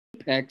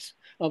apex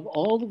of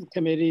all of the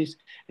committees,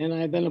 and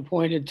I've been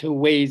appointed to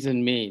Ways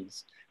and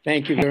Means.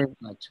 Thank you very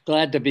much.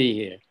 Glad to be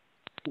here.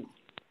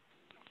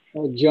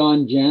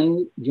 John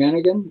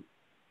Janigan,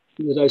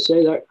 did I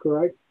say that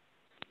correct?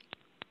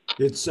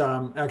 It's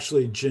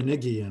actually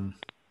Janigian.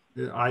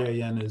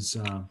 IAN is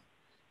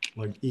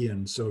like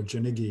Ian, so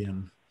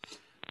Janigian.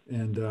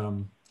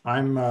 And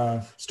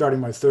I'm starting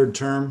my third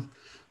term.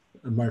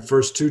 In my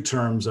first 2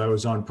 terms, I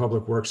was on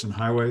Public Works and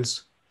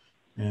Highways.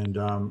 And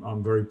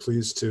I'm very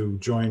pleased to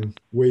join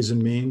Ways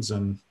and Means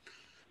and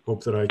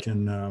hope that I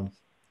can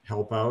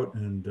help out.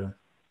 And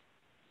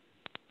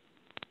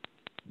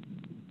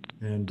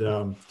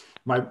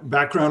my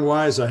background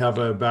wise, I have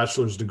a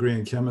bachelor's degree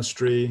in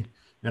chemistry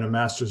and a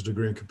master's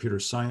degree in computer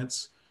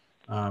science.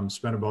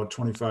 Spent about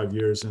 25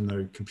 years in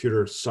the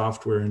computer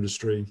software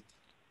industry,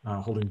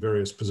 holding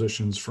various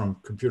positions from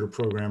computer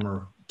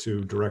programmer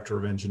to director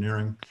of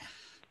engineering.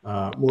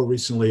 More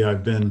recently,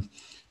 I've been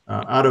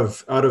out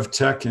of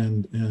tech,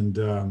 and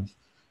I'm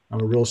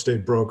a real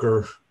estate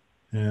broker,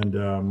 and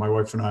my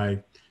wife and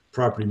I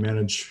property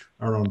manage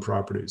our own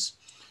properties.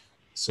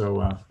 So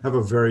have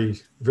a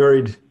very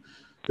varied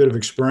bit of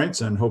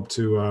experience and hope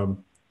to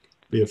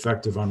be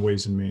effective on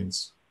Ways and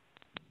Means.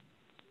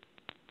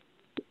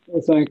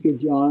 Well, thank you,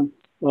 John.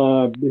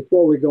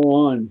 Before we go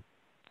on,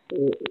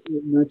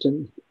 you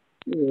mentioned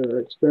your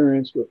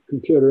experience with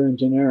computer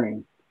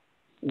engineering.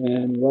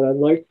 And what I'd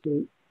like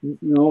to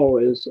know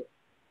is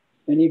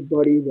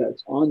anybody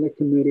that's on the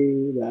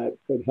committee that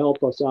could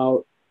help us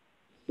out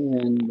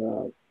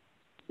in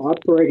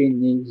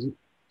operating these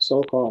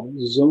so-called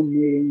Zoom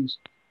meetings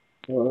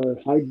or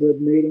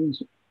hybrid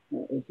meetings.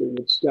 If you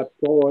would step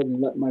forward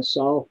and let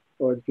myself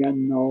or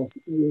Jen know,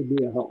 it would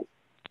be a help.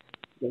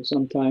 Because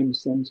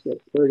sometimes things get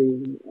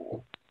pretty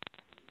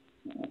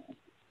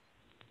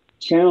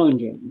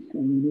challenging,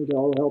 and we need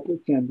all the help we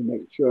can to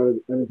make sure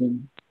that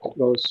everything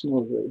goes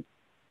smoothly.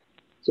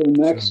 So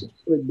next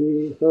would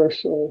be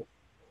Herschel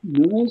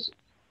Nunes.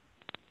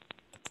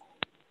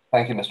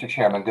 Thank you, Mr.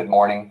 Chairman. Good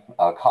morning,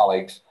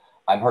 colleagues.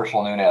 I'm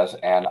Herschel Nunes,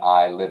 and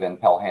I live in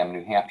Pelham,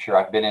 New Hampshire.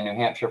 I've been in New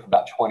Hampshire for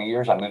about 20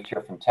 years. I moved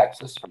here from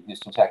Texas, from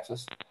Houston,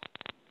 Texas.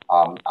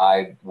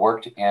 I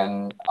worked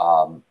in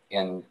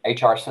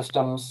HR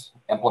systems,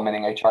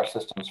 implementing HR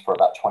systems for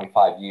about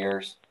 25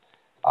 years.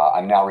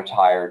 I'm now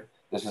retired.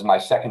 This is my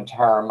second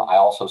term. I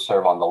also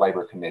serve on the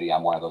Labor Committee.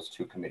 I'm one of those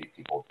 2 committee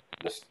people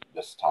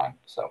this time.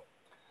 So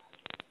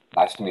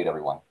nice to meet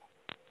everyone.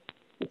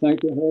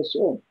 Thank you,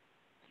 Herschel.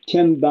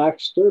 Tim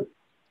Baxter.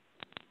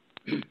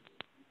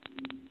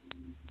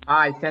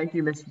 Hi, thank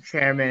you, Mr.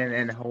 Chairman,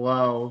 and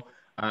hello,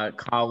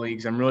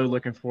 colleagues. I'm really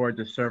looking forward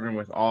to serving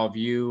with all of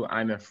you.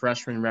 I'm a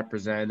freshman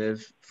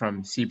representative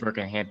from Seabrook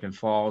and Hampton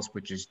Falls,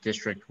 which is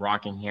District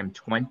Rockingham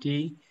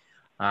 20.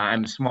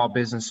 I'm a small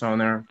business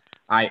owner.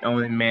 I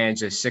own and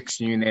manage a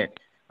 6-unit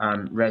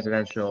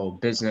residential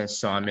business,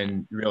 so I'm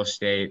in real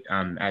estate,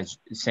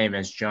 same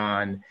as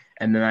John.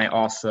 And then I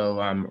also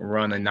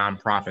run a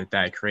nonprofit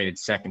that I created,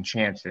 Second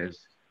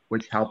Chances,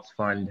 which helps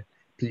fund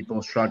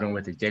people struggling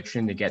with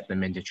addiction to get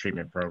them into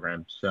treatment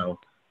programs. So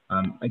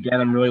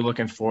again, I'm really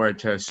looking forward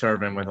to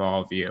serving with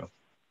all of you.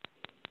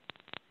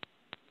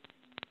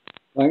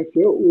 Thank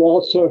you.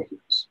 Walter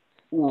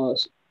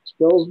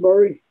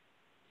Spilsbury.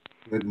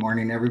 Good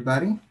morning,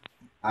 everybody.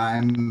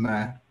 I'm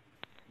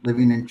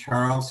living in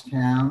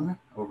Charlestown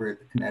over at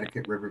the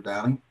Connecticut River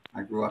Valley.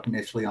 I grew up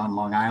initially on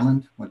Long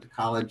Island, went to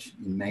college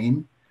in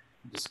Maine,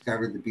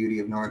 discovered the beauty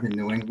of Northern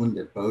New England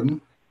at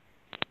Bowdoin.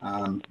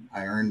 I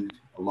earned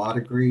a law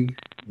degree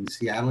in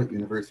Seattle at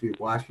University of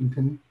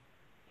Washington,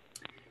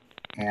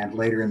 and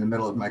later in the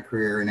middle of my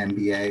career, an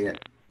MBA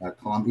at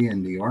Columbia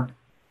in New York.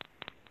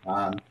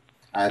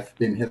 I've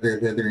been hither,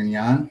 thither, and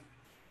yon,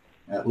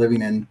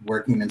 living and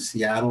working in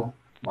Seattle,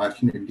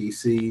 Washington,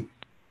 D.C.,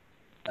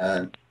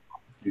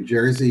 New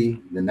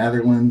Jersey, the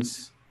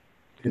Netherlands,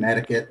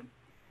 Connecticut,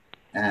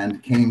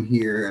 and came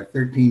here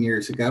 13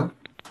 years ago.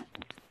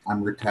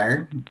 I'm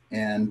retired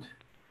and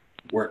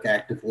work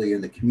actively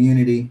in the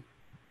community.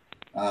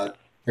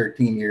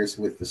 13 years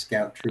with the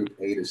Scout Troop,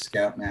 8 as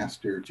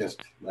Scoutmaster,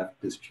 just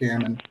left as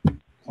chairman,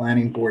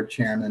 planning board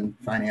chairman,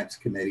 finance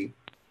committee,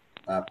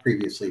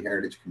 previously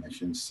Heritage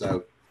Commission.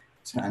 So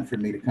it's time for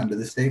me to come to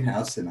the State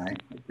House, and I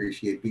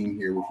appreciate being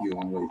here with you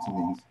on Ways and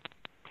Means.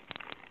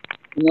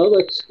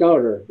 Another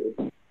Scouter.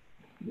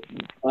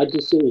 Glad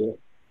to see you.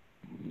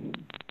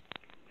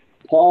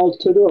 Paul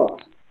Tudor.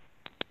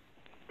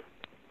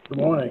 Good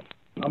morning.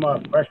 I'm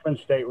a freshman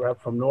state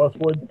rep from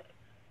Northwood.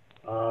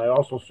 I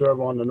also serve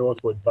on the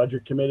Northwood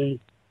Budget Committee.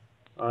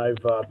 I've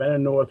been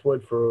in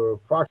Northwood for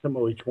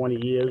approximately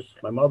 20 years.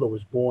 My mother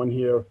was born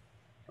here.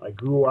 I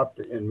grew up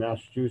in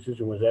Massachusetts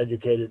and was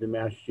educated in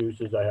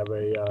Massachusetts. I have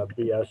a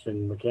BS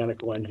in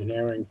mechanical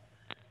engineering.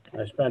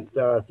 I spent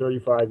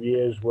 35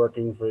 years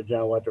working for the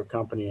General Electric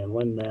Company in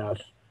Lynn, Mass,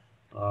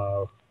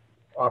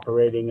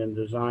 operating and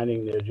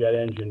designing their jet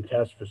engine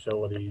test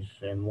facilities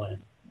in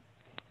Lynn.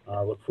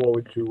 I look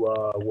forward to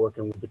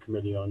working with the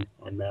committee on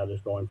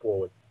matters going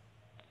forward.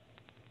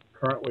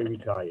 Currently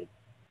retired.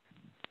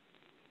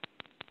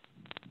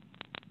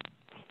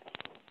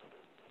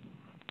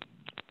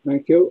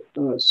 Thank you.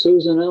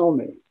 Susan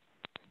Elmy.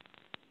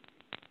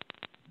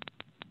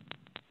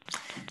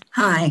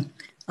 Hi,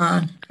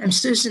 I'm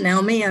Susan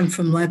Elmy. I'm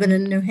from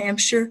Lebanon, New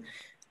Hampshire.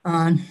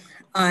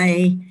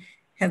 I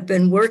have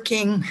been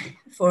working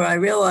I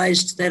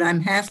realized that I'm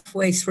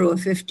halfway through a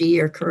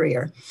 50-year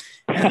career.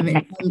 I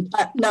mean,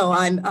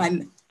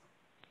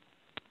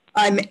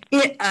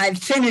 I've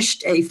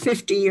finished a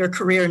 50-year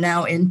career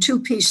now in two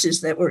pieces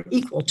that were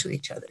equal to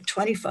each other,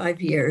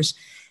 25 years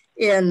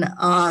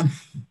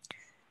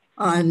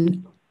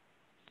on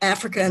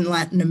Africa and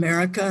Latin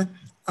America,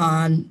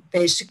 on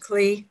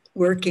basically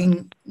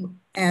working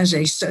as a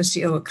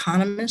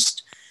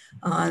socioeconomist.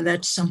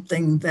 That's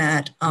something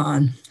that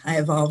I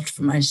evolved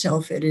for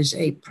myself. It is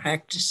a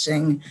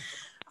practicing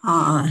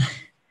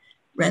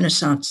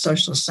Renaissance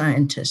social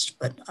scientist,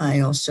 but I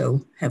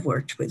also have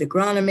worked with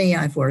agronomy.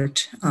 I've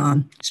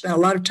spent a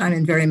lot of time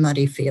in very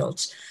muddy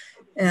fields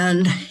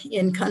and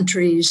in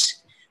countries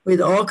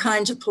with all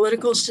kinds of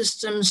political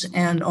systems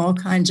and all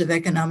kinds of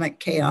economic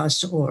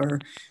chaos or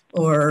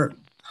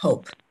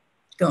hope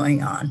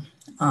going on.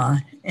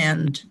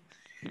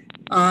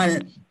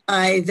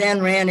 I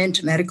then ran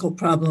into medical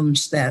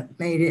problems that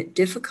made it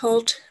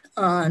difficult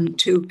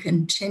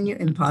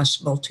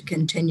impossible to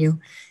continue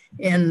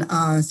in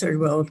third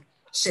world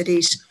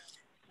cities,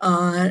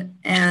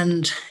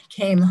 and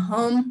came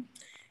home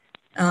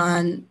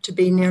to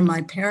be near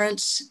my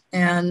parents,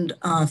 and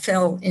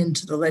fell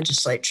into the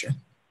legislature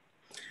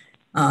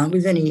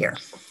within a year.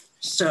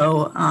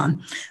 So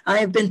I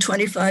have been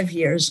 25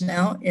 years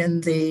now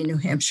in the New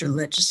Hampshire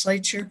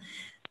legislature.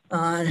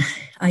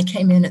 I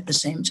came in at the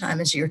same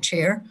time as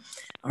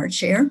our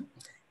chair,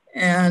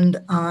 and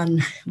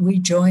we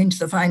joined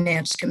the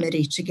Finance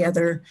Committee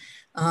together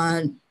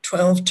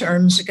 12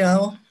 terms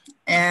ago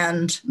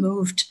and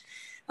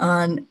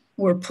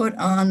were put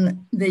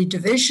on the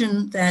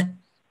division that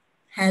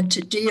had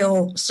to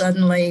deal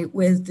suddenly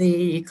with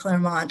the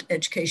Claremont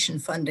education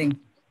funding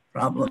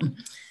problem,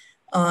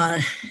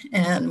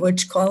 and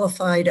which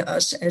qualified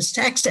us as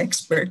tax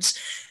experts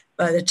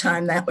by the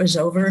time that was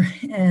over.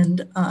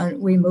 And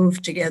we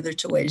moved together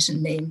to Ways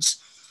and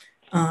Means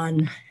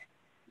on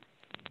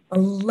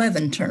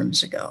 11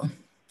 terms ago.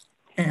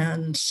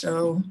 And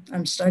so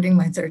I'm starting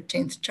my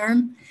 13th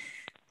term.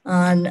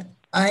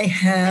 I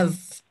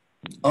have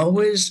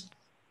always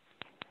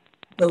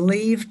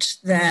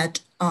believed that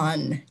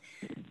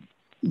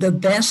the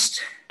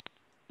best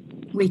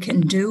we can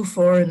do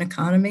for an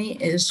economy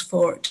is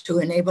to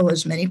enable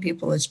as many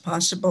people as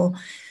possible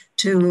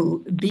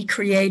to be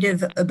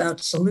creative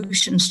about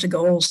solutions to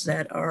goals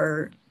that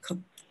are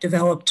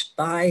developed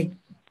by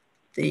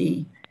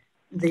the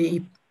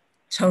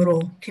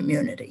total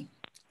community.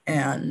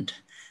 And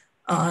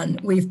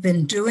we've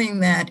been doing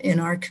that in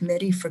our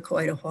committee for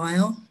quite a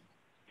while.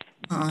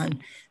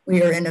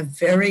 We are in a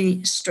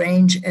very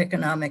strange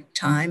economic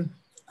time.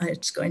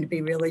 It's going to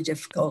be really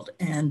difficult.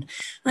 And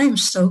I am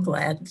so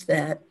glad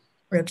that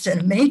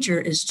Representative Major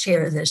is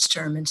chair this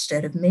term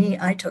instead of me.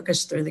 I took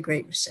us through the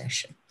Great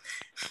Recession.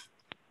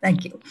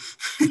 Thank you.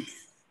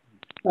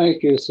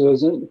 Thank you,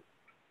 Susan.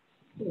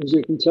 As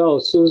you can tell,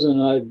 Susan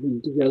and I have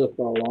been together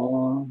for a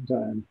long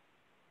time.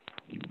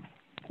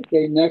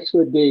 Okay, next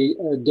would be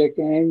Dick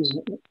Ames.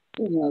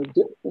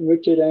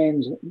 Richard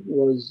Ames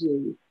was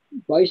the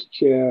vice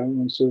chair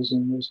when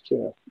Susan was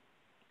chair.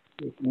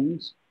 Dick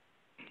Ames.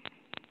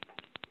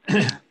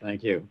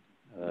 Thank you.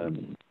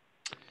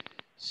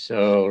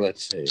 So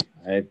let's see.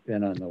 I've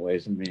been on the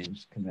Ways and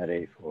Means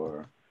Committee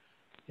for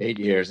 8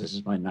 years. This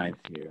is my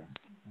 9th year.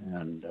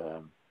 And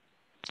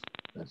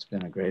that's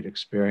been a great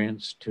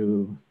experience.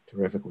 Two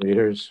terrific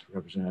leaders,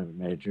 Representative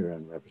Major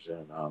and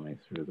Representative Almy,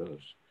 through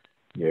those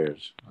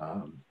years.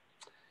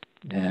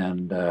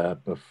 And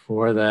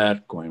before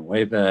that, going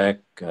way back,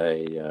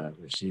 I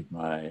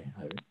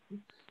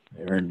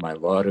earned my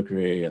law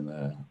degree in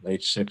the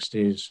late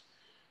 60s,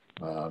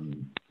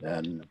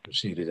 then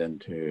proceeded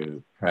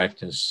into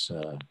practice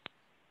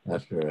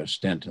after a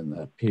stint in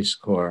the Peace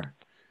Corps.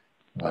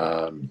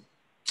 And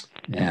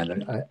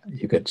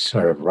you could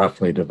sort of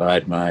roughly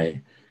divide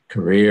my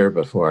career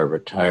before I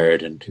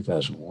retired in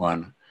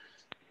 2001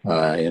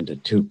 into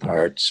two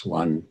parts.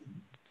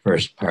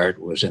 First part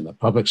was in the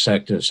public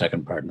sector, the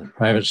second part in the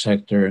private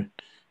sector. In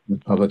the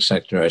public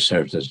sector, I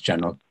served as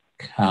general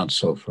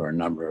counsel for a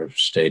number of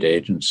state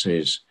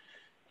agencies.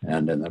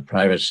 And in the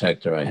private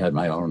sector, I had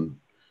my own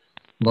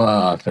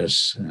law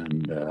office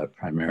and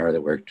primarily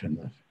worked in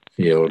the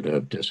field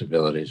of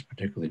disabilities,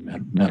 particularly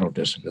mental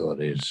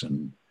disabilities.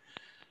 And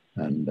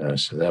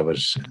so that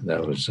was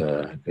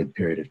a good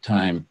period of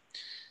time.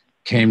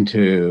 Came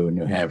to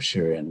New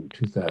Hampshire in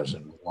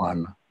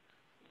 2001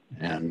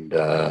 and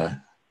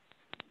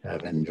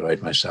have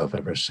enjoyed myself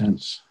ever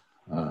since.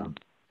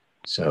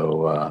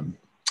 So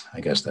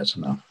I guess that's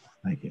enough.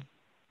 Thank you.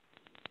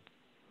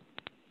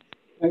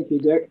 Thank you,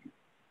 Dick.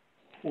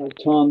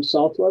 Tom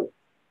Southworth.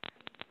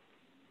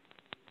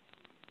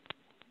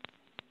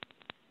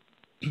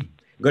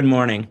 Good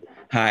morning.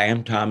 Hi,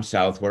 I'm Tom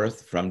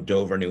Southworth from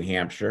Dover, New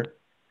Hampshire.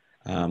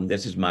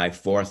 This is my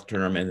 4th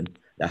term in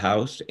the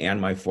House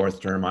and my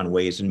 4th term on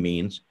Ways and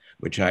Means,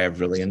 which I have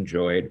really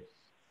enjoyed.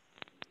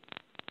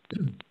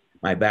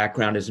 My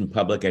background is in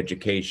public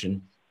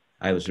education.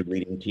 I was a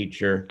reading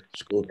teacher,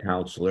 school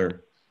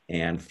counselor,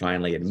 and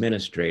finally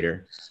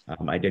administrator.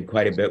 I did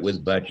quite a bit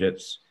with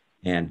budgets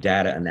and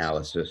data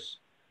analysis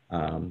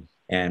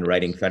and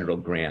writing federal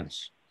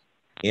grants.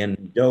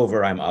 In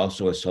Dover, I'm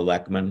also a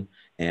selectman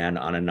and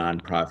on a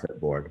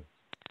nonprofit board.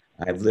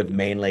 I've lived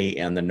mainly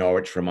in the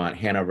Norwich, Vermont,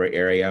 Hanover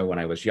area when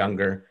I was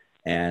younger,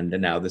 and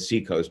now the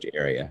Seacoast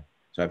area.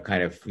 So I've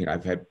kind of,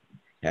 I've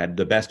had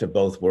the best of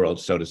both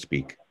worlds, so to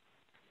speak.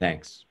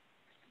 Thanks.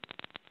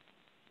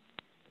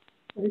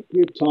 Thank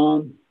you,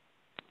 Tom.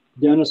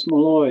 Dennis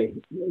Malloy,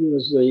 he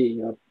was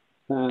the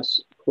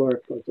past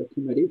clerk of the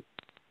committee.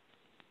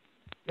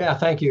 Yeah,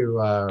 thank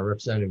you,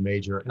 Representative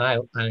Major. And I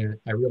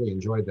really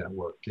enjoyed that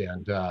work.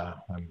 And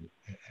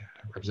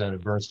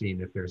Representative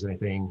Bernstein, if there's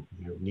anything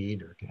you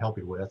need or can help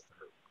you with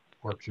or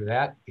work through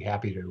that, be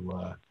happy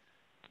to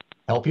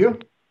help you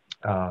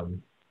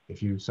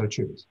if you so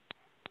choose.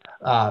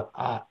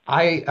 My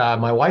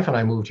wife and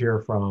I moved here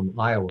from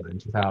Iowa in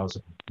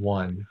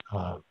 2001.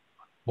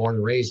 Born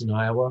and raised in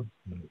Iowa,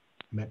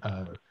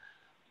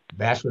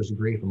 bachelor's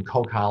degree from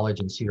Coe College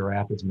in Cedar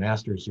Rapids,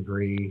 master's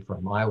degree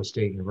from Iowa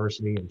State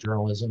University in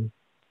journalism,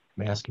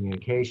 mass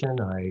communication.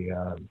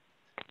 I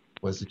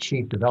was the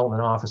chief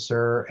development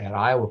officer at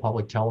Iowa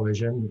Public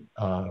Television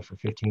for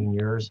 15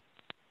 years.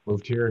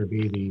 Moved here to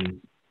be the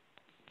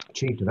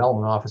chief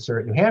development officer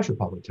at New Hampshire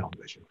Public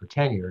Television for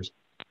 10 years.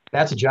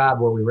 That's a job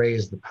where we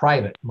raise the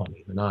private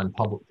money, the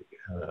non-public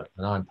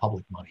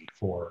money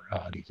for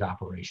these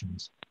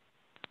operations,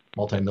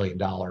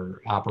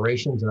 multi-million-dollar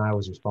operations, and I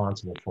was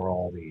responsible for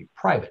all the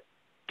private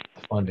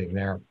funding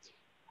there.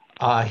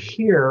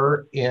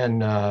 Here in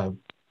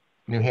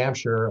New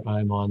Hampshire,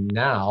 I'm on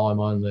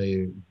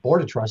the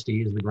board of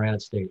trustees of the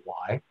Granite State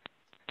Y,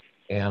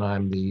 and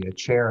I'm the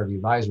chair of the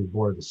advisory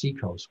board of the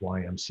Seacoast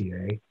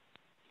YMCA,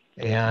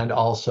 and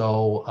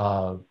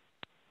also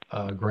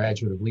a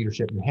graduate of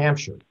Leadership New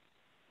Hampshire.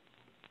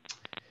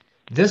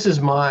 This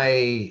is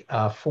my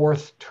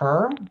 4th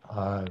term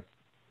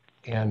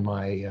and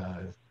my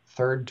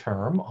 3rd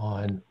term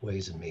on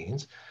Ways and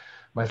Means.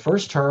 My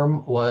 1st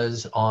term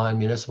was on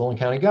municipal and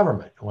county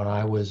government when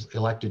I was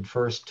elected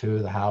first to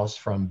the House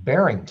from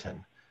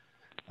Barrington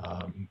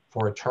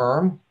for a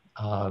term,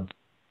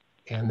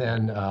 and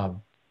then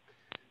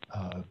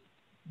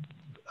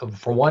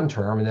for 1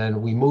 term, and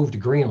then we moved to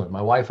Greenland.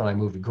 My wife and I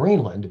moved to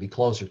Greenland to be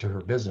closer to her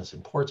business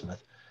in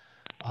Portsmouth,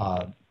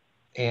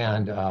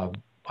 and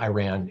I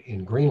ran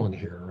in Greenland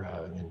here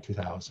in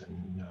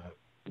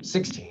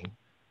 2016.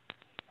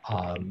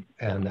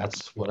 And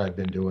that's what I've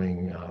been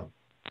doing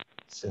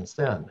since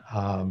then.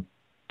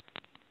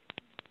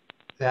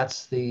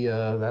 That's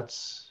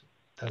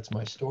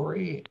my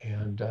story,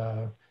 and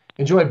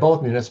enjoyed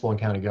both municipal and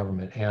county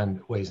government and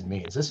Ways and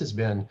Means. This has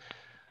been,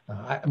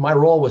 my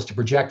role was to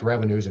project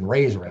revenues and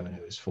raise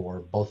revenues for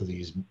both of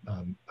these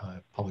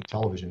public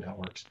television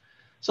networks.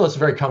 So it's a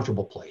very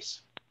comfortable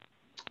place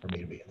for me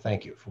to be in.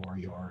 Thank you for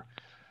your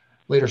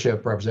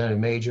leadership, Representative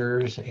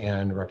Majors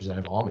and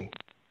Representative Almy.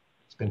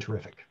 It's been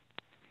terrific.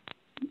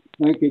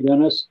 Thank you,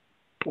 Dennis.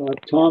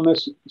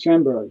 Thomas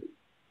Schamberg.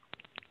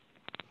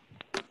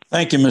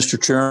 Thank you,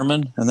 Mr.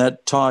 Chairman. And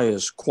that tie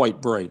is quite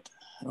bright.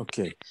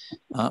 Okay.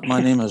 My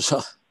name is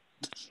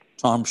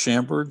Tom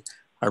Schamberg.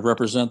 I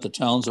represent the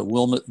towns of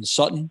Wilmot and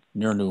Sutton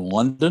near New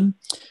London.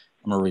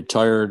 I'm a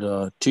retired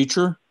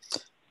teacher.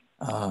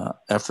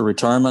 After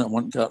retirement, I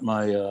went and got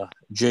my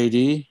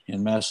JD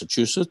in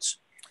Massachusetts.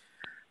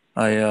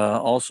 I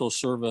also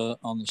serve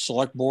on the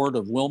select board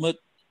of Wilmot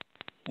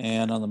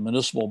and on the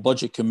municipal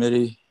budget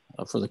committee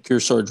for the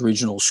Kearsarge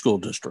Regional School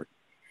District.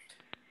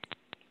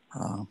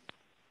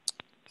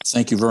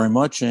 Thank you very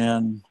much.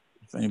 And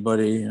if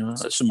anybody,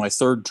 this is my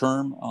 3rd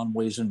term on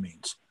Ways and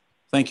Means.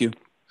 Thank you.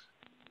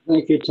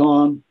 Thank you,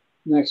 Tom.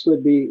 Next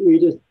would be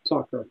Edith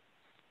Tucker.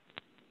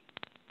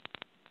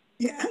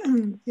 Yeah,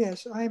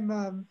 yes,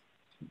 I'm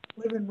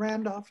live in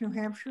Randolph, New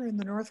Hampshire in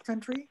the North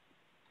Country,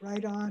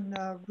 right on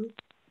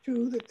Route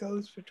 2 that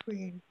goes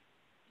between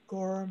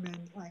Gorham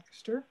and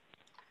Lancaster.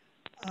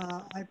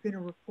 I've been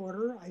a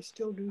reporter. I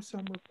still do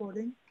some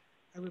reporting.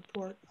 I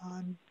report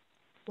on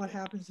what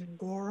happens in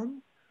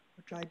Gorham,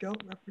 which I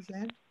don't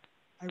represent.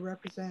 I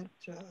represent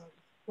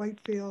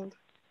Whitefield,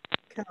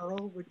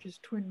 Carroll, which is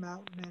Twin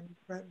Mountain and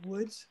Bretton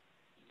Woods,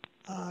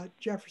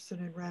 Jefferson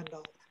and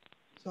Randolph.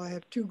 So I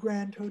have 2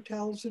 grand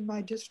hotels in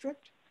my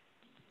district,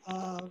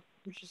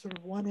 which is sort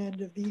of one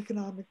end of the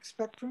economic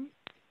spectrum,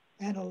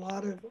 and a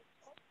lot of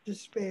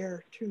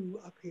despair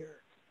too up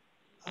here.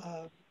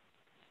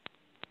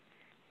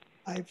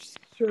 I've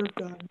served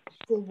on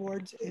school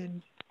boards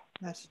in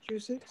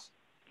Massachusetts,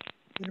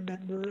 been a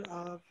member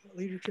of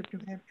Leadership New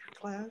Hampshire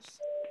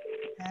class,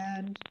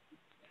 and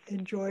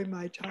enjoy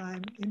my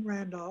time in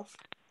Randolph,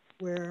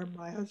 where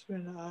my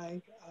husband and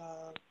I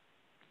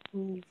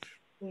moved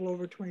a little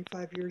over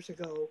 25 years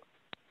ago,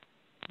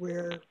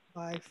 where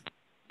my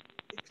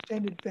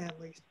extended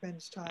family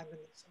spends time in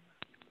the summer.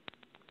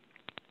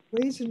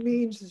 Ways and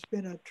Means has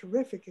been a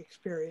terrific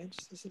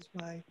experience. This is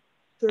my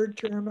third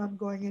term I'm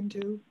going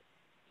into.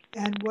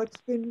 And what's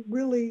been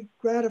really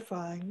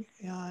gratifying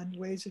on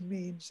Ways and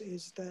Means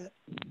is that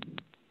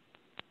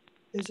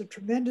there's a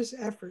tremendous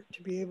effort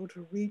to be able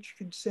to reach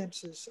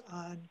consensus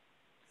on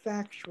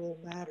factual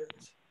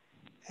matters.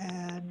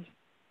 And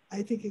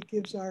I think it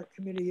gives our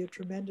committee a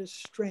tremendous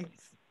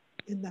strength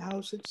in the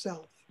House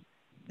itself.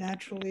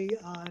 Naturally,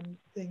 on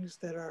things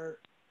that are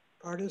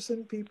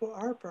partisan, people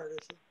are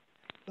partisan.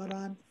 But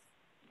on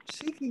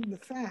seeking the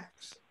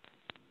facts,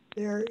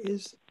 there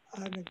is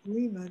an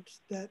agreement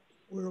that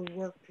we'll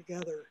work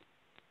together.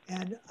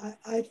 And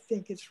I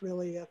think it's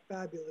really a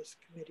fabulous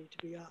committee to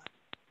be on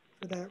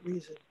for that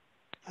reason.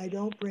 I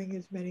don't bring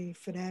as many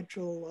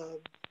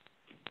financial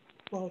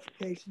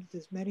qualifications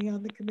as many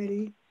on the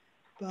committee,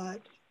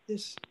 but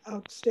this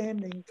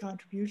outstanding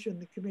contribution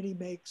the committee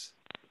makes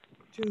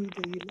to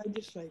the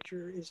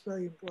legislature is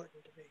very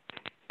important to me.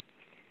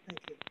 Thank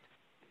you.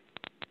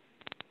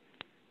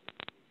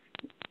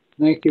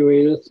 Thank you,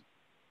 Edith.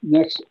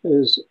 Next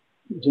is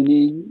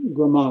Janine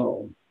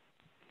Gramaro.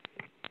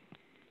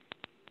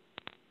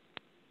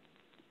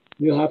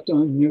 You have to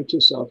unmute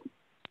yourself.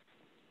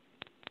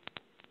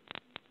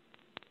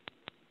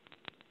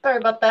 Sorry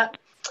about that.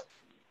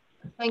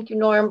 Thank you,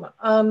 Norm.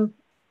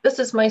 This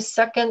is my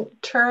second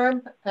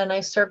term, and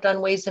I served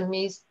on Ways and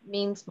Means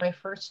my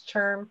first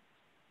term.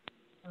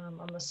 I'm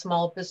a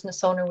small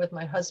business owner with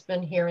my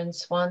husband here in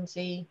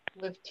Swansea,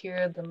 lived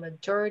here the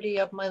majority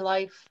of my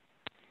life.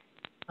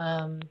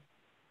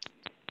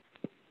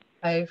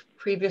 I've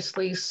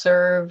previously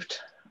served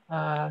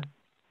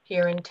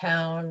here in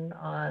town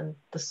on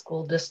the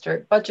school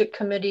district budget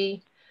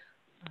committee,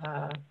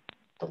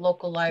 the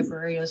local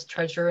library as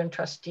treasurer and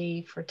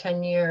trustee for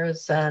 10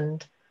 years.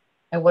 And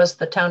I was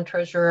the town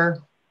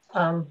treasurer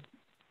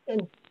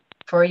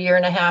for a year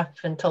and a half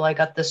until I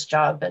got this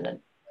job, and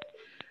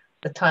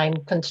the time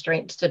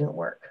constraints didn't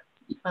work.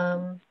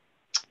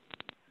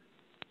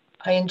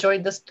 I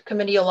enjoyed this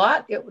committee a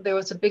lot. There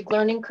was a big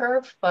learning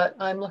curve, but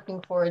I'm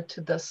looking forward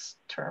to this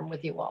term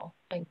with you all.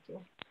 Thank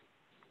you.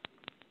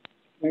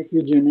 Thank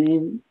you,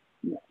 Janine.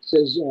 It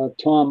says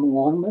Tom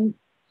Longman.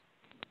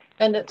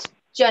 And it's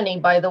Jenny,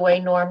 by the way,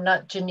 Norm,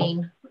 not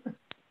Janine.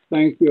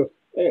 Thank you.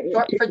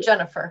 Short for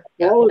Jennifer.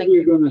 All of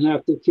you are going to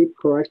have to keep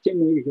correcting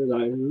me because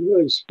I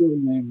really screw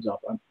names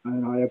up,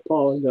 and I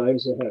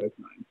apologize ahead of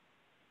time.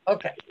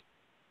 Okay.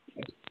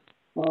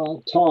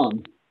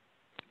 Tom.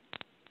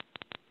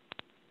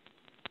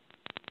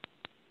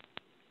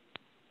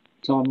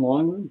 Tom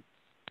Longman.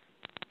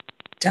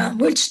 Tom,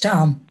 which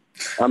Tom?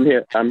 I'm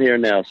here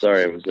now.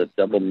 Sorry, I was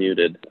double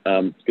muted.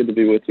 It's good to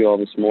be with you all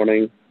this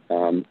morning.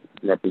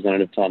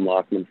 Representative Tom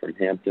Lockman from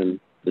Hampton.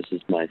 This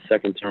is my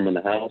second term in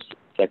the House,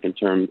 second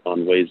term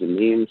on Ways and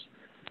Means.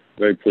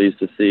 Very pleased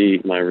to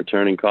see my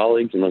returning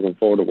colleagues and looking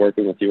forward to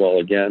working with you all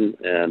again,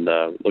 and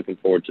looking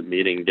forward to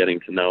meeting, getting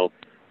to know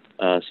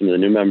some of the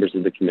new members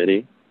of the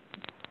committee.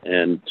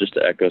 And just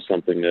to echo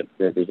something that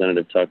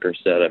Representative Tucker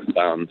said, I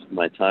found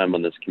my time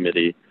on this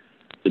committee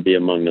to be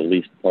among the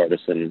least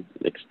partisan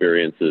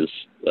experiences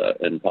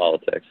in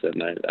politics.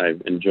 And I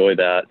enjoy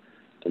that,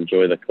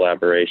 enjoy the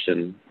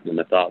collaboration and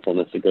the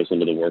thoughtfulness that goes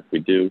into the work we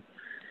do.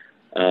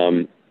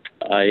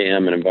 I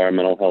am an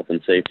environmental health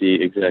and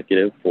safety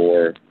executive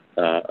for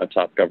a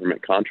top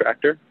government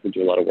contractor. We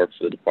do a lot of work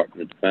for the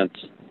Department of Defense,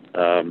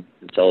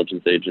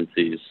 intelligence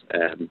agencies,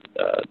 and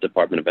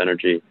Department of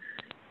Energy.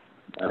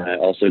 I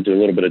also do a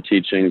little bit of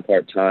teaching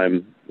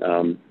part-time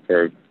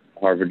for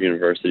Harvard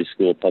University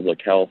School of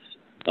Public Health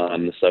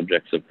on the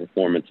subjects of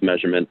performance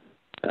measurement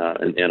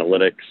and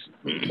analytics.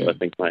 So I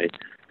think my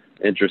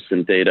interest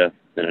in data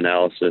and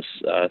analysis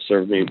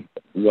served me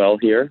well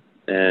here.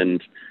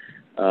 And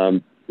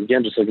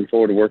again, just looking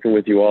forward to working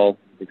with you all.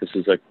 I think this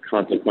is a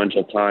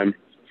consequential time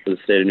for the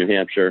state of New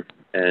Hampshire,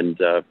 and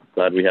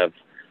glad we have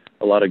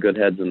a lot of good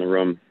heads in the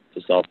room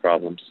to solve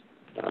problems.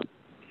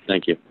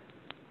 Thank you.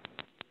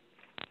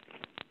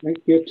 Thank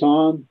you,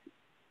 Tom.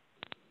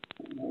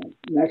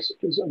 Next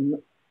is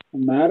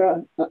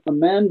Amanda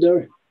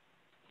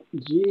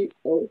G.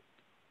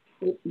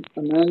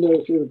 Amanda,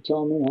 if you would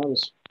tell me how to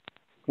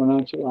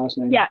pronounce your last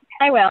name. Yeah,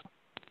 I will.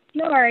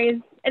 No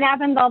worries. It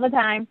happens all the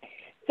time.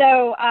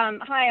 So,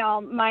 hi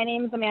all. My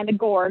name is Amanda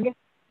Gorg.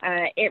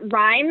 It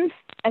rhymes,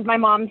 as my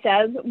mom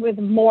says, with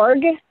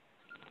morgue.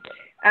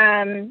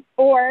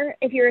 Or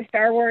if you're a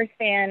Star Wars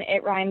fan,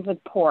 it rhymes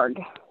with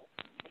porg.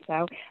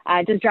 So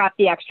just drop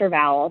the extra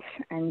vowels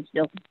and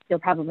you'll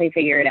probably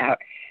figure it out.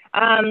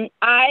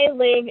 I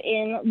live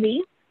in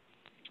Lee,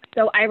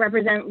 so I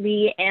represent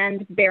Lee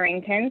and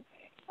Barrington.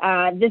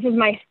 This is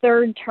my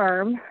third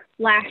term.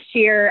 Last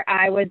year,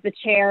 I was the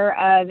chair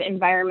of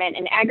Environment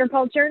and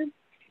Agriculture.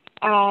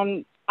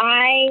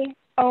 I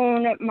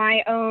own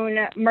my own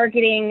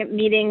marketing,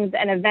 meetings,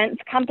 and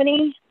events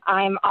company.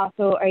 I'm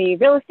also a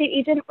real estate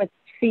agent, which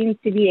seems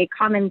to be a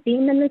common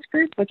theme in this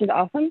group, which is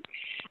awesome.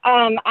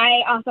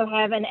 I also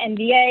have an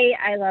MBA.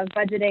 I love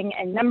budgeting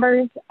and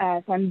numbers,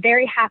 so I'm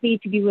very happy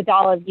to be with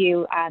all of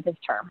you this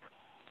term.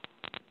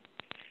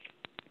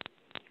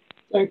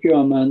 Thank you,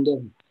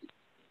 Amanda.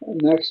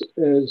 Next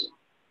is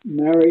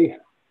Mary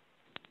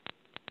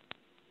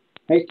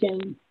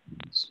Haken.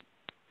 Yes.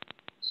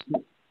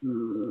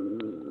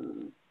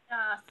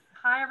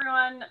 Hi,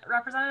 everyone.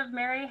 Representative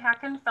Mary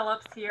Hacken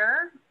Phillips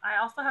here. I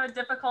also have a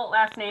difficult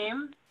last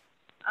name.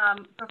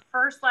 The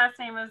first last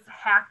name is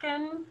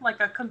Hacken, like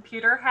a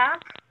computer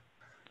hack.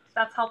 If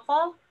that's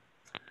helpful.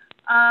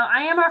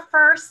 I am our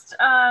first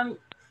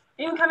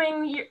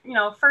incoming,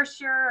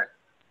 first year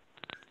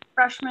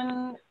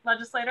freshman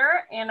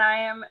legislator, and I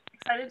am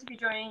excited to be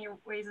joining your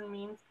Ways and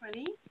Means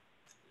Committee.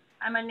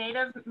 I'm a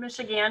native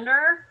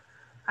Michigander.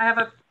 I have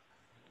a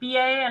BA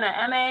and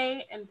an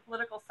MA in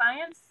political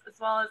science, as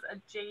well as a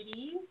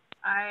JD.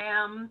 I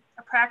am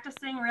a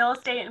practicing real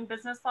estate and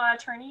business law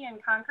attorney in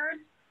Concord.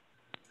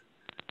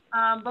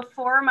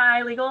 Before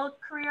my legal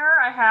career,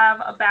 I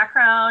have a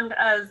background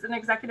as an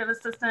executive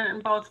assistant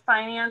in both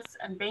finance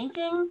and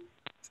banking.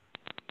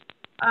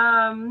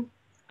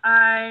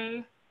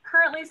 I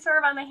currently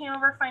serve on the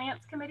Hanover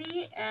Finance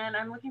Committee, and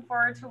I'm looking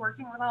forward to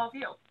working with all of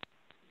you.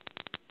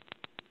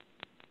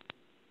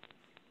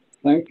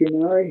 Thank you,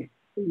 Mary.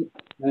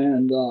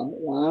 And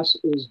last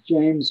is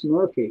James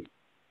Murphy.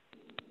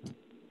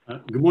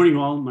 Good morning,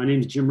 all. My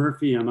name is Jim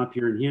Murphy. I'm up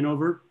here in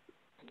Hanover.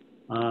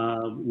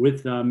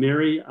 With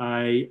Mary,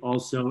 I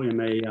also am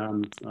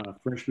a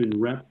freshman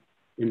rep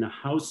in the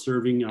House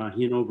serving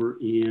Hanover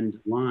and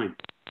Lyme.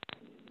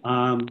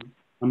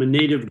 I'm a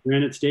native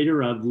Granite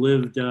Stater. I've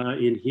lived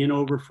in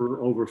Hanover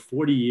for over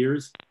 40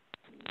 years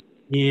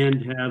and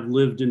have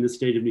lived in the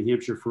state of New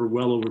Hampshire for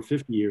well over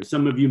 50 years.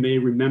 Some of you may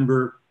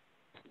remember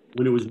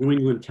when it was New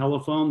England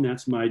Telephone.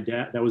 That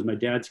was my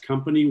dad's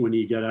company when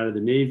he got out of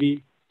the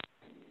Navy.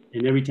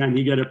 And every time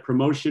he got a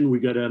promotion, we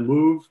got to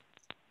move.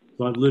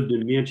 So I've lived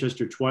in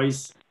Manchester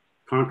twice,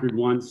 Concord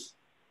once,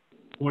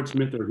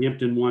 Portsmouth or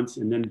Hampton once,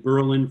 and then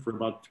Berlin for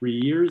about 3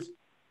 years.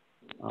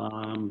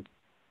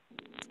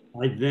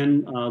 I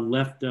then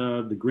left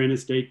the Granite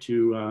State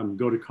to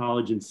go to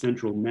college in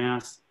Central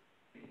Mass.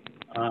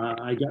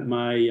 I got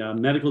my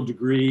medical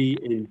degree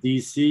in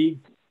DC,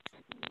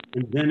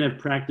 and then have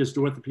practiced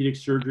orthopedic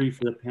surgery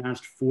for the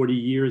past 40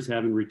 years,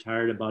 having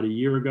retired about a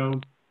year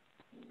ago.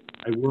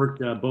 I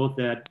worked both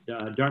at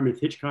Dartmouth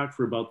Hitchcock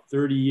for about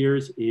 30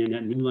 years and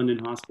at New London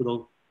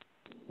Hospital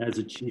as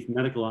a chief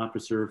medical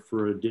officer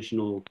for an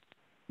additional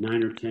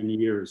 9 or 10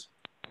 years.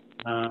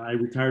 I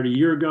retired a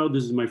year ago.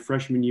 This is my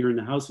freshman year in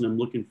the House, and I'm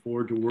looking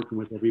forward to working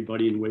with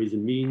everybody in Ways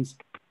and Means.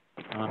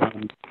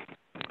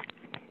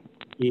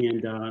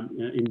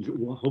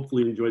 We'll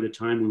hopefully enjoy the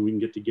time when we can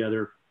get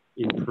together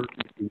in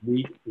person and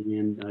meet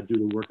and do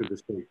the work of the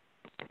state.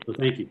 So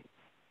thank you.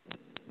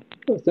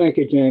 Well, thank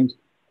you, James.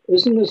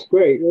 Isn't this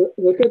great?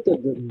 Look at the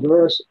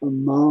diverse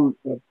amount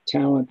of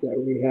talent that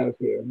we have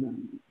here,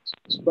 man.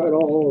 It's spread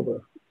all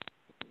over.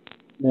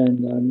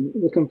 And I'm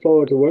looking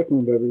forward to working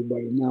with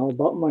everybody. Now,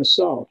 about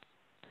myself,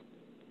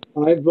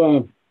 I've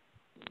a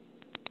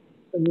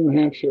New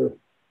Hampshire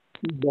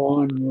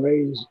born and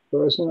raised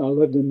person. I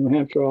lived in New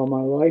Hampshire all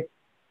my life,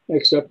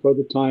 except for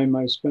the time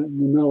I spent in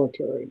the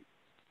military.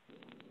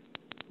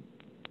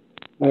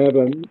 I have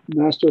a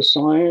Master of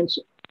Science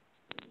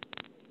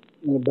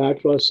and a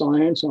Bachelor of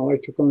Science in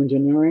Electrical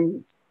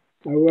Engineering.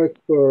 I worked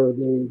for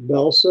the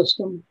Bell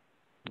System.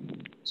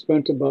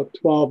 Spent about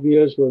 12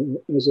 years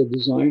as a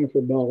designer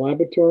for Bell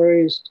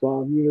Laboratories,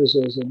 12 years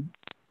as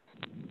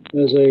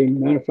a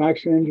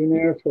manufacturing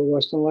engineer for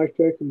Western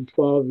Electric, and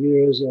 12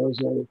 years as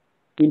an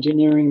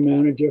engineering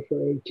manager for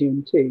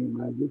AT&T,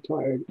 and I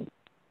retired.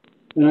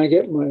 And I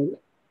get my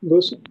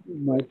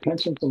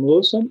pension from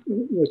Lucent,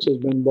 which has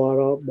been bought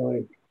out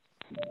by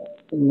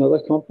another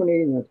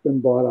company, and it's been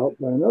bought out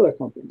by another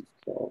company.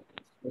 So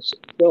I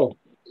still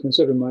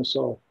consider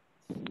myself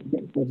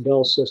a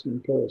Bell System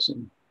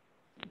person.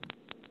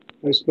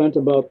 I spent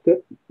about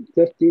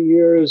 50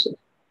 years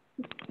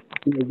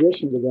in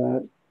addition to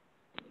that,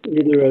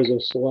 either as a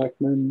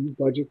selectman,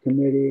 budget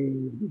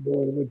committee,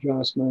 board of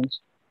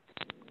adjustments,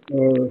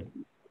 or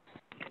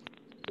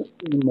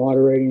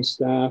moderating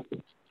staff,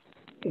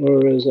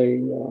 or as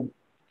a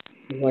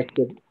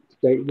elected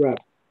state rep.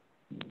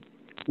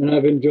 And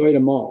I've enjoyed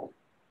them all.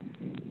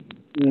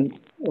 And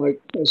like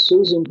as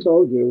Susan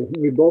told you,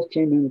 we both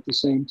came in at the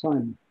same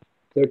time,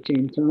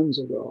 13 terms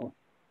ago.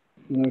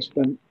 And I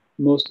spent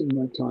most of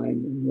my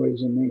time in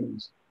Ways and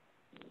Means.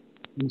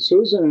 And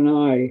Susan and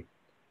I,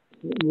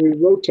 we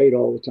rotate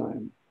all the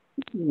time.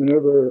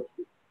 Whenever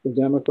the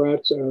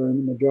Democrats are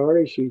in the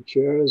majority, she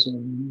chairs,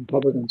 and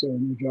Republicans are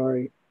in the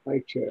majority, I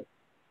chair.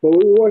 But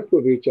we work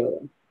with each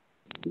other.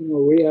 You know,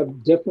 we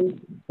have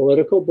different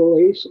political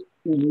beliefs,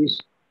 and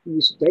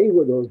we stay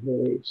with those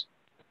beliefs,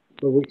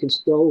 but we can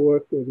still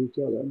work with each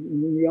other.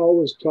 And we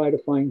always try to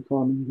find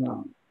common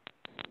ground,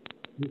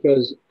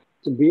 because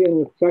to be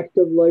an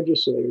effective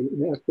legislator,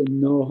 you have to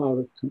know how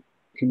to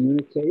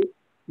communicate,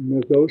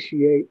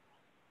 negotiate,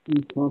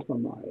 and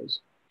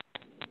compromise.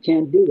 You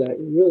can't do that.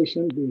 You really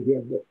shouldn't be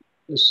here, but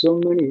there's so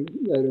many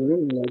that are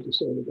in the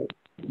legislature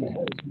that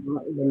have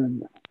not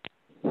learned that.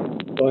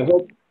 So I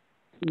hope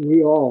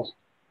we all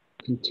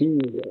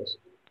continue this,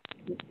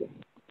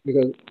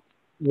 because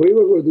We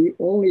were the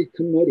only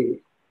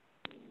committee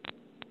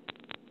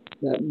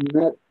that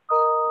met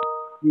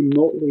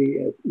remotely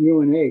at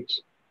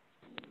UNH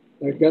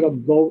that got a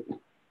vote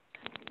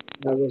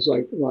that was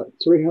like, what,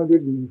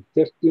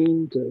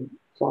 315 to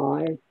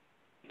 5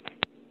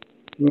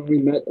 when we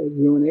met at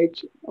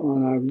UNH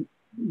on our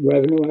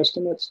revenue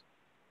estimates.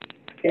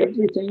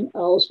 Everything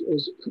else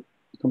was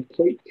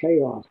complete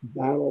chaos,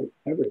 battle,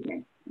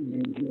 everything. I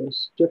mean, it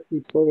was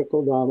strictly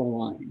political down the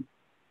line.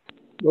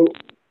 But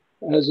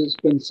as it's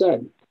been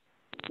said,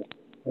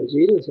 as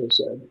Edith has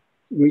said,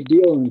 we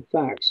deal in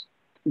facts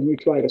and we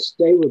try to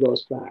stay with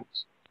those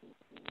facts.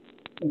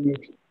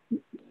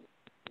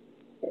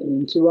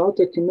 And throughout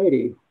the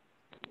committee,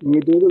 when we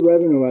do the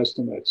revenue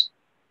estimates,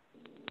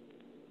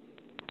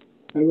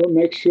 I will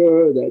make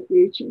sure that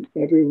each and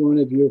every one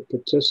of you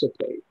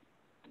participate.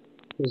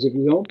 Because if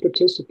you don't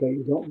participate,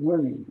 you don't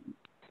learn anything.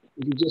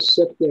 If you just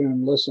sit there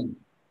and listen.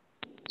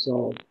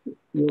 So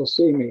you'll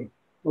see me.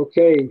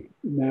 Okay,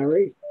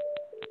 Mary,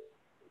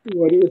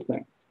 what do you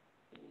think?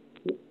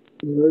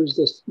 Where's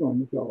this going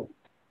to go?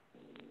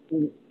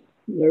 And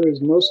there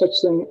is no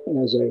such thing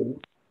as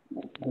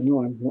I know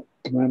I'm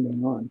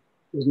rambling on.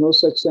 There's no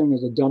such thing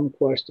as a dumb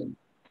question.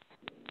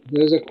 If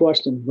there's a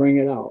question, bring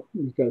it out,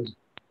 because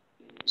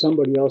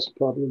somebody else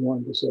probably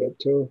wanted to say it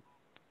too,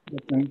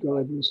 but thank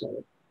God you said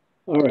it.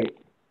 All right,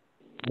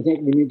 I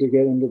think we need to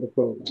get into the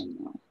program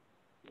now.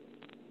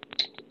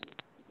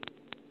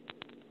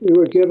 We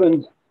were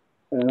given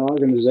an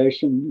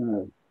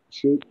organization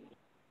sheet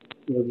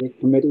with the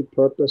committee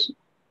purpose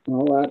and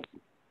all that.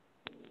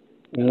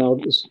 And I'll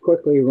just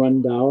quickly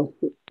run down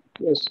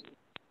this.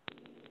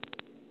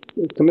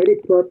 The committee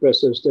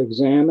purpose is to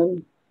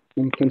examine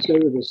and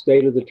consider the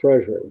state of the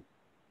Treasury.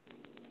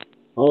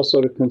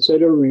 Also to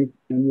consider and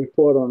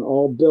report on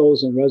all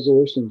bills and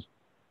resolutions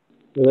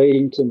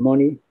relating to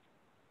money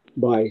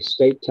by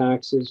state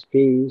taxes,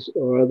 fees,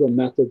 or other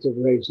methods of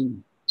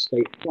raising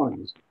state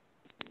funds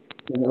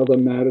and other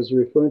matters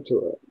referred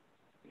to it.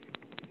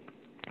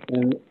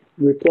 And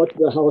report to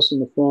the House in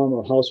the form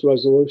of House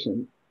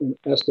resolution and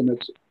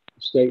estimates of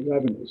state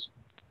revenues.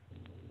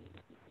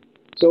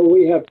 So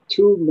we have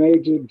two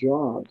major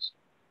jobs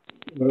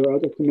where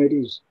other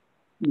committees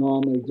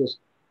normally just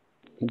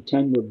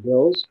contend with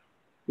bills.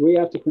 We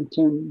have to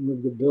contend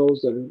with the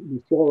bills that are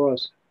before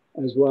us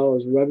as well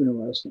as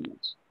revenue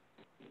estimates.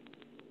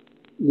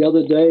 The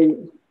other day,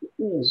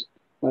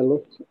 I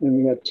looked and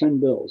we had 10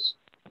 bills.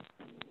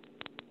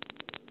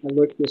 I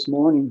looked this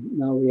morning,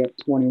 now we have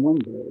 21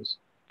 bills.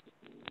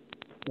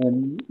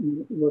 And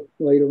look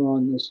later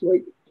on this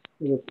week,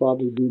 it'll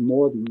probably be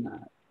more than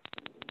that.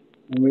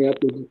 And we have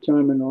to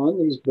determine on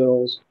these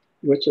bills,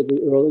 which are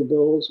the early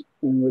bills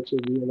and which are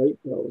the late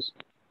bills.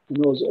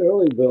 And those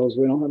early bills,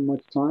 we don't have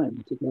much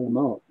time to get them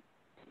out.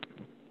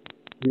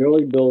 The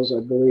early bills,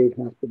 I believe,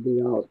 have to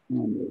be out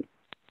on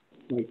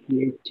the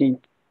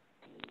 18th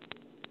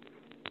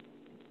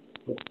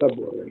of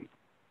February.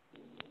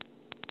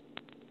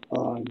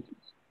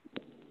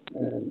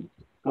 And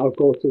I'll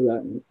go through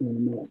that in a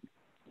minute.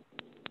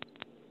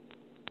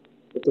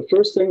 But the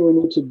first thing we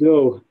need to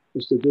do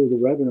is to do the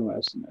revenue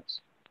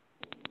estimates.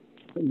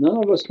 None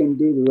of us can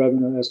do the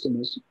revenue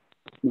estimates,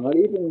 not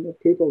even the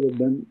people that have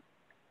been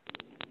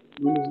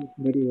in the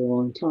committee a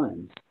long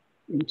time,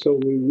 until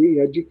we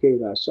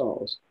re-educate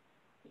ourselves.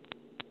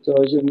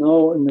 So as you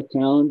know, in the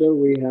calendar,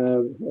 we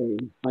have a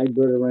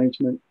hybrid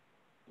arrangement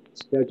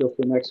scheduled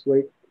for next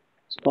week.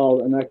 It's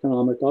called an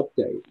economic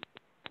update.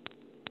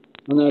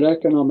 On that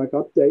economic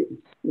update,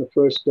 the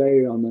first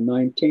day on the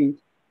 19th,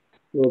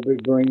 we'll be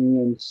bringing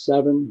in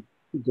 7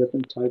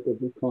 different type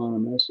of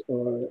economists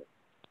or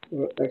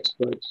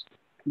experts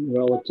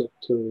relative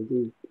to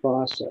the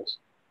process.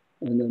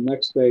 And the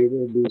next day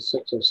will be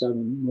 6 or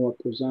 7 more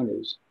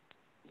presenters.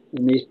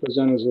 And these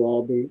presenters will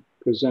all be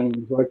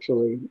presenting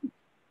virtually,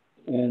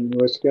 and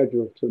we're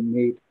scheduled to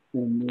meet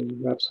in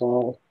the Reps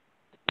Hall,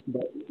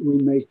 but we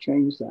may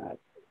change that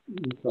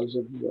because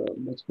of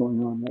what's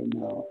going on right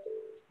now.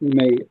 We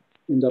may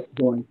end up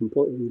going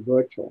completely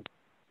virtual.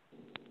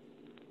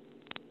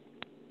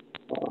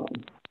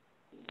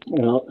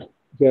 And I'll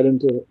get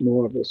into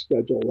more of the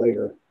schedule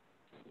later.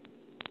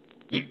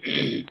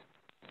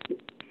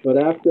 But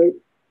after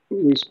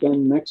we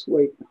spend next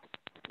week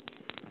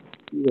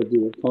with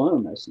the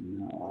economists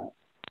and all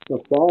that,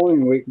 the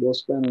following week we'll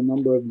spend a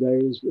number of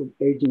days with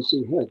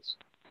agency heads.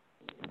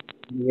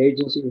 The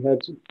agency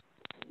heads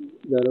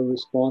that are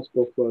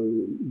responsible for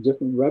the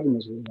different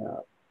revenues we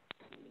have.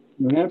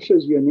 New Hampshire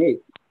is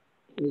unique.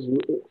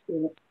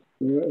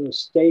 We're in a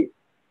state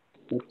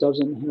that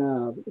doesn't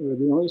have, we're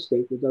the only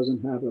state that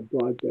doesn't have a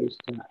broad-based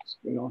tax.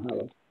 We don't have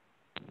a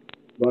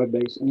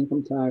broad-based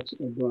income tax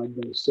or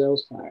broad-based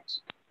sales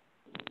tax.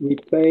 We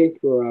pay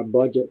for our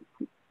budget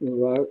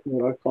what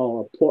I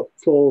call a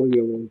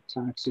portfolio of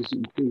taxes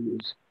and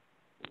fees,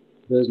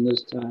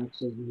 business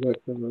taxes,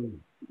 liquor,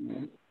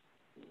 and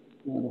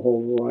a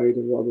whole variety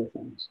of other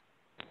things.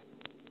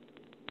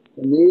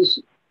 And these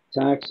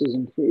taxes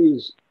and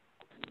fees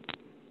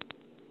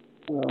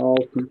are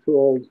all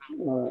controlled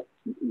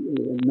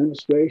the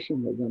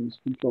administration of them is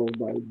controlled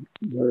by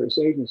various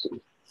agencies.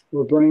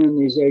 We're bringing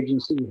these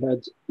agency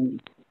heads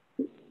and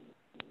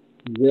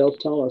they'll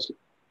tell us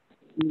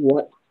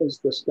what is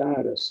the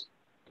status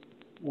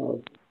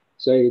of,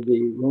 say,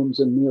 the rooms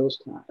and meals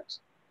tax.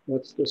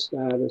 What's the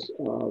status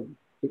of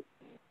the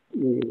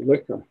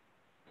liquor?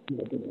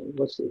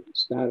 What's the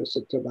status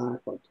of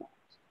tobacco tax?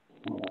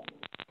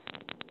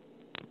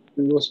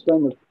 And we'll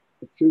spend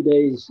a few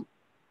days,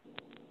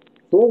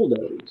 full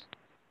days,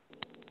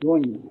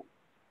 doing that.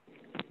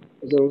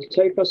 So it'll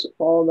take us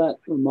all that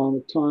amount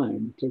of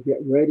time to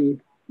get ready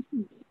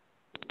to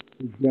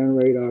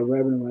generate our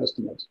revenue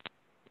estimates.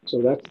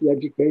 So that's the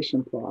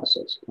education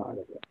process part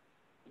of it.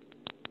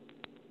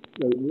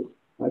 So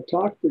I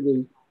talked to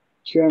the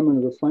chairman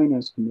of the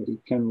finance committee,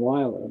 Ken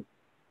Weiler.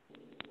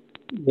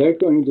 They're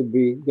going to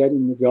be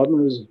getting the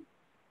governor's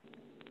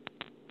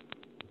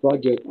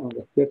budget on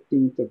the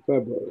 15th of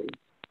February.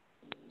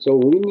 So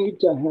we need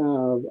to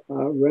have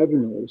our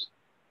revenues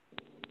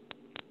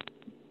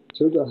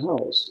to the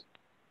House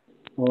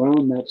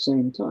around that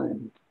same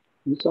time.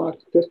 We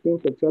talked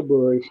 15th of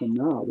February from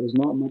now. There's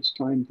not much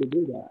time to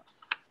do that.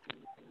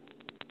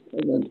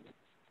 And then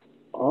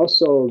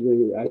also,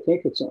 I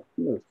think it's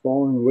the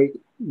following week,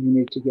 you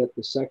need to get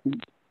the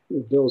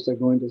bills that are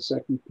going to the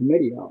second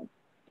committee out.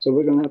 So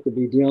we're going to have to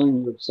be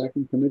dealing with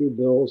second committee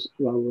bills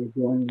while we're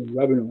dealing with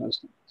revenue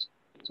estimates.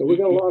 So we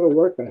got a lot of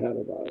work ahead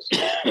of us,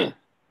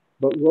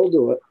 but we'll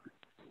do it.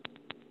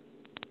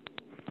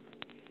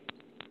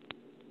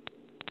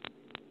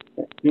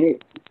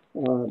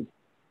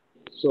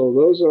 So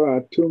those are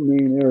our two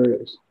main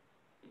areas.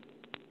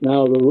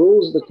 Now the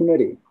rules of the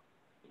committee.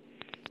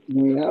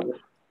 When we have a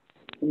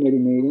committee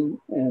meeting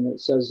and it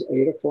says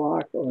 8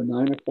 o'clock or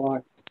 9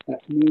 o'clock,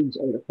 that means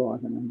 8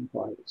 o'clock and 9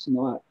 o'clock. It's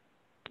not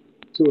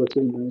 2 or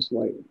 3 minutes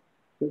late.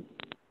 The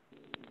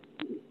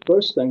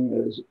first thing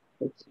is,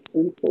 it's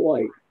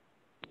impolite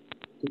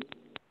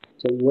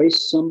to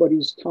waste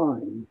somebody's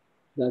time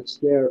that's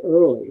there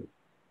early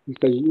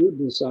because you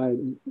decide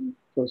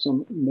for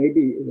some,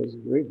 maybe there's a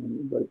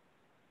reason, but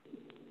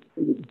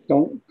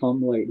don't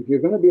come late. If you're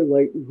going to be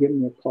late, you give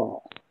me a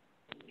call.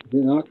 If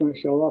you're not going to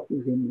show up,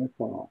 you give me a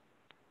call.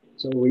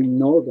 So we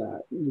know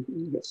that.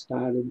 You get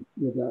started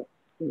with that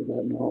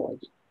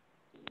knowledge.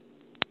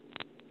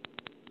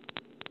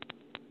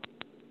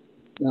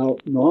 Now,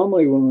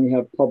 normally when we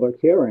have public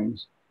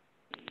hearings,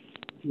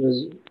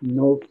 there's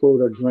no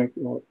food or drink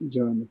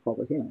during the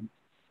public hearing.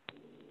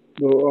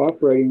 We're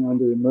operating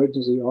under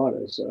emergency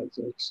orders, so it's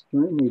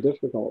extremely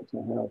difficult to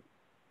have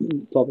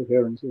public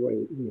hearings the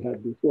way we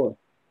had before.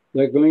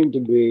 They're going to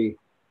be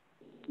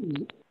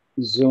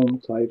Zoom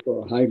type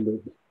or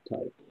hybrid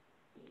type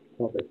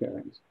public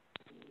hearings.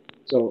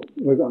 So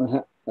we're going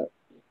to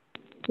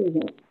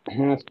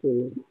have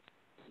to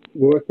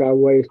work our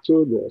way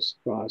through this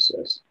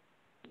process.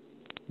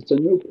 It's a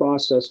new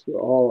process for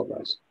all of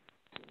us.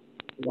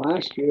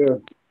 Last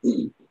year,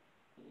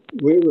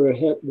 we were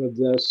hit with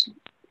this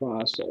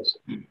process.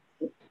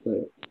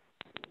 The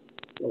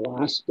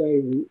last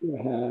day we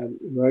had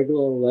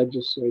regular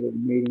legislative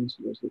meetings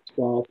was the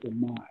 12th of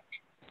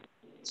March.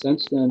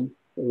 Since then,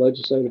 the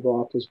legislative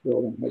office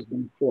building has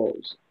been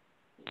closed.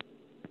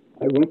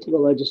 I went to the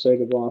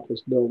legislative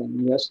office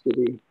building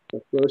yesterday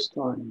the first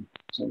time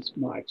since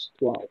March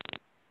 12th.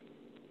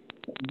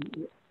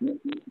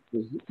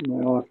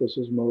 My office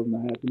was moved and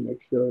I had to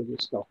make sure the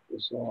stuff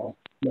was all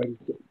ready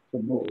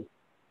to move.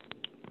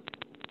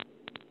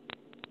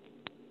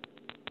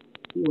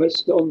 We're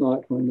still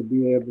not going to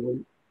be able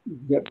to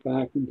get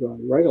back into our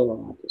regular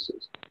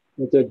offices.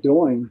 What they're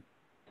doing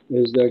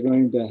is they're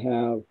going to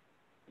have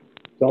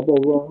double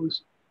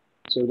rows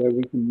so that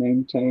we can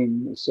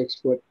maintain a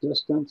 6-foot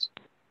distance.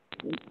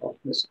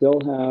 They still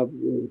have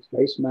the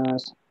face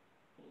mask.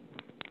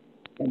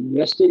 And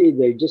yesterday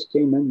they just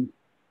came in,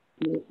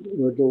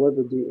 were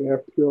delivered the air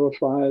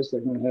purifiers.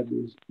 They're going to have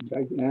these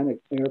gigantic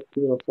air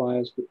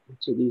purifiers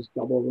to these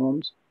double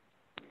rooms.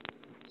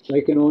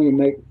 They can only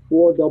make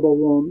 4 double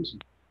rooms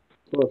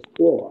per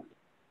floor.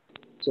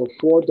 So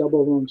 4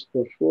 double rooms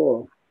per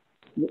floor,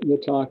 you're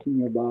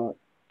talking about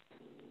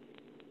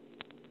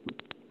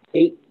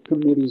 8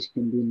 committees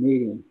can be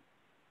meeting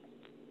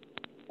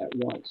at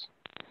once.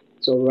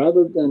 So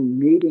rather than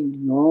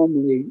meeting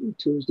normally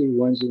Tuesday,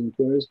 Wednesday, and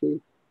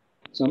Thursday,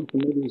 some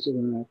committees are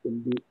going to have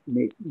to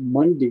meet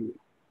Monday,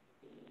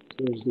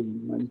 Tuesday,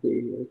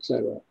 Wednesday,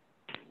 etc.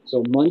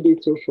 So Monday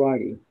through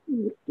Friday,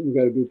 we've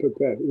got to be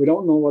prepared. We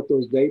don't know what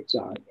those dates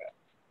are yet,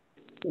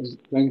 because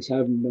things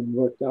haven't been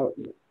worked out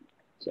yet.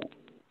 So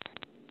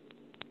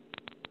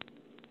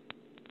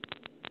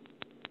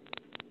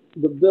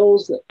the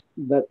bills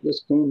that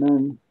just came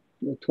in,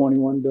 the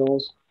 21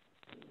 bills,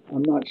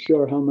 I'm not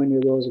sure how many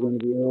of those are going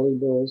to be early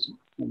bills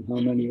and how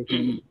many are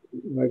going to be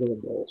regular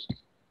bills.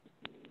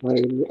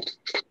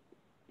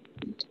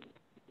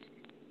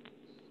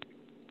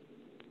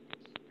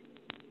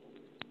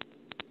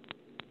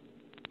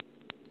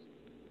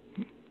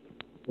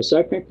 The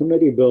second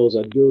committee bills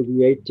are due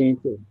the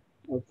 18th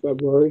of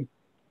February.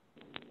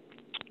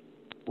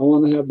 I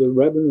want to have the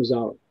revenues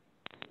out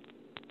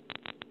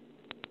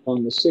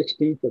on the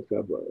 16th of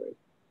February.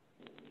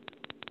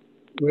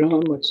 We don't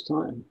have much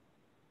time,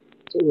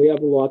 so we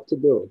have a lot to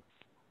do.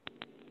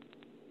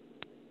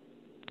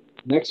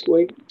 Next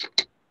week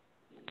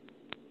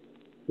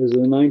is the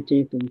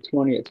 19th and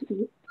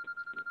 20th,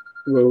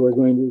 where we're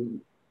going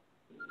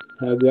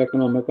to have the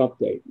economic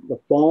update. The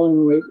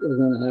following week, we're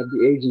going to have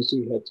the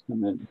agency heads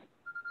come in.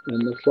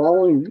 And the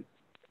following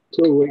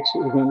 2 weeks,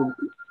 we're going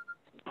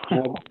to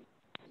have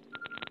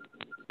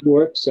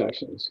work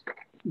sessions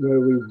where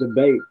we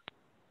debate,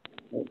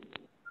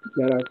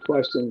 get our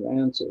questions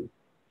answered.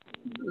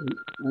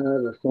 I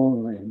have a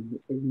phone ring,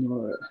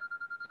 ignore it.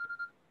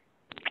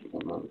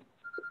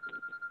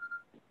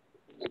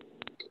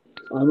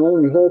 I'm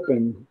only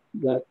hoping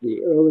that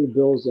the early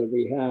bills that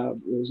we have,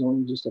 there's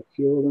only just a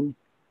few of them,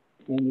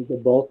 and the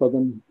bulk of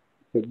them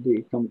could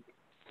come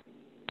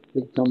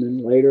in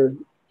later,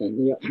 and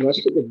the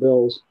rest of the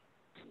bills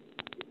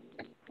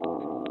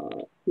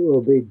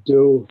will be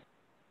due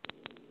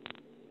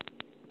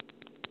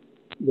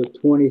the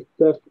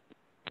 25th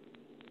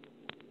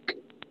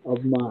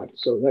of March.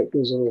 So that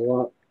gives us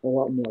a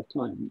lot more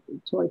time.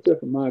 The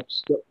 25th of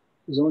March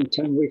is only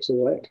 10 weeks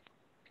away.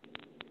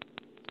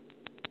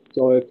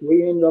 So if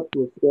we end up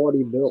with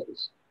 40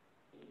 bills,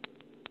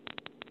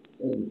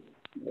 and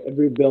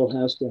every bill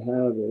has to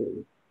have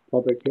a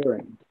public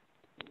hearing,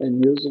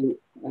 and usually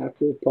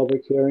after the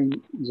public hearing,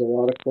 there's a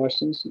lot of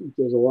questions. If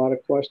there's a lot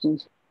of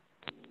questions,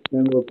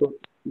 then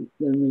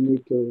we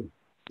need to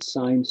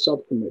assign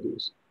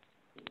subcommittees.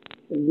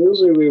 And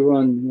usually we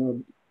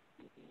run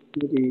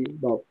maybe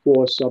about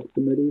 4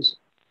 subcommittees,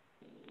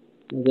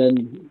 and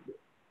then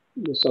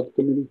the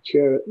subcommittee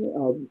chair,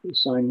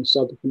 assigning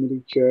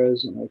subcommittee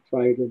chairs, and I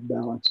try to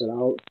balance it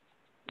out.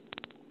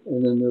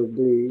 And then there'll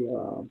be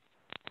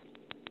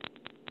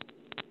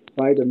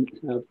try to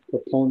have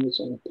proponents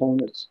and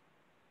opponents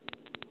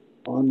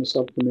on the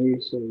subcommittee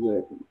so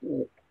that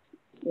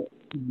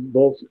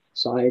both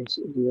sides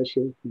of the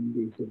issue can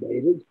be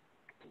debated.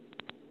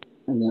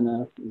 And then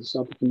after the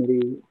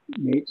subcommittee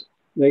meets,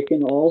 they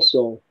can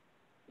also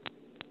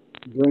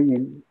bring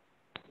in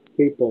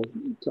people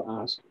to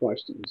ask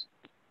questions.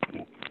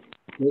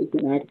 They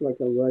can act like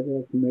a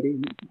regular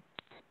committee,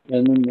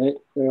 and then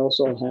they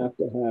also have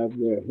to have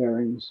their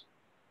hearings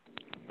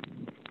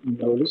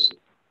noticed.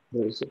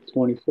 There's a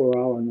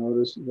 24-hour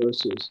notice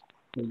versus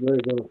the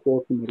regular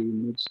full committee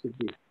needs to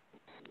be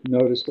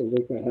noticed a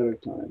week ahead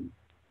of time.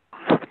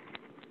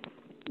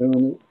 And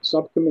when the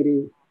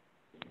subcommittee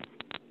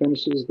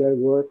finishes their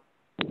work,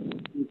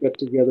 we get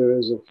together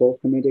as a full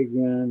committee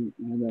again,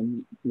 and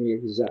then we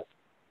exec.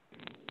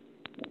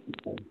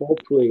 And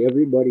hopefully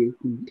everybody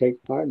can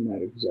take part in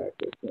that exec.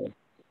 If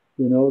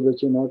you know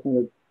that you're not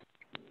going to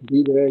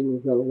be there,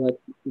 you've got to let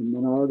the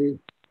minority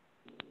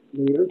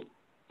leader,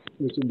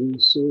 which would be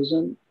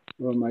Susan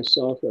or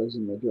myself as a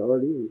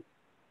majority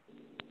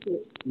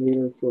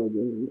leader for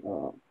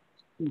the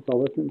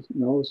Republicans,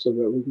 know, so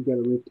that we can get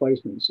a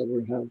replacement, so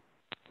we have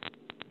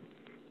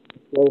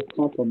a full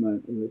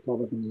complement of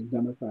Republicans and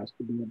Democrats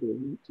to be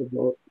able to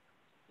vote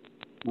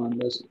on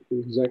this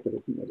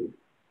executive committee.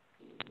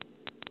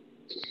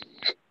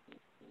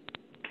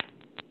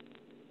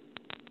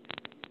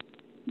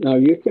 Now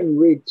you can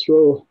read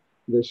through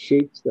the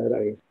sheets that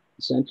I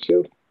sent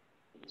you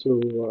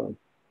through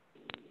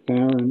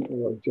Karen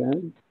or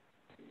Jen,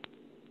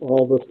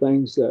 all the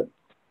things that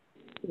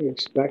we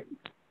expect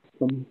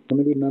from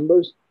committee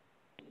members.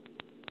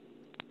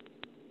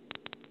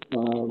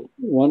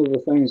 One of the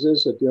things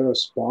is if you're a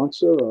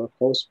sponsor or a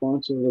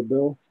co-sponsor of a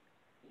bill,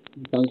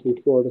 it comes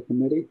before the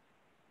committee.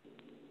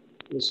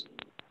 The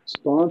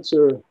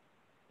sponsor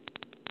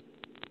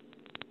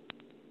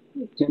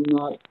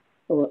cannot,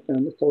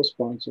 and the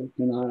co-sponsor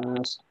cannot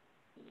ask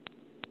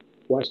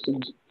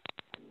questions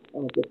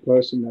of the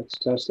person that's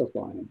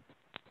testifying.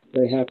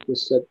 They have to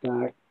sit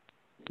back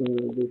for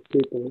the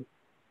people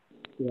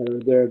that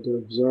are there to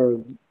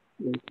observe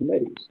the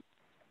committees.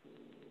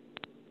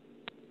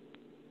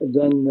 And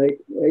then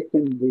they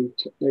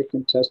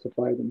can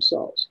testify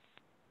themselves.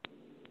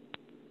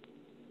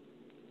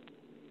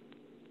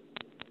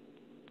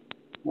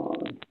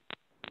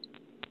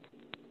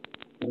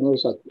 I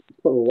notice I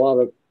put a lot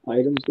of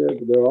items there,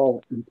 but they're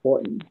all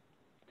important.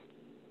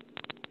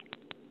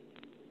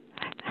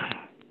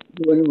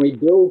 When we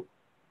do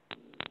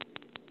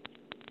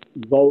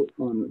vote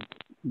on the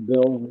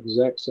bill in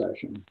exec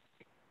session,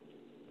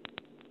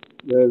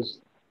 there's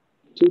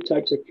 2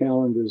 types of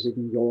calendars it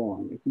can go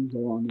on. It can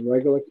go on the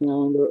regular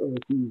calendar, or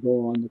it can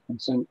go on the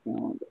consent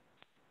calendar.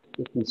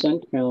 The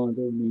consent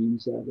calendar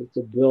means that it's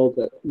a bill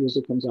that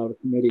usually comes out of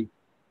committee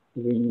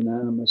with a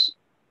unanimous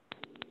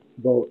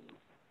vote.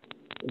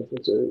 If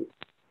it's a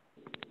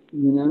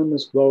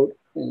unanimous vote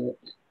and it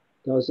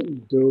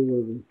doesn't do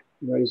with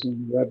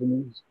raising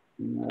revenues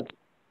and that,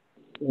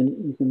 then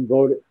you can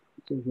vote it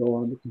to go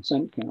on the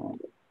consent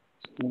calendar.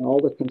 And all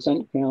the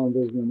consent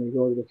calendars, when they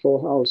go to the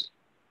full house,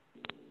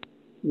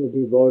 will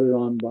be voted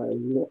on by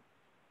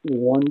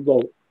one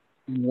vote,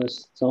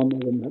 unless some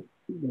of them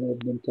have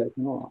been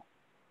taken off.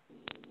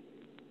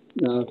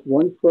 Now, if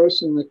one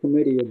person in the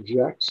committee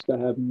objects to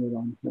having it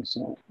on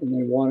consent and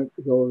they want it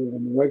to go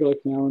on the regular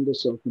calendar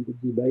so it can be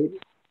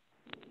debated,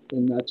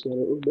 then that's what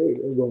it will be.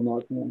 It will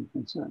not be on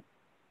consent.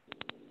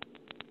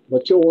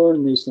 But you'll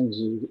learn these things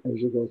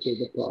as you go through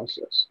the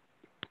process.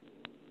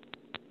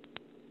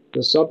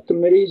 The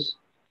subcommittees,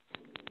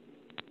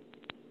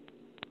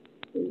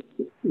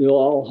 you'll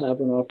all have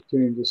an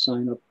opportunity to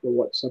sign up for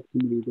what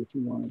subcommittee that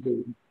you want to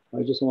be.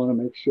 I just want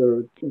to make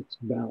sure it's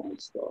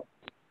balanced though.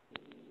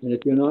 And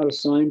if you're not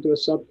assigned to a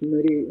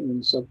subcommittee and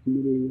the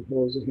subcommittee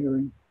holds a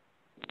hearing,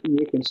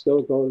 you can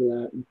still go to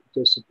that and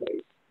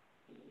participate.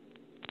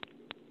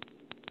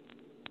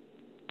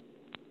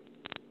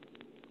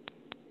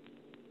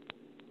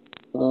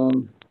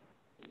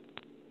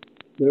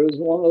 There is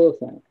one other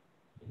thing.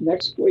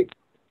 Next week,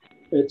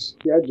 it's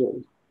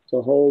scheduled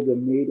to hold a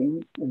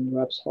meeting in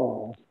Reps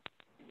Hall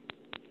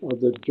of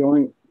the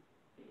joint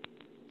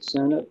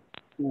Senate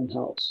and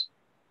House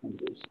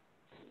members.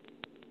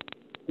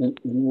 And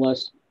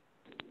unless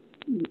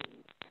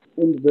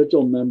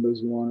individual members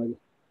want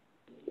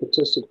to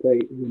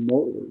participate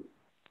remotely.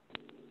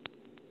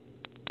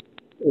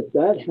 If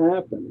that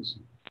happens,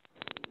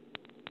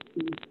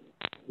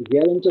 to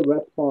get into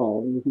Rep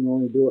Hall, you can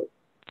only do it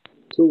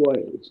two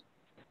ways.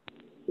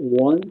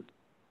 One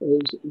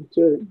is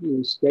to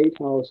the State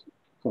House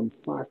from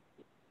Park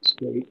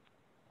Street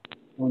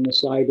on the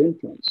side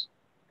entrance.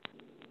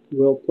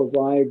 We'll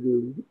provide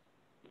the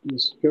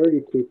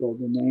security people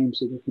the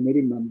names of the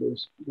committee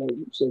members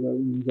so that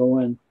when you go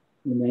in,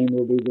 the name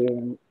will be there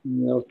and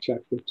they'll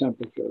check the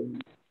temperature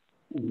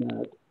and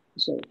that.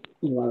 So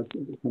allow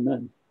people to come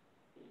in.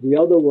 The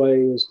other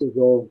way is to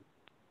go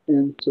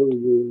into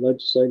the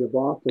legislative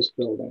office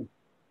building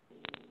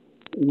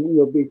and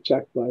you'll be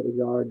checked by the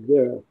guard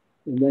there.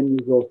 And then you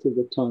go through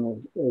the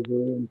tunnel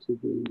over into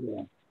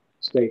the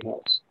State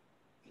House.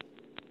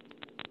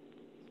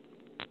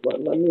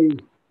 But let me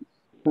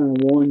kind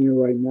of warn you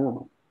right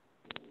now.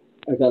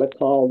 I got a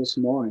call this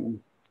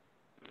morning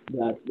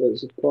that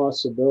there's a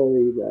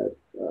possibility that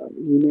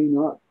we may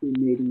not be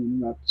meeting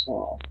in Reps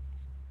Hall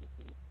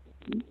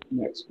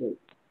next week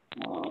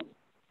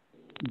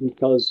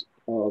because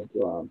of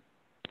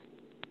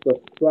the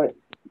threat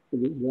to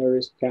the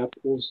various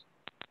capitals,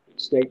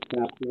 state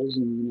capitals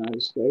in the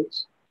United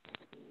States.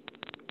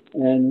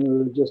 And we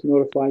were just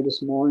notified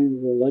this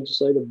morning the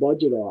Legislative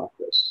Budget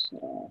Office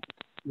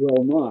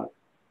will not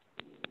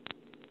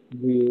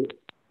be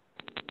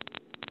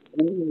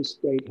in the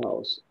State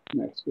House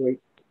next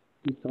week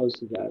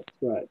because of that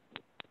threat.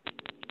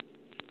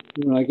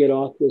 When I get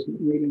off this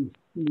meeting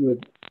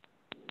with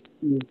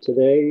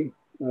today,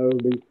 I will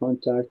be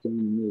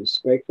contacting the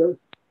Speaker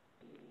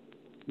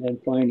and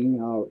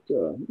finding out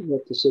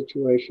what the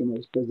situation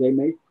is, because they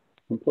may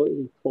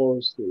completely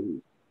close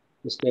the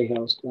State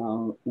House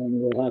down,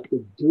 and we'll have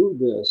to do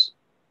this.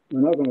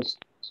 We're not going to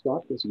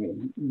stop this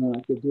meeting. We're going to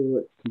have to do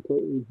it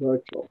completely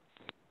virtual.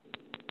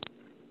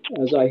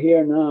 As I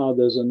hear now,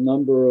 there's a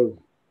number of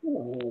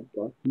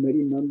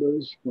committee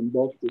members from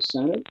both the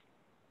Senate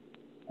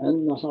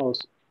and the House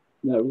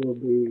that will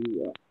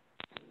be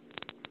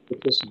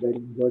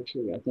participating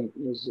virtually. I think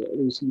there's at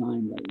least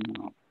 9 right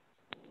now.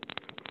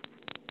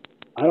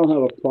 I don't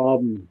have a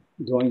problem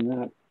doing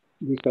that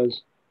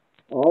because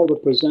all the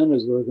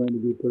presenters were going to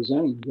be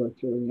presenting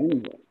virtually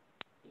anyway.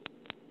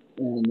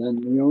 And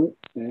then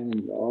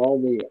and all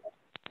the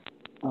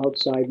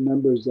outside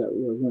members that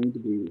were going to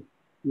be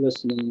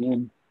listening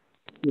in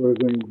were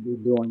going to be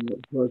doing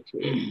it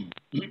virtually.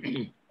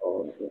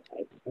 So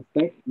I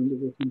think under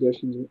the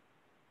conditions,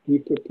 be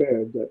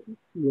prepared that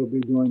we'll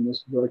be doing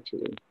this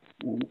virtually,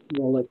 and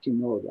we'll let you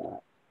know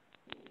that.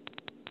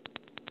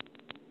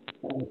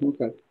 I think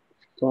I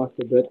talked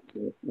a bit.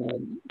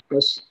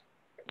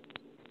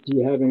 Do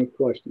you have any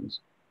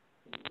questions?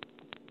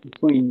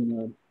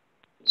 Between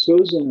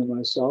Susan and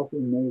myself, we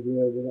may be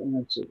able to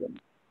answer them.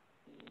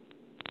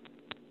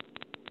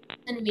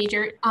 And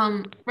Major,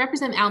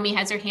 Representative Almy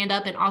has her hand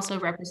up, and also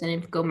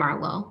Representative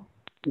Gomarlo.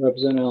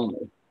 Representative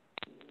Almy.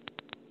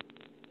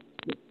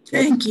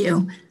 Thank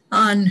you.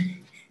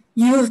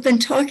 You have been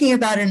talking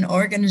about an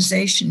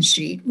organization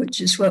sheet, which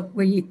is what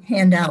we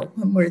hand out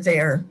when we're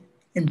there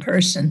in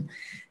person.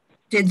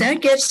 Did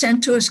that get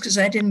sent to us? Because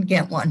I didn't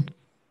get one.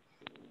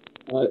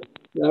 That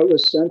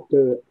was sent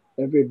to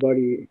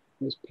everybody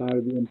as part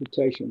of the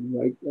invitation,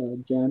 right,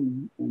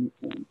 Jen?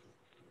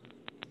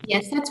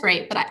 Yes, that's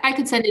right. But I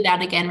could send it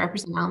out again,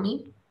 Representative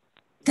Almy.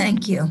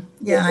 Thank you.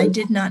 Yeah, I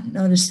did not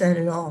notice that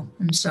at all.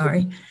 I'm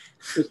sorry.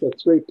 It's a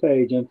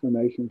 3-page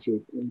information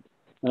sheet. And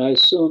I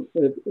assume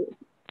if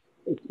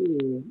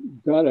you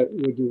got it,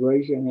 would you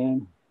raise your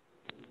hand?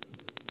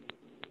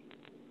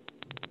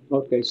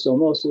 Okay, so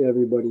mostly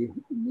everybody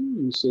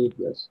received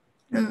this.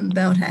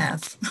 About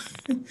half.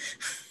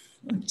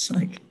 Looks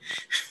like.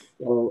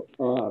 So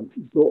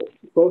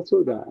go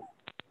through that.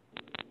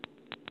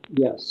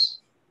 Yes.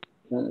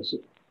 There's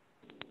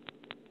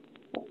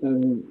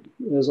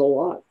a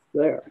lot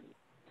there.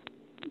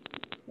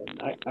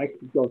 And I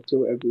could go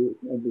through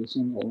every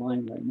single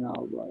line right now,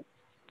 but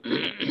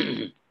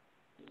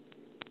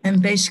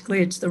And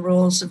basically it's the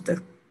roles of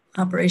the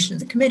operation of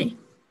the committee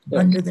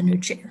under the new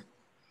chair.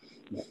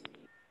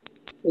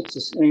 It's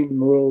the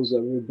same rules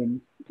that we've been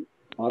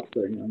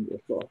operating under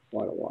for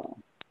quite a while.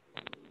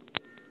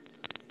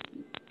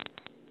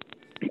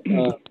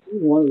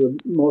 One of the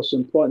most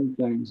important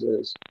things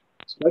is,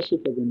 especially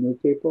for the new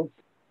people,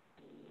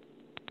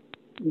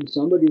 when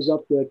somebody's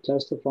up there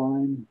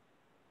testifying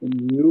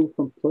and you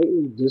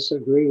completely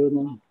disagree with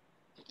them,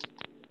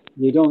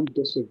 you don't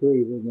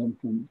disagree with them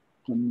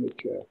from the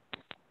chair.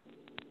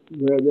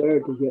 We're there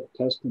to get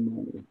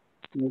testimony.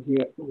 We're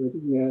here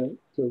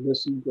to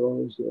listen to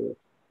those that are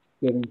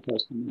giving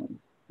testimony.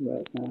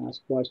 We're to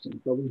ask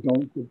questions, but we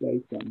don't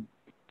debate them,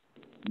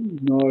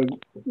 nor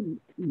do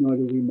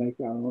we make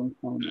our own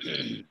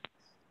comments.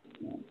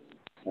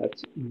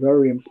 That's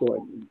very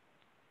important.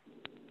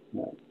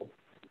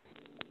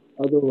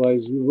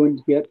 Otherwise, you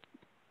wouldn't get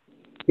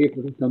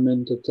people to come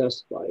in to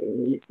testify.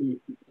 You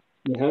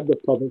have the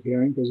public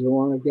hearing because you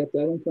want to get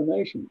that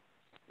information.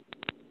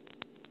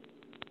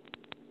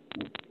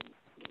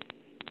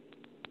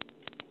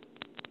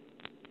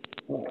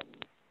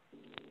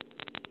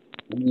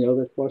 Any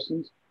other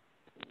questions?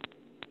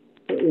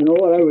 You know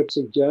what I would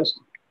suggest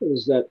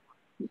is that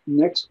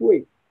next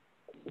week,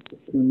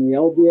 when the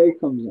LBA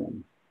comes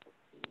in,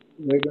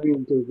 they're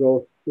going to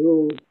go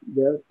through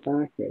their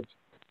package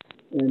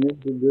and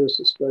introduce,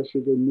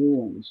 especially the new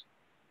ones,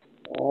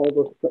 all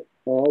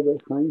the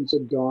kinds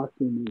of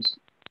documents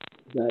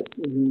that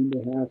you're going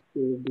to have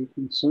to be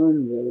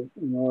concerned with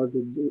in order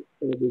to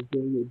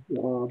do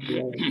your job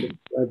relative to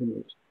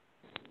revenues.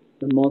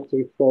 The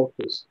monthly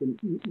focus, the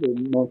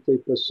monthly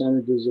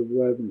percentages of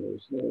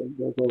revenues.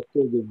 They'll go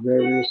through the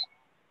various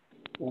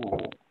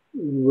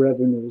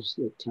revenues,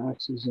 the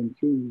taxes and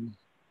fees.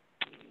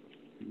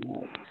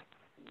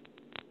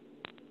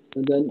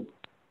 And then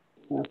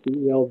after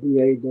the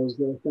LBA does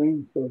their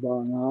thing for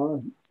about an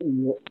hour,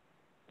 and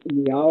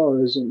the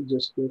hour isn't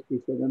just strictly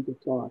for them to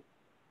talk,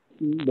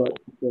 but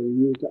for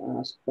you to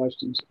ask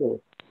questions too.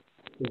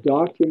 The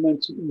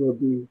documents will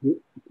be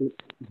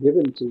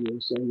given to you,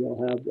 so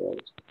you'll have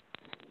those.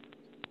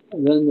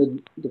 And then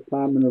the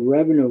Department of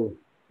Revenue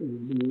will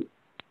be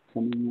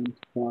coming in to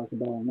talk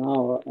about an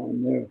hour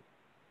on the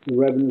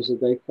revenues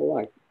that they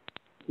collect.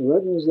 The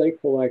revenues they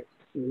collect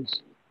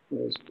is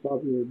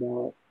probably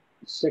about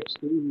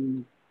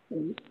 65%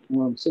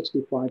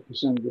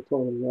 of the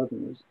total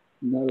revenues.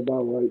 Isn't that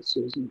about right,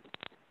 Susan?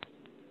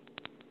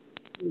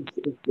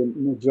 It's the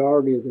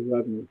majority of the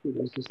revenue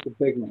because it's the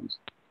big ones.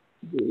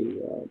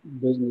 The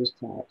business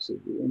taxes,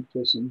 the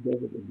interest and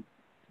dividend,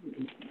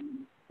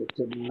 the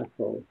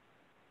tobacco,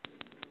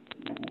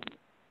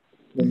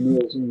 the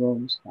meals and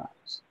rooms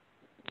tax.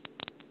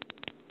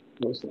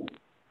 Those things.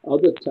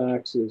 Other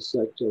taxes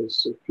such as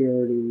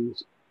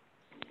securities,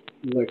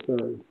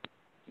 liquor,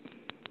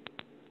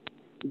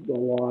 the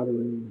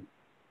lottery.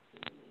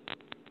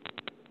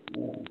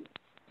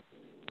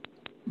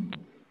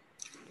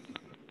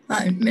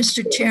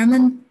 Mr.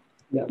 Chairman,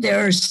 yes.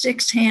 There are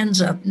 6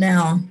 hands up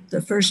now.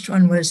 The first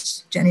one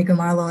was Jenny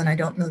Gamarlo, and I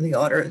don't know the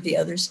order of the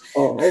others.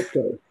 Oh,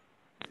 okay.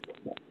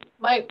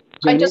 I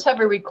just have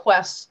a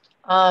request.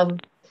 The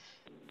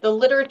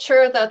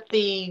literature that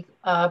the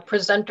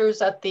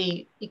presenters at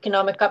the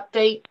economic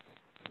update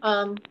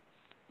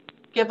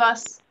give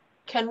us,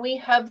 can we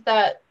have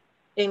that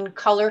in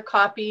color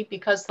copy?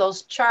 Because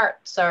those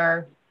charts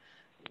are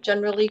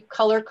generally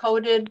color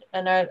coded.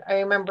 And I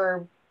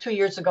remember 2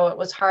 years ago, it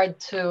was hard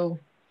to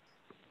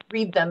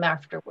read them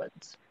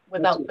afterwards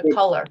without the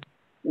color.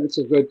 That's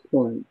a good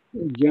point.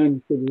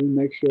 Jen, could you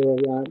make sure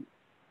of that?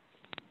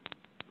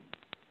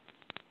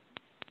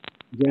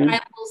 Jen? I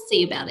will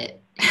see about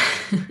it.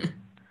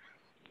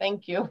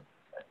 Thank you.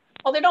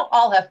 Well, they don't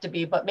all have to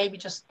be, but maybe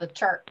just the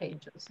chart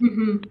pages.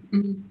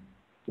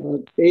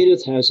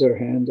 Edith has her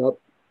hand up.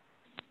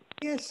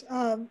 Yes,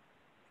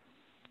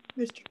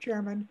 Mr.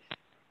 Chairman,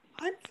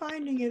 I'm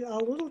finding it a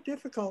little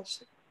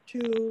difficult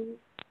to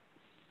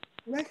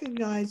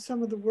recognize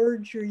some of the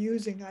words you're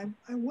using.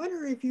 I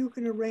wonder if you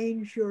can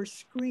arrange your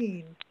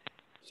screen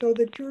so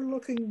that you're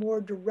looking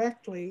more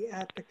directly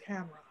at the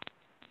camera.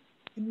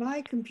 In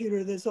my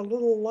computer, there's a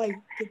little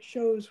light that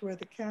shows where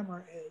the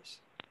camera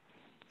is.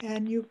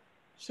 And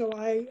so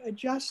I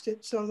adjust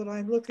it so that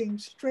I'm looking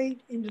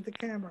straight into the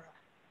camera.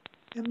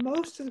 And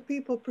most of the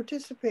people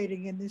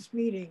participating in this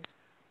meeting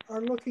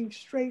are looking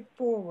straight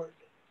forward.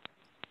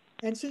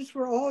 And since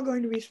we're all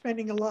going to be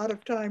spending a lot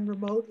of time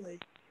remotely,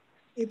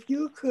 if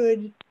you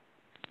could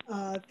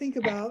think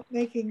about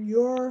making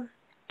your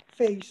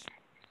face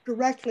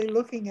directly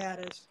looking at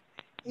us.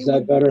 Is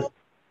that better?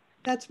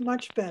 That's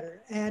much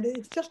better. And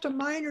it's just a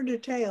minor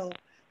detail.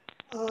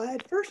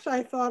 At first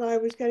I thought I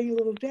was getting a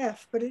little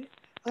deaf, but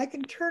I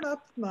can turn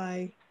up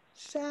my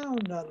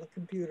sound on the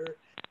computer.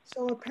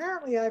 So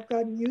apparently I've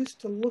gotten used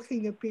to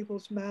looking at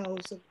people's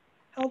mouths. It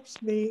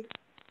helps me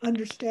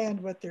understand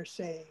what they're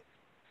saying.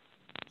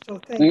 So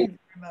thank you very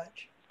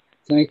much.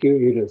 Thank you,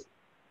 Edith.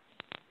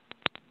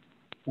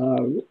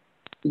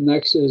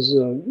 Next is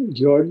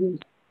Jordan.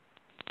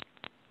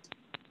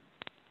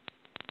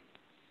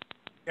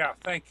 Yeah,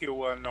 thank you,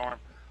 Norm.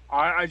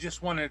 I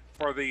just wanted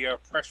for the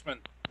freshmen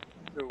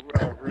to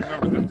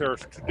remember that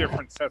there's two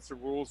different sets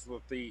of rules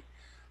that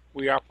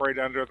we operate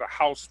under. The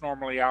House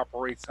normally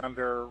operates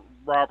under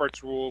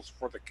Robert's rules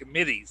for the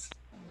committees,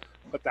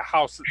 but the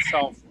House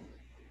itself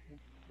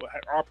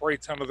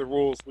operates under the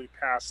rules we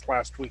passed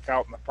last week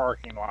out in the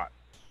parking lot.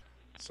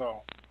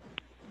 So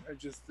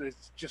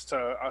it's just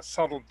a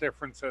subtle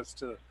difference as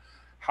to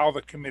how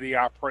the committee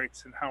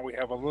operates and how we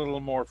have a little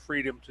more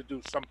freedom to do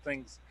some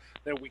things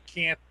that we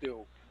can't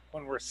do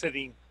when we're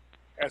sitting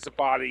as a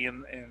body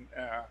and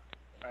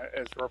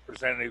as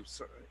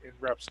representatives in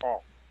Reps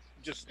Hall.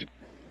 Just,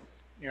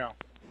 you know,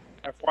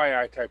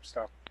 FYI type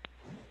stuff.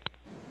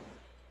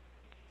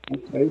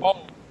 Okay.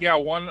 Oh, yeah,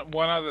 one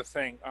other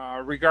thing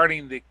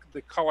regarding the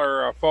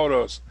color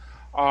photos.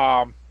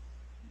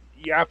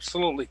 You're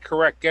absolutely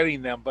correct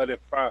getting them, but if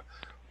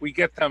we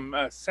get them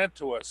sent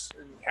to us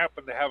and you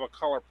happen to have a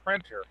color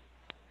printer,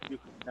 you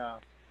can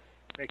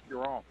make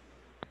your own.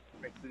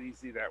 Makes it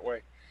easy that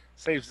way.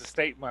 Saves the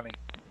state money.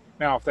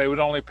 Now, if they would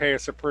only pay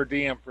us a per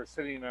diem for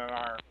sitting on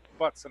our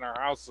butts in our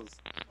houses,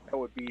 that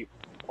would be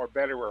more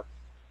betterer.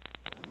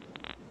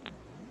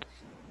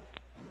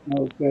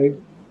 Okay.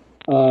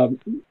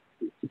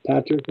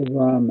 Patrick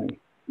Romney.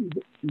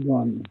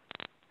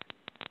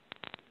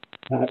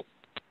 Pat.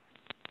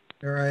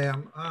 Here I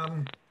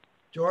am.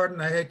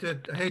 Jordan, I hate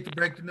to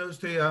break the news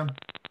to you.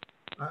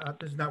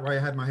 This is not why I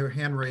had my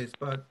hand raised,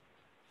 but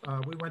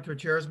we went to a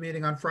chairs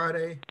meeting on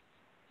Friday,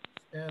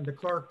 and the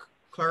clerk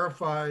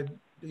clarified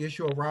the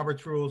issue of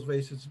Robert's rules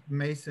versus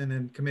Mason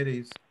and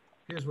committees.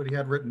 Here's what he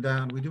had written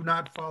down. We do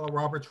not follow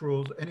Robert's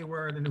rules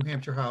anywhere in the New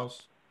Hampshire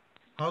House.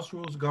 House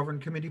rules govern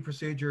committee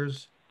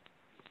procedures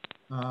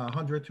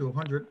 100 to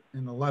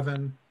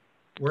 111.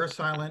 We're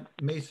silent.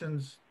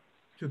 Masons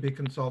to be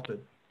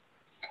consulted.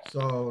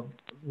 So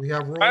we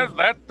have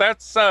rules.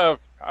 That's a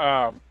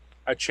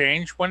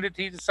change. When did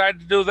he decide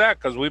to do that?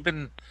 Because we've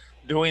been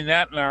doing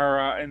that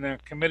in the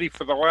committee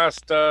for the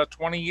last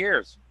 20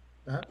 years.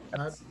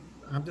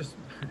 I'm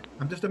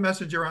just a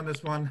messenger on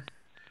this one,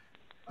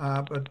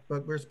 but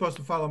we're supposed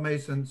to follow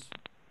Masons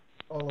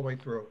all the way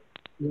through.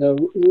 Yeah,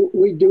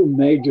 we do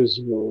Major's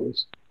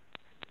rules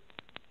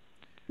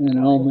and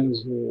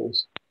Elman's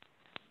rules.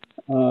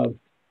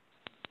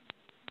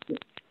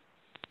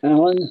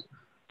 Alan?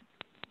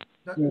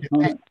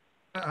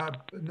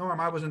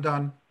 Norm, I wasn't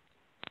done.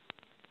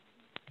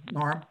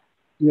 Norm?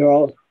 You're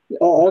all,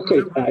 oh,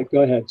 okay, Pat,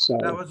 go ahead,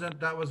 sorry.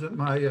 That wasn't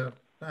my,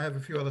 I have a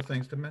few other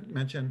things to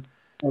mention.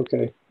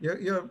 Okay.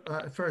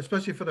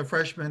 Especially for the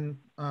freshmen,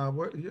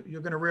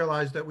 you're going to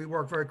realize that we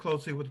work very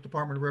closely with the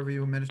Department of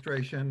Revenue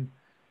Administration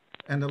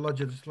and the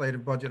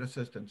Legislative Budget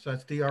Assistance.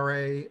 That's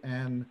DRA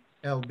and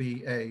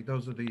LBA.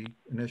 Those are the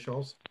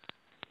initials.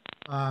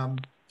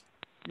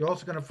 You're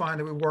also going to find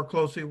that we work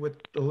closely with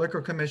the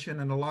Liquor Commission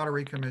and the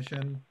Lottery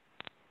Commission,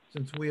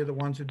 since we are the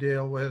ones who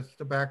deal with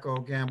tobacco,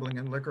 gambling,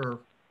 and liquor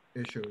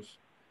issues.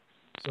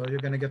 So you're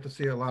going to get to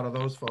see a lot of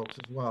those folks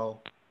as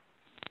well.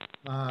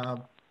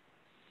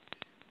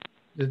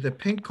 The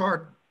pink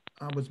card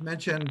was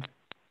mentioned.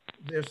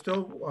 There's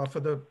still, for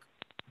the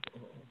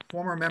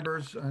former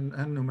members and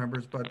new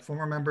members, but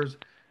former members,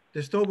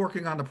 they're still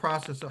working on the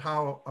process of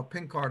how a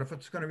pink card, if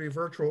it's going to be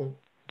virtual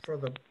for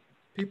the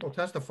people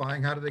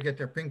testifying, how do they get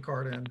their pink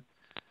card in?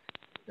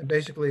 And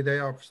basically they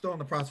are still in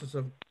the process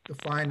of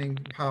defining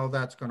how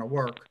that's going to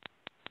work.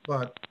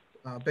 But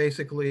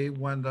basically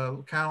when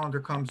the calendar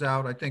comes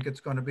out, I think it's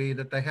going to be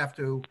that they have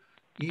to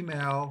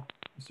email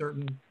a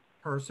certain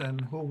person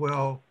who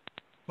will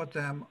put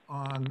them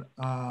on,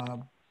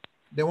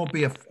 there won't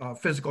be a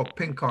physical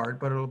pink card,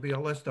 but it'll be a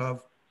list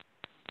of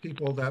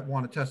people that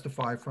want to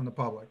testify from the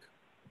public,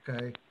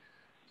 okay?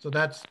 So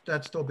that's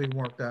still being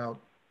worked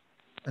out.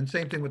 And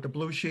same thing with the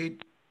blue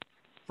sheet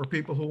for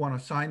people who want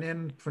to sign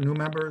in for new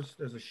members.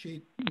 There's a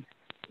sheet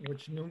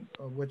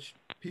which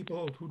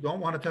people who don't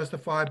want to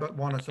testify but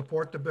want to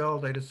support the bill,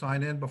 they just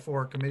sign in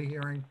before a committee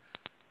hearing.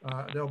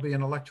 There'll be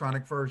an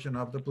electronic version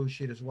of the blue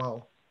sheet as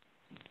well.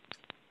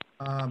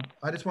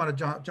 I just want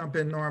to jump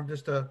in, Norm,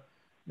 just to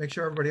make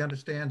sure everybody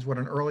understands what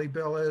an early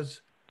bill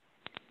is,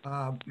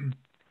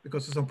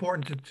 because it's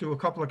important to a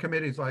couple of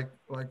committees like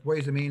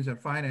Ways and Means and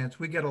Finance.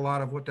 We get a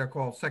lot of what they're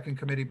called second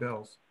committee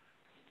bills.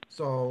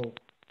 So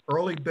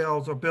early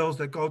bills are bills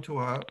that go to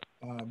a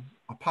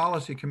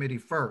policy committee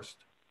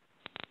first,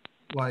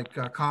 like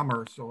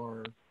commerce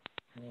or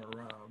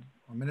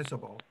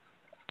municipal,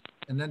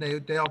 and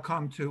then they'll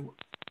come to,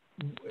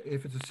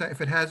 if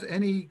it has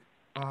any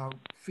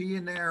fee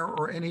in there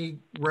or any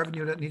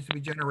revenue that needs to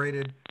be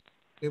generated,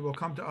 it will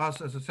come to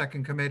us as a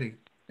second committee,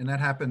 and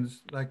that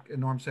happens, like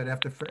Norm said,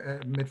 after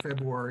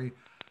mid-February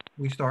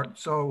we start.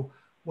 So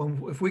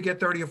if we get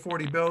 30 or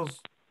 40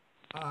 bills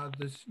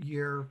this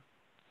year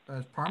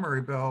as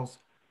primary bills,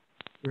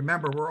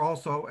 remember we're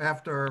also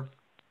after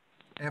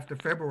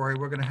February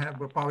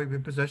we'll probably be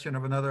in possession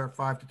of another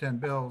 5 to 10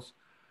 bills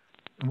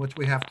in which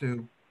we have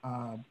to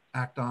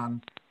act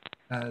on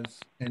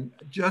and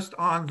just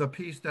on the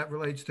piece that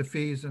relates to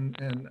fees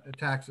and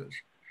taxes.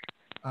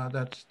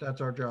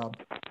 That's our job.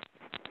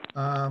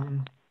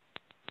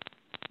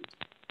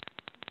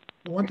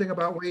 the one thing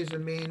about Ways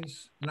and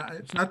Means,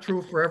 it's not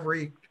true for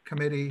every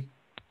committee,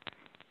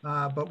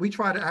 but we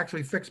try to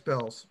actually fix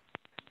bills.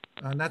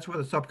 And that's where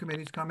the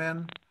subcommittees come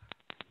in.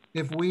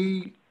 If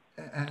we,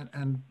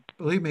 and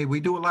believe me, we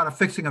do a lot of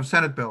fixing of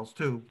Senate bills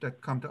too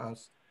that come to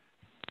us.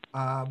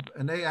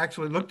 And they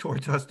actually look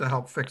towards us to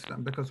help fix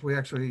them because we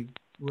actually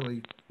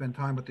really spend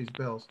time with these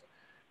bills.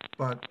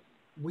 But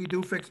we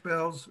do fix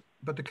bills,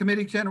 but the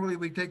committee generally,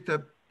 we take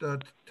the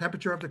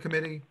temperature of the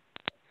committee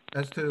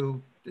as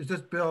to, is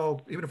this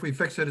bill, even if we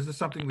fix it, is this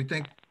something we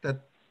think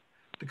that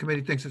the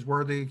committee thinks is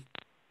worthy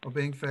of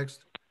being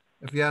fixed?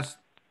 If yes,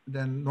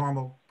 then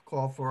normal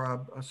call for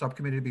a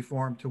subcommittee to be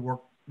formed to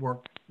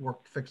work to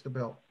fix the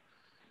bill.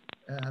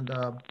 And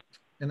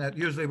that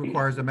usually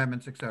requires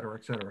amendments, et cetera,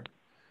 et cetera.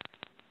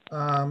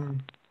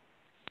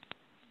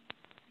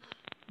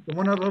 The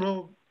one other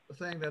little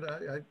thing that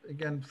I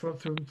again, from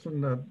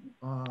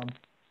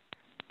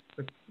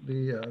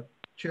the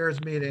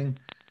chair's meeting,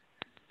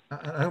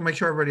 I will make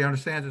sure everybody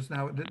understands this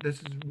now. This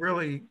is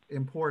really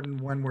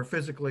important when we're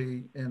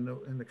physically in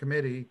the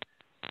committee.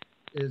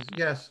 Is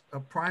yes, a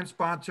prime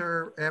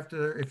sponsor.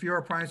 If you're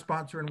a prime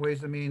sponsor in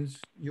Ways and Means,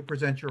 you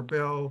present your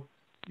bill.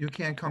 You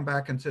can't come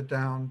back and sit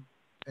down,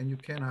 and you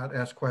cannot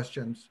ask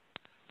questions.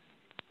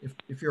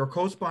 If you're a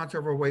co-sponsor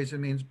of a Ways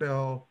and Means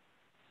bill,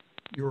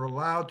 you're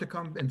allowed to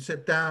come and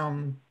sit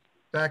down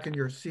back in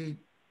your seat,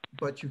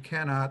 but you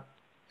cannot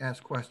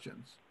ask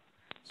questions.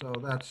 So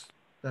that's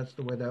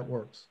the way that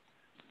works.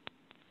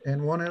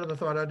 And one other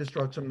thought, I just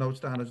wrote some notes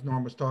down as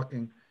Norm was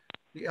talking.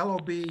 The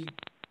LOB,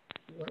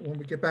 when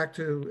we get back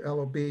to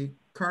LOB,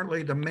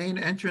 currently the main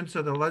entrance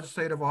of the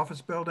Legislative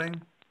Office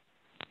Building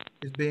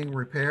is being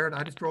repaired.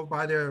 I just drove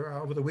by there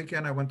over the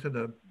weekend. I went to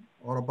the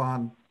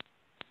Audubon,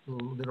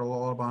 did a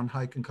Audubon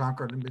hike in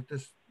Concord, and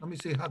let me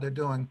see how they're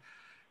doing.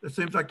 It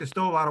seems like there's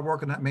still a lot of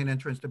work in that main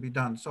entrance to be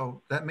done.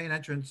 So that main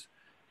entrance,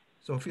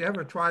 so if you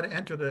ever try to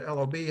enter the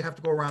LOB, you have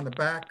to go around the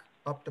back,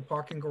 up the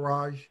parking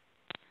garage,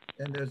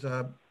 and there's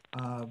a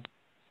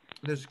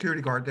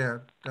security guard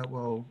there that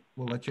will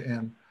let you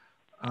in.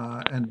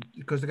 And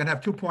because they're gonna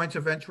have 2 points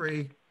of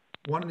entry,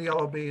 one in the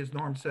LOB, as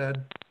Norm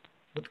said,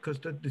 but because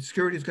the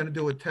security is gonna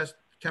do a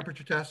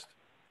temperature test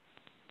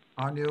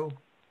on you,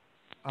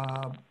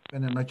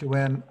 and then let you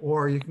in,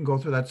 or you can go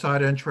through that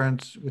side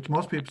entrance, which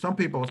some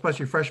people,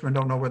 especially freshmen,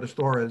 don't know where the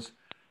store is.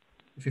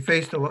 If you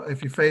face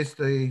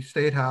the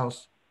State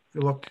House,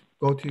 if you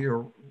go to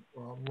your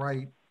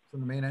right from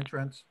the main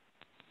entrance,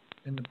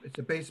 and it's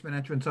a basement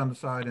entrance on the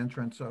side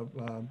entrance of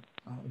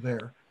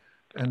there,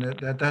 and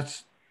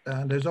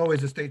there's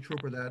always a state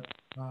trooper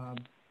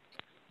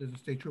there's a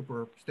state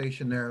trooper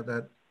station there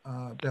that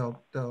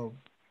they'll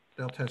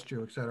test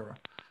you, etc.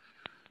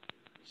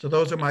 So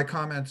those are my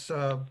comments.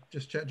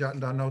 Just jotting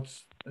down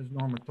notes as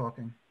Norm was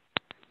talking.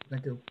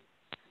 Thank you.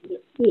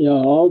 Yeah,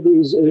 all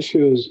these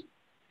issues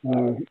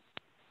are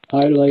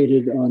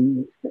highlighted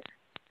on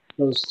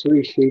those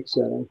 3 sheets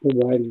that I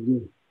provided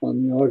you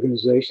on the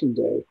organization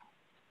day.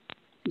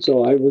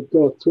 So I would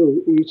go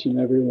through each and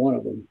every one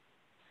of them.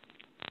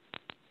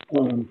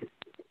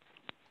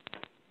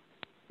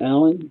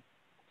 Alan,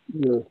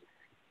 you're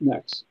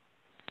next.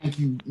 Thank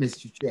you,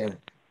 Mr. Chair.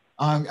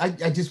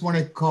 I just want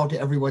to call to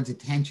everyone's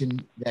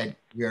attention that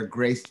we are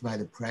graced by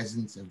the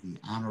presence of the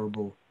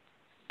Honorable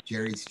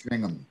Jerry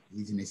Stringham.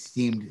 He's an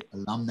esteemed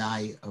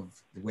alumni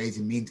of the Ways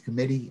and Means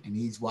Committee, and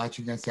he's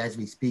watching us as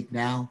we speak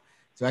now.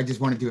 So I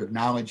just wanted to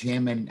acknowledge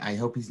him, and I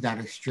hope he's not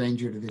a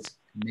stranger to this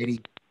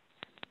committee,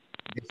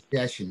 this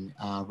session.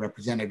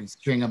 Representative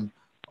Stringham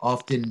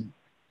often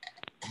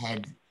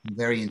had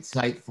very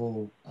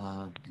insightful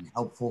and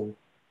helpful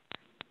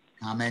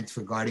comments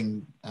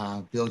regarding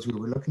bills we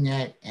were looking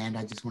at. And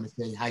I just want to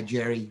say, hi,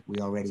 Jerry, we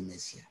already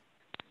miss you.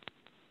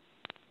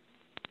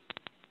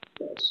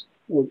 Yes.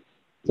 Well,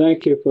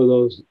 thank you for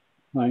those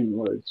kind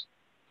words.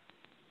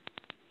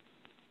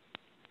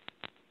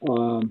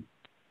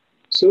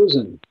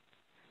 Susan.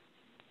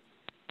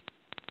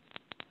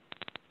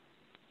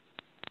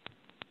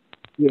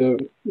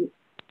 You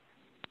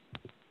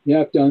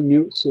have to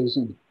unmute,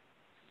 Susan.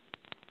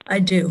 I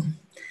do.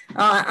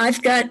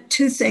 I've got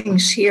 2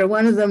 things here.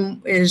 One of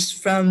them is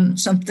from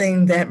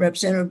something that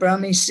Representative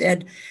Brummy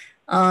said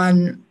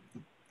on,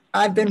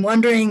 I've been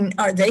wondering,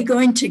 are they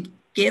going to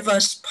give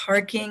us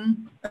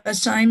parking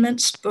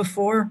assignments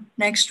before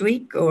next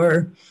week,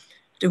 or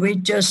do we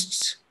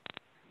just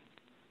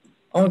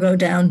all go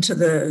down to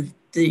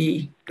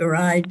the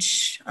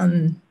garage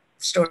on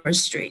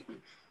Storrs Street?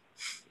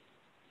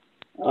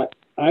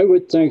 I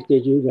would think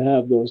that you'd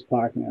have those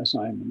parking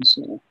assignments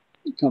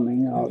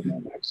coming out in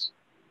the next.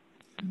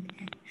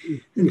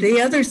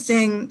 The other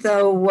thing,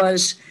 though,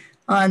 was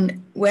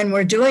on when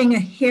we're doing a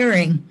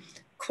hearing,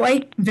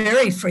 quite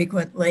very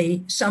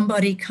frequently,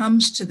 somebody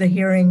comes to the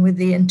hearing with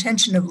the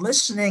intention of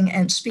listening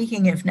and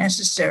speaking if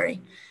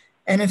necessary.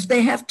 And if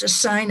they have to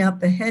sign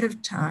up ahead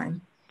of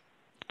time,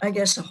 I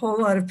guess a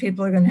whole lot of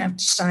people are going to have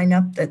to sign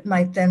up that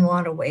might then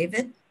want to waive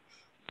it.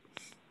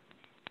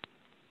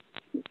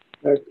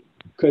 That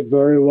could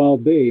very well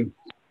be.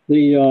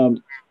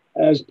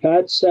 As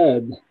Pat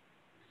said,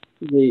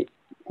 the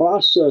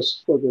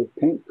process for the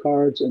pink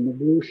cards and the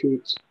blue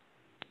sheets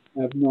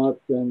have not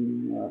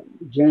been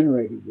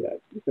generated yet,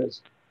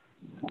 because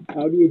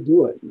how do you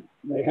do it?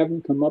 They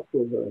haven't come up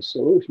with a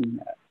solution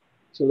yet.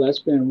 So that's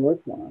been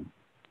worked on.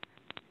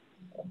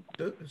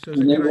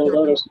 Susan, and they will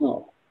let us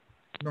know.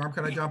 Norm,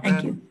 can I jump Thank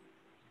in? you.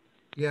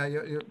 Yeah,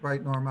 you're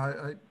right, Norm.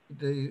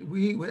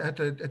 We at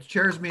the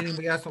chair's meeting,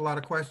 we asked a lot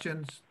of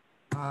questions.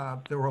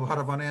 There were a lot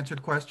of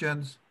unanswered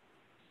questions.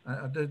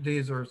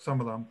 These are some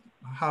of them.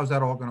 How's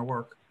that all going to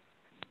work?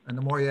 And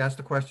the more you ask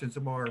the questions,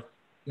 the more,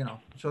 you know.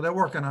 So they're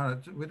working on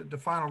it. The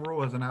final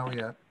rule isn't out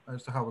yet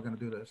as to how we're going to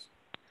do this.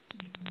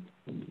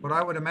 But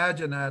I would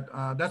imagine that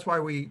that's why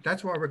we're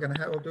going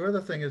to have. The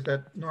other thing is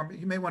that, Norm,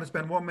 you may want to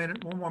spend one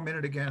more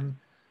minute again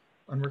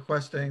on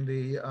requesting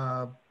the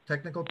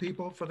technical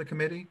people for the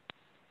committee,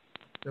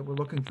 that we're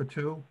looking for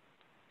 2.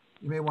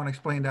 You may want to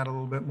explain that a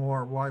little bit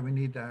more, why we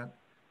need that.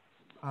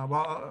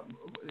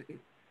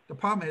 The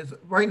problem is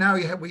right now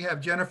we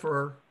have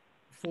Jennifer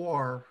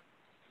Floor,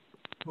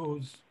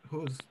 who's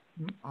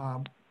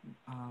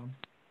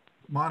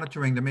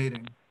monitoring the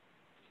meeting.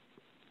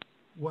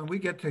 When we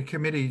get to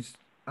committees,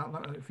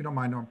 if you don't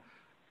mind, Norm,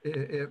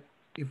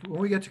 when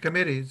we get to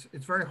committees,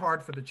 it's very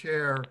hard for the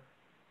chair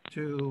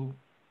to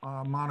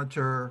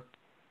monitor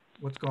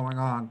what's going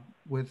on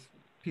with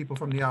people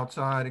from the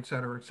outside, et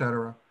cetera, et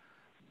cetera.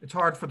 It's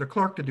hard for the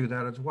clerk to do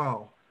that as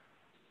well.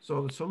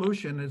 So the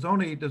solution is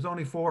there's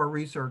only 4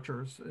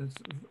 researchers.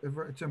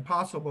 It's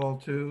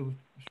impossible to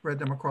spread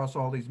them across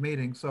all these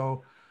meetings.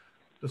 So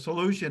the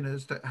solution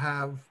is to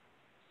have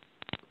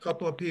a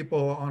couple of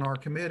people on our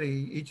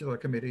committee, each of the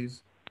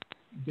committees,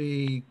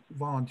 be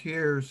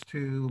volunteers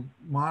to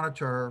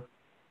monitor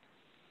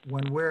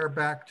when we're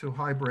back to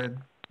hybrid,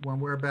 when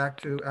we're back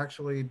to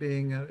actually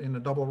being in the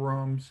double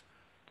rooms,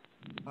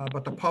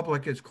 but the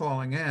public is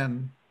calling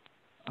in,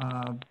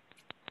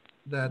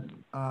 that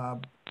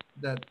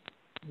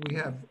we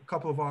have a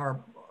couple of our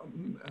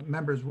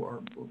members,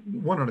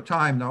 one at a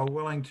time though,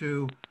 willing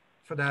to,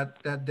 for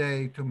that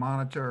day, to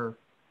monitor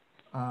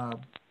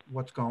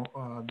what's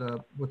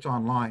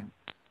online.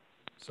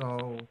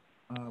 So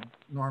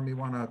Norm, you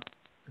want to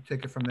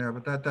take it from there,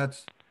 but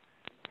that's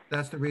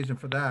the reason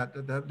for that.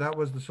 That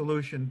was the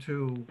solution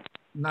to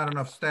not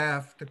enough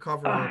staff to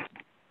cover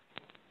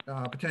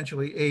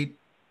potentially eight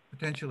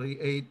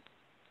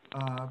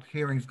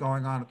hearings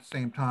going on at the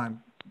same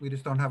time. We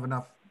just don't have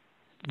enough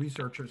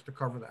researchers to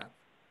cover that.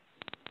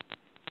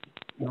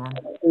 Norm?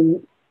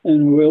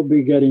 And we'll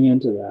be getting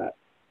into that.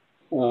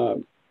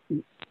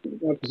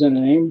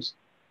 Representative Ames?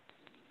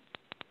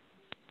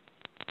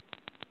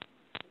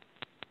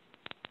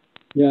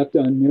 You have to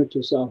unmute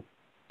yourself.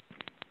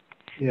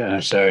 Yeah,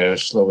 sorry, I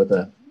was slow with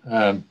that.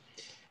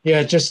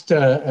 Yeah, just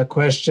a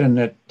question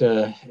that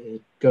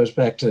it goes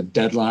back to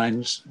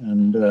deadlines.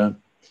 And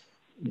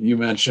you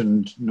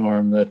mentioned,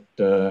 Norm, that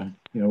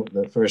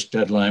the first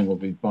deadline we'll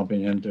be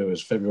bumping into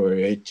is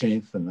February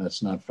 18th, and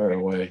that's not far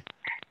away.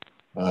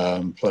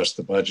 Plus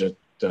the budget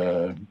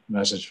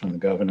message from the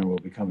governor will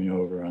be coming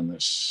over on the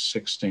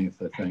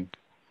 16th, I think.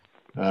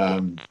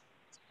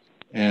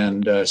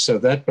 So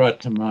that brought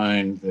to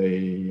mind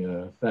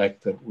the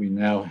fact that we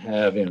now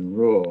have in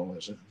rule,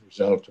 as a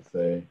result of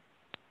the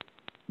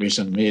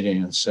recent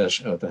meeting and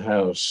session of the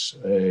House,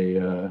 a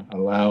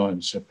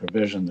allowance, a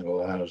provision that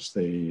allows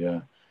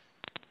the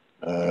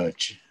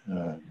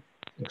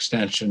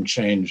extension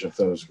change of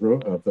those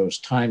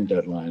time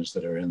deadlines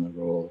that are in the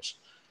rules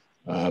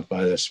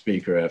by the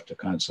Speaker after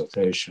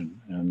consultation.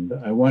 And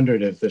I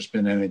wondered if there's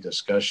been any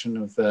discussion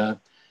of that.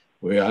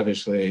 We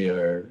obviously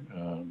are,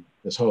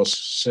 this whole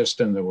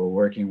system that we're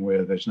working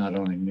with is not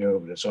only new,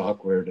 but it's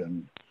awkward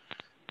and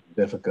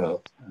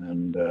difficult.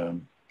 And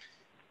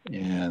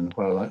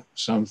while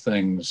some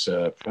things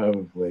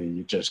probably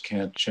you just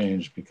can't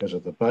change because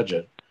of the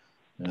budget,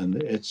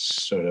 and its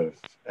sort of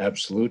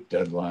absolute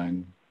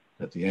deadline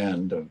at the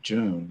end of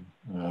June,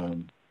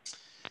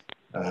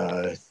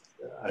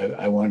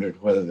 I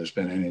wondered whether there's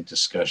been any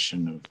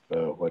discussion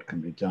of what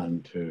can be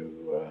done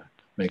to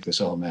make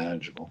this all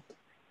manageable.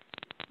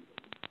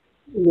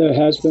 There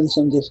has been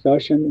some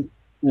discussion,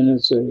 and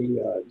it's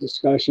a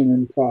discussion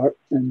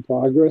in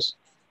progress,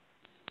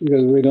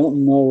 because we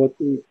don't know what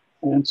the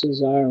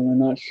answers are, and we're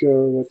not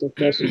sure what the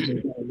questions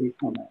are going to be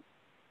coming.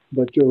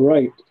 But you're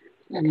right.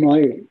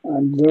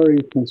 I'm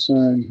very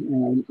concerned,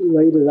 and I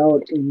laid it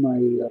out in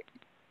my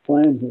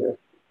plan here.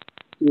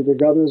 See, the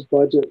governor's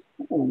budget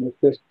on the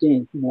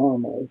 15th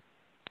normally.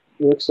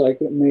 It looks like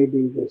it may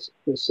be the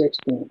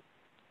 16th.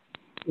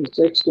 The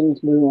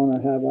 16th, we want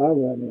to have our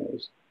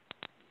revenues.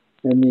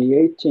 And the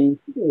 18th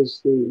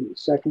is the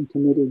second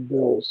committee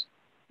bills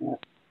that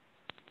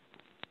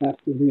have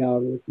to be out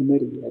of the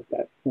committee at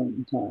that point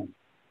in time.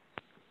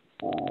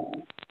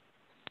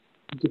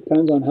 It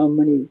depends on how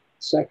many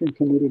second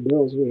committee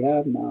bills we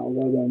have now,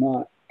 whether or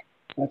not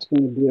that's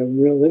going to be a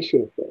real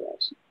issue for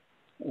us.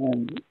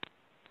 And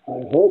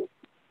I hope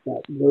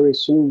that very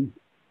soon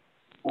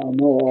I'll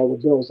know all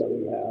the bills that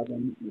we have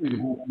and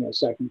having a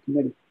second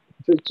committee.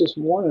 If it's just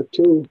 1 or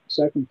 2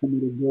 second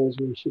committee bills,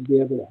 we should be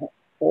able to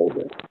hold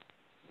it.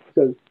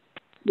 Because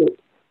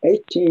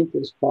 18th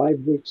is 5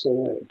 weeks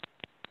away.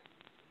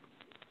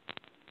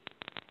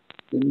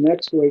 The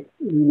next week,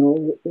 you know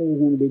what we're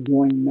going to be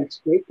doing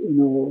next week, you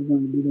know what we're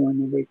going to be doing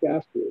the week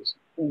afterwards.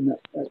 And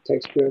that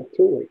takes care of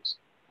 2 weeks.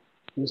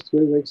 There's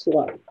 3 weeks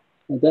left.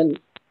 And then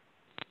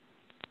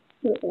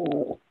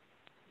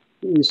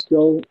we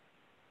still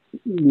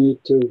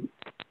need to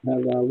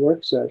have our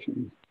work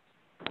session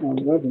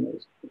on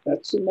revenues.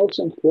 That's the most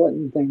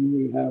important thing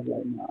we have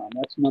right now.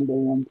 That's number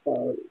one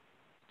priority.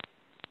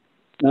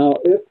 Now,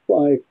 if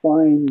I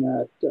find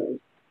that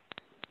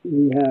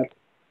we have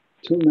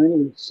too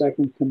many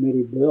second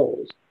committee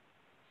bills,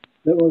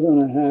 then we're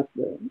going to have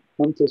to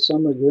come to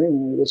some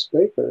agreement with the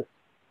speaker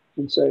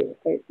and say,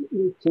 hey,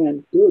 you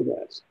can't do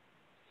this.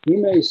 He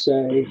may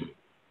say,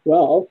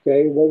 well,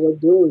 okay, what we'll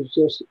do is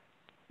just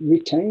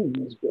retain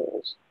these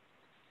bills.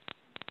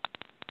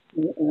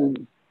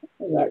 And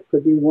that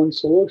could be one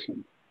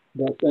solution.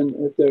 But then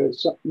if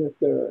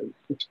they're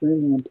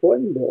extremely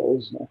important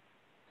bills,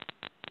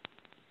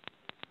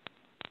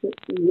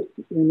 we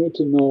need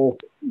to know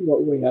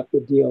what we have to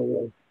deal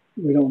with.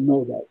 We don't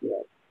know that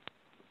yet.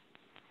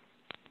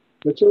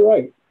 But you're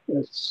right.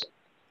 It's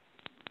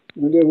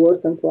going to be a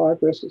work in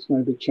progress. It's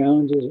going to be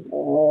challenges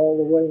all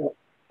the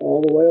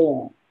way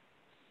along.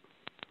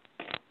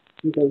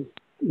 Because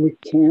we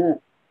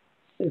can't,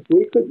 if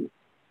we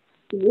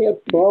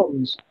have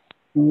problems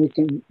and we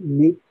can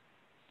meet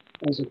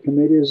as a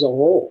committee as a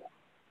whole,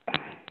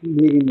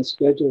 meeting the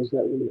schedules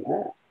that we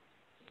have.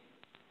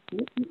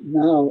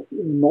 Now,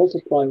 we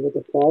multiply what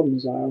the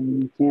problems are when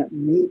we can't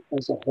meet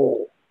as a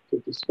whole to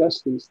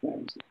discuss these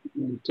things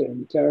and to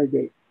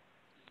interrogate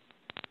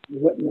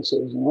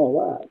witnesses and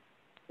all that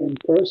in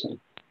person.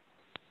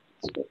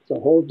 It's a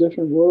whole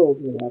different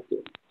world we have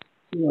to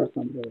work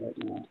under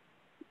right now.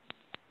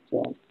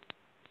 So,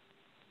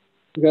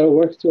 we got to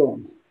work through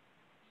them.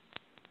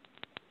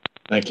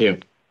 Thank you.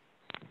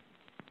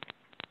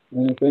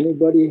 And if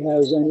anybody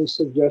has any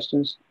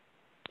suggestions,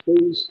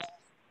 please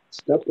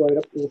step right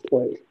up to the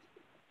plate.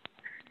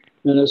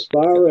 And as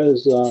far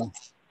as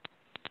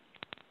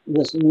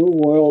this new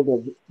world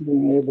of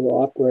being able to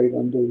operate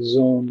under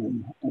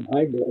Zoom and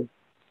hybrid,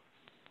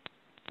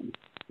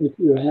 if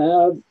you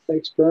have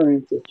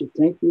experience that you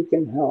think you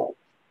can help,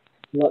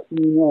 let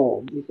me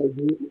know, because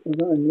we're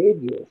going to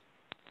need you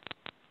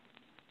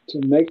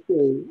to make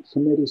the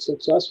committee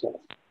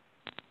successful.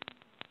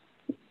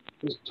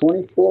 There's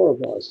 24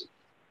 of us,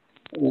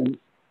 and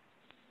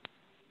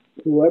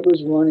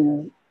whoever's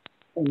running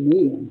a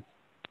meeting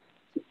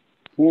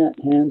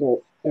can't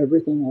handle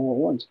everything all at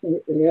once.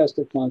 It has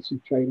to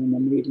concentrate on the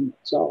meeting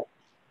itself.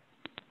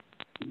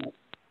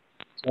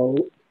 So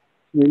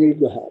we need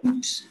the help.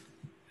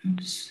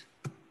 Oops.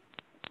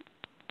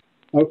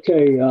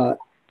 Okay,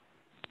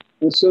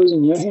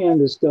 Susan, your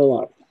hand is still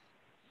up.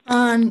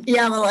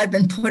 Yeah, well, I've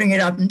been putting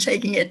it up and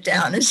taking it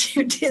down as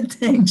you did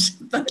things,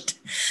 but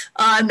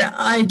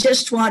I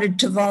just wanted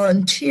to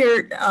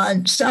volunteer.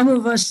 Some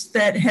of us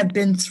that have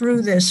been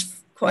through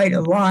this quite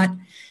a lot,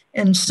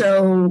 and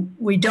so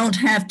we don't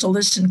have to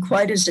listen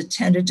quite as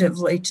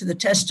attentively to the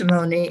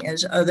testimony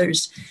as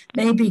others,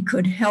 maybe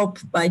could help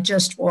by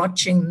just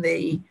watching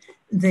the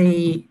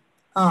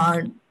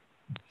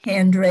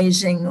hand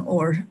raising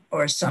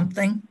or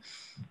something.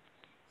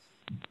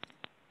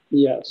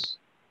 Yes.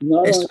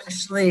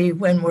 Especially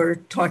when we're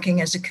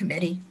talking as a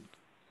committee.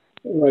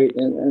 Right,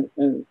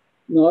 and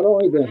not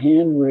only the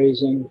hand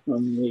raising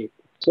from the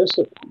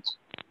participants,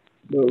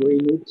 but we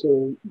need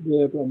to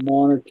be able to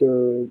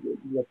monitor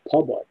the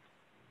public.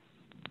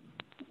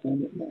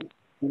 And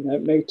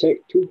that may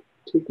take two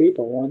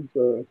people, one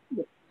for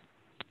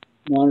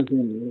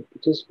monitoring the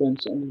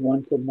participants and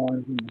one for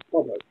monitoring the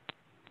public.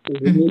 So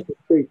we need to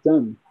treat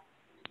them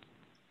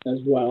as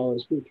well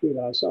as we treat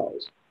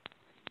ourselves.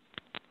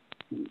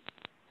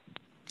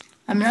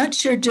 I'm not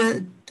sure,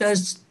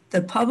 does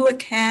the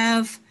public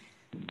have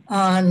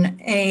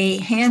a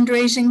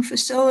hand-raising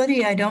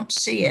facility? I don't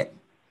see it.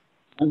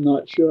 I'm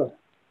not sure.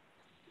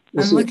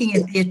 I'm looking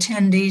at the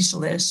attendees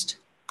list.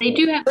 They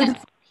do have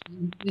that.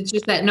 It's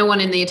just that no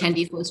one in the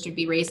attendees list should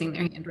be raising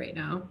their hand right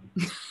now.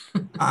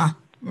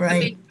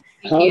 Right.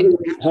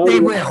 They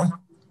will.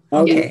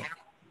 Okay.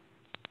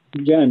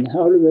 Jen,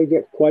 how do they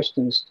get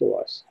questions to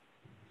us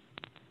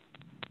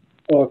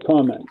or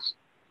comments?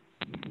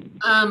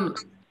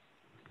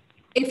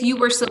 If you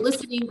were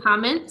soliciting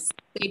comments,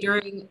 say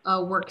during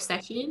a work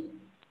session,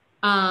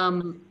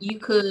 you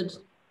could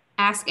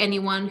ask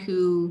anyone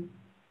who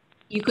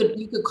you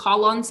could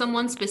call on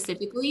someone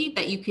specifically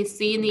that you could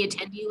see in the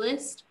attendee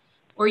list,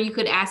 or you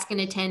could ask an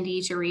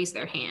attendee to raise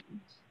their hand.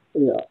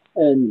 Yeah,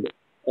 and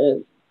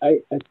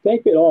I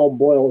think it all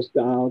boils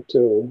down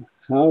to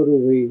how do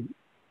we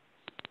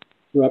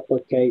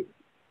replicate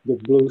the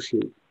blue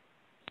sheet.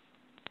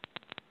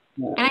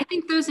 And I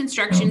think those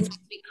instructions will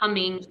be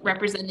coming,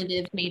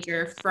 Representative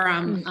Major,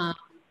 from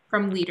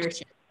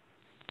leadership.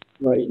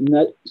 Right, and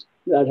that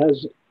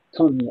hasn't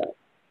come yet.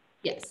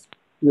 Yes.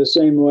 The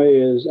same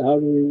way as how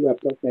do we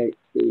replicate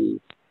the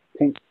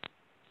pink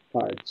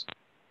cards?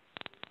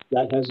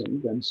 That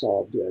hasn't been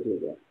solved yet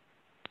either.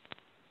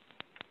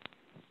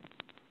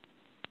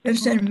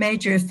 Representative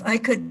Major, if I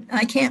could,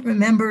 I can't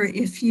remember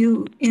if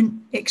you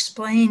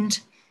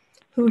explained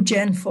who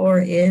Gen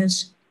 4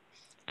 is.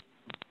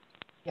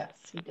 Yes,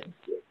 he did.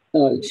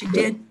 She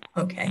did?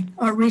 Okay.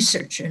 A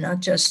researcher, not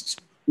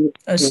just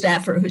a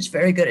staffer who's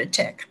very good at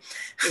tech.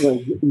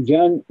 Well,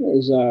 Jen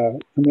is a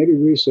committee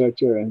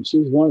researcher, and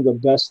she's one of the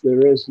best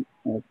there is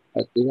at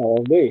the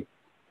LLB.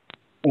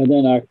 And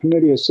then our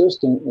committee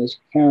assistant is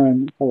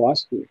Karen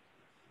Kowalski.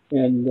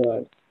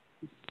 And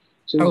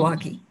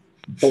Kowalski.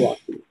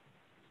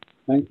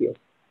 Thank you.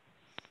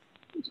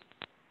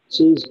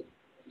 She's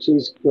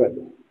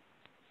good.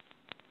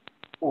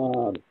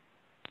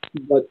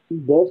 But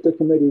both the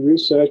committee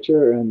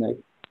researcher and the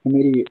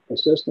committee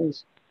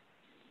assistants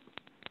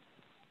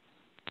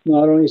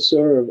not only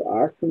serve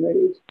our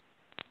committee,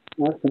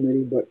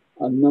 but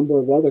a number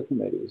of other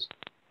committees.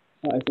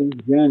 I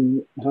think,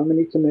 Jen, how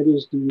many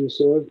committees do you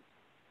serve?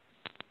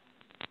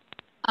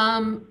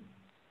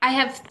 I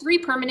have 3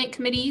 permanent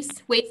committees: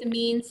 Ways and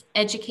Means,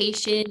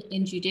 Education,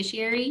 and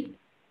Judiciary.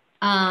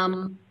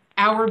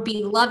 Our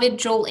beloved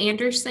Joel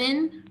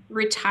Anderson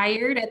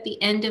retired at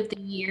the end of the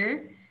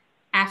year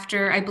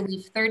after, I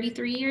believe,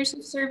 33 years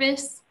of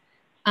service.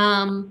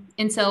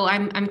 And so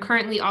I'm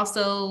currently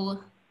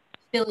also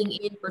filling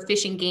in for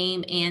Fish and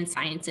Game and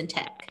Science and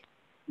Tech.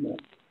 Yeah.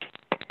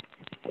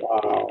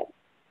 Wow.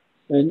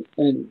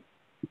 And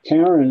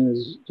Karen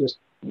is just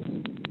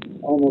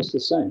almost the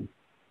same.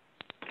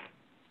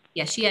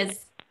 Yeah, she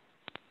has.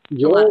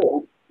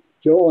 Joel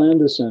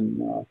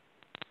Anderson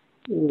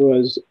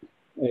was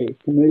a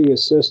committee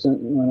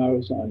assistant when I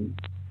was on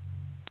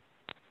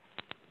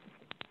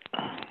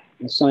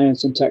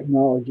Science and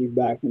Technology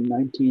back in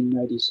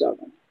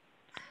 1997.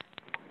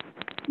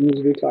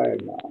 He's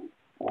retired now.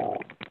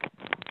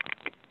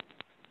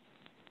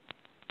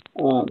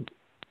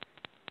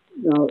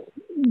 Now,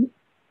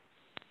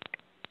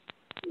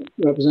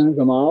 Representative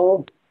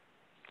Gamalo?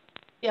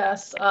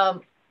 Yes.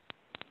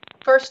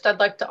 First, I'd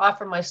like to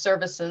offer my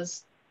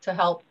services to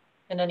help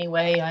in any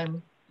way.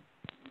 I'm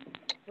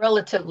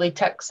relatively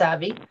tech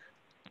savvy.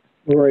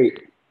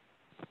 Great.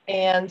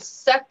 And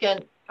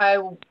second, I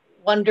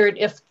wondered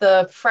if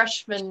the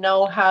freshmen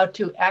know how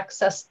to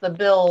access the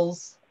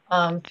bills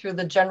through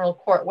the general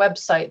court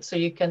website so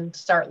you can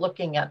start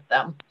looking at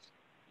them.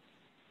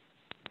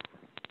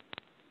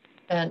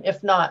 And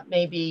if not,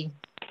 maybe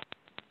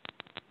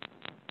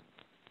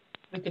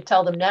we could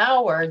tell them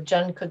now, or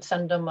Jen could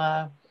send them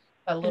a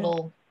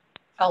little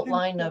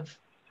outline of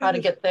how to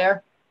get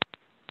there.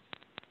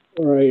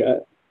 All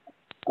right.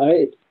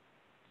 I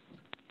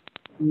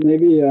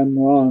maybe I'm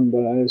wrong,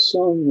 but I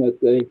assume that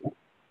they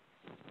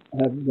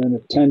have been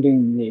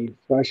attending the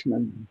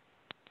freshman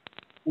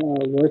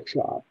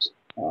workshops.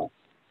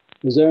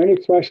 Is there any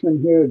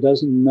freshman here who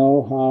doesn't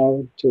know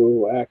how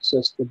to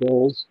access the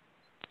bills?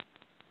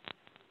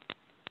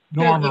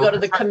 Norm, you go to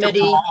the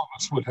committee. All of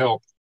us would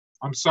help.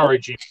 I'm sorry,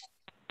 Gene.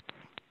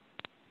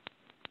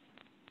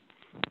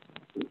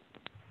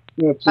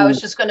 I was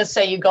just going to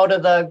say, you go to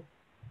the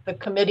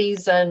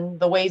committees and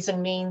the Ways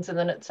and Means, and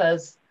then it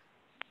says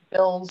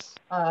bills.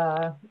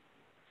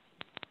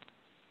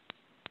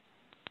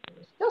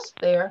 It's just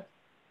there.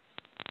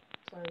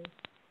 Sorry.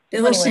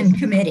 Bills and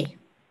committee.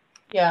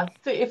 Yeah,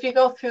 so if you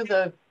go through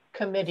the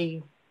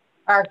committee,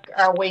 our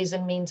Ways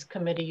and Means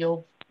committee,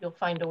 you'll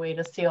find a way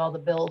to see all the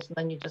bills, and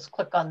then you just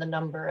click on the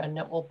number and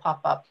it will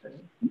pop up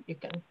and you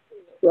can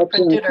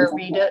print it or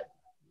read it.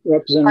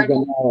 Representative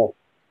Gamalo,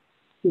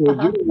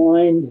 would you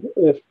mind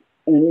if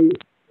any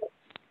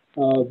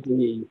of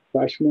the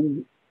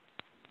freshman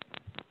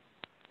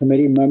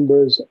committee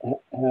members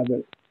have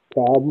a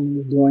problem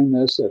with doing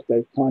this, if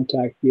they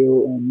contact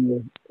you and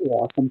you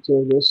walk them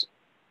through this?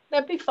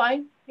 That'd be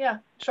fine. Yeah,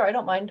 sure, I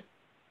don't mind.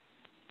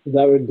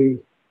 That would be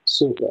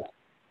super.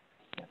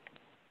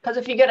 Because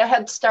if you get a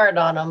head start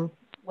on them,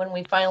 when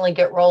we finally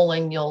get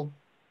rolling,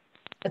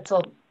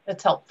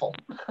 it's helpful.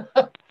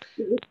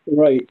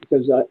 Right,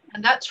 because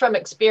and that's from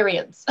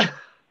experience.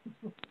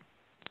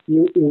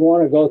 you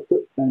want to go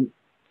through and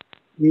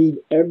read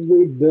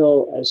every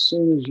bill as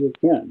soon as you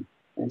can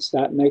and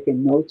start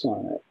making notes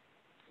on it,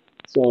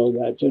 so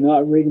that you're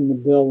not reading the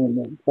bill when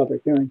the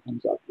public hearing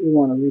comes up. You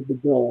want to read the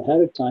bill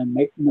ahead of time,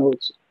 make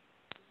notes,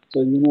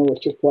 so you know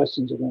what your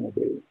questions are going to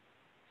be.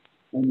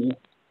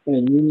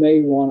 And you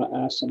may want to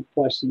ask some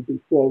questions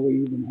before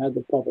we even have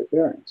the public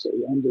hearing, so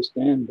you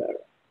understand better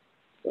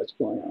what's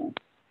going on.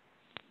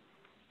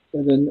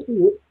 And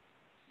then,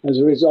 as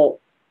a result,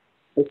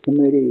 the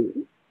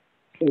committee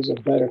is a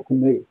better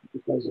committee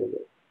because of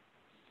it.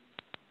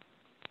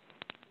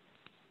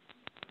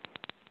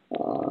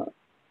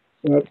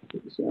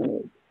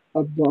 Representative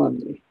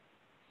Abramsky.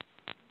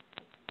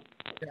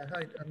 Yeah,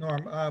 hi,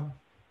 Norm.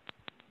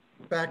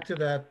 Back to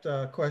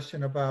that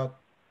question about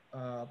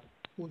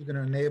who's going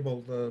to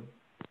enable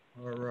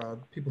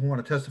people who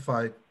want to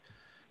testify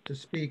to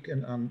speak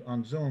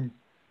on Zoom.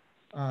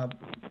 My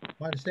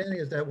understanding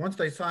is that once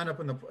they sign up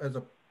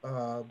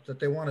that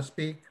they want to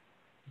speak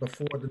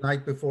before the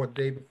night before, the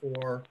day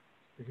before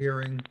the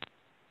hearing,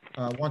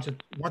 once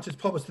it's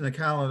published in the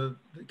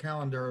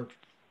calendar,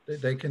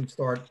 they can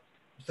start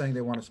saying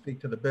they want to speak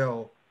to the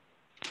bill,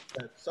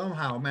 that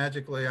somehow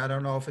magically, I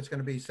don't know if it's going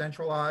to be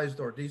centralized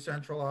or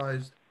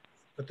decentralized,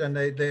 but then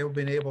they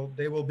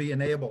will be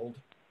enabled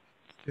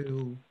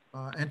to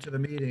enter the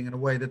meeting in a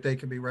way that they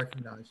can be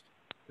recognized.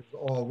 Is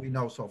all we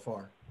know so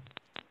far.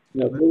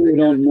 Yeah, but we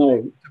don't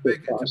know. It's a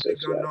big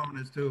unknown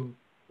as to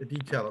the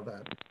detail of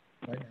that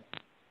right now.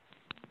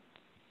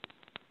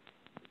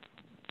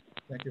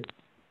 Thank you.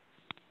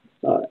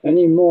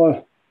 Any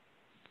more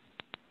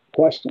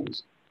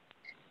questions?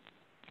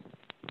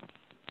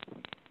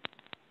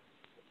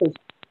 If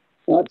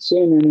not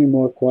seeing any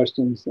more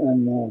questions,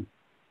 then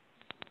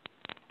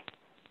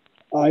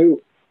I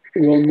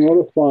will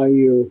notify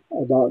you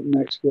about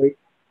next week,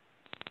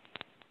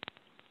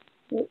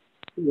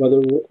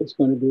 whether it's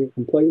going to be a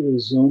completely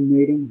Zoom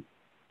meeting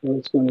or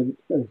it's going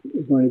to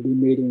be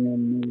meeting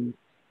in the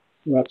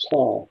Reps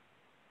Hall.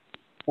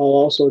 I'll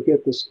also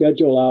get the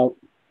schedule out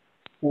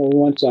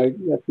once I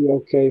get the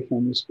okay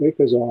from the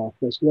Speaker's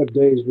office, what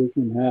days we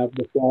can have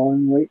the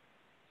following week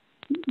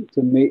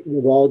to meet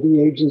with all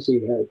the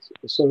agency heads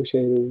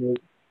associated with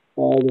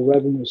all the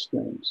revenue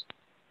streams.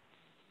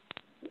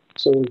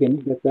 So we can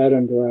get that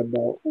under our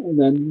belt and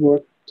then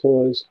work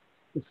towards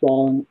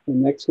the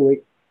next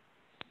week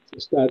to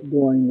start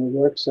doing the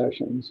work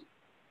sessions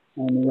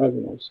on the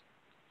revenues.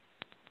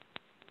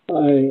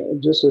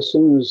 Just as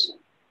soon as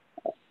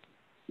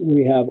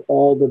we have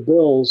all the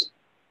bills,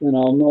 then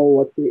I'll know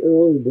what the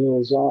early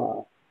bills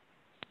are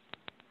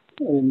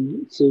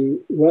and see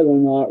whether or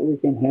not we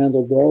can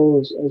handle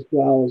those as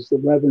well as the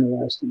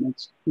revenue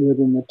estimates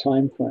within the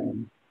time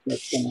frame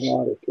that's been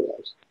allotted to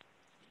us.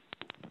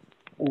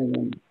 And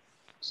then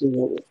see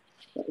what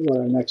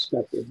our next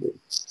step would be.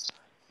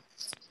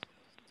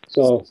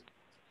 So,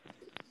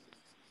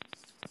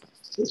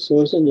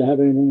 Susan, do you have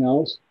anything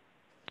else?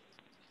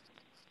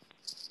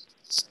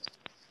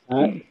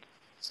 No, I'm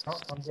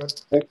good.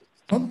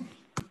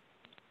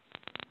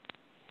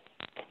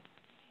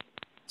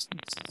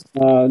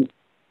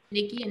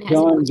 Nikki and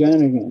John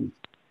Janigan.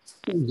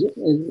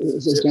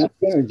 Is it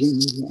Janigan or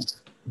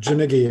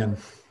Janigian?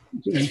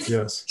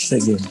 Yes.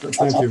 Thank you.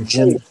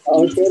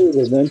 I'll get it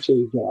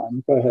eventually,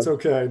 John. Go ahead. It's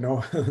okay.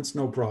 No, it's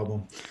no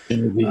problem.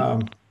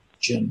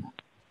 Jim.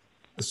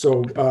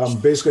 So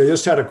basically, I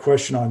just had a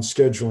question on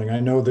scheduling. I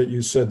know that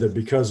you said that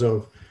because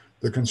of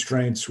the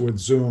constraints with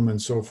Zoom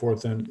and so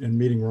forth in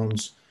meeting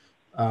rooms,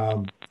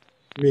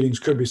 meetings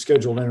could be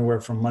scheduled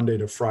anywhere from Monday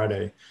to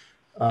Friday.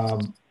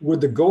 Would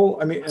the goal,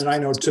 I mean, and I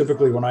know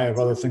typically when I have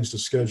other things to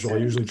schedule, I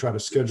usually try to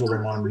schedule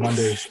them on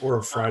Mondays or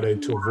a Friday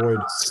to avoid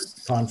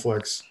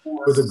conflicts.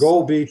 Would the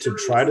goal be to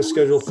try to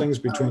schedule things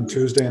between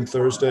Tuesday and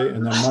Thursday,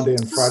 and then Monday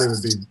and Friday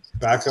would be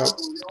backup?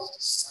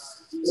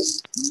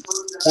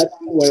 That's the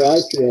way I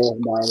feel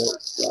about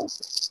it. So,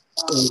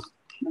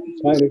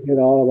 try to get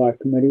all of our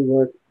committee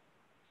work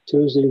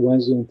Tuesday,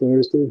 Wednesday, and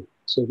Thursday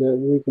so that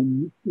we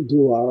can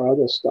do our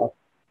other stuff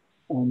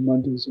on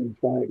Mondays and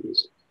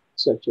Fridays,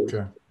 such as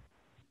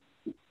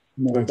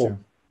medical,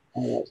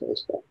 all that sort of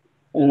stuff.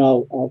 And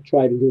I'll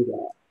try to do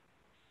that.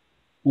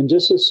 And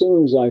just as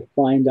soon as I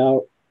find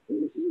out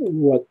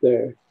what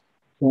they're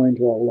going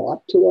to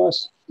allot to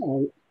us,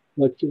 I'll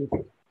let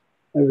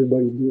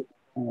everybody be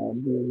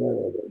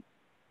aware of it.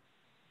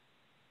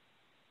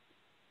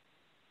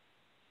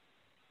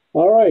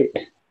 All right.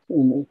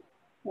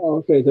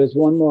 Okay, there's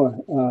one more.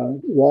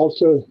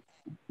 Walter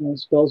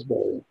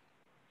Spelsbury.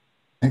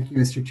 Thank you,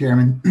 Mr.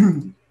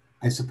 Chairman.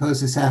 I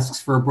suppose this asks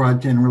for a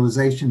broad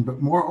generalization,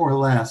 but more or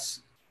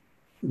less,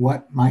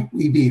 what might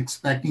we be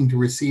expecting to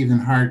receive in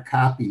hard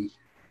copy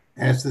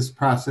as this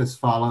process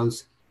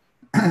follows?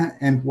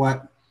 And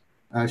what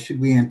should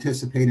we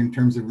anticipate in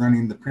terms of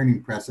running the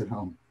printing press at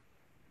home?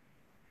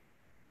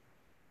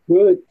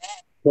 Good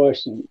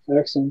question.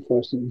 Excellent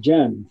question.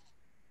 Jen.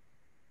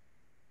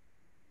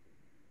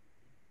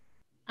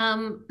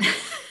 I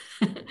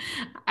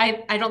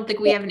don't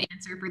think we have an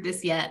answer for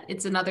this yet.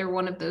 It's another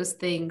one of those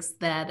things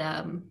that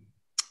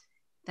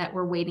that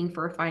we're waiting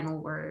for a final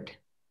word.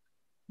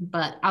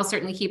 But I'll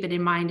certainly keep it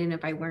in mind, and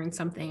if I learn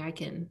something, I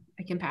can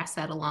pass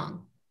that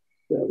along.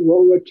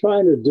 What we're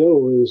trying to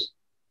do is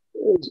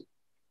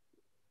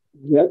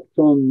get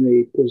from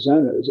the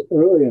presenters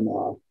early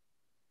enough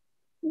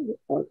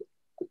a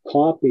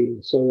copy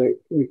so that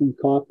we can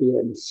copy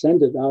it and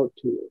send it out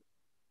to you.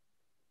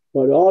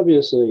 But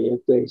obviously,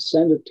 if they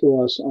send it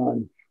to us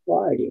on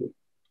Friday,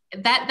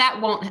 that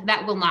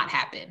will not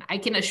happen. I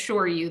can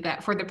assure you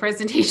that for the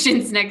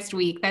presentations next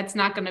week, that's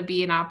not going to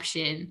be an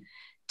option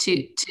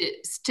to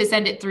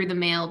send it through the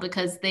mail,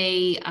 because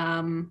they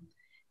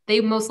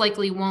most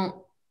likely won't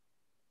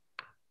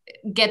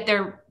get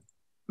their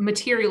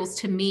materials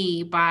to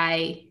me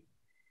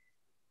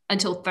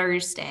until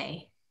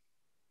Thursday,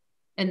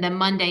 and then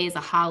Monday is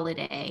a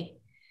holiday.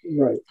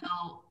 Right.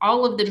 So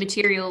all of the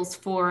materials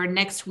for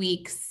next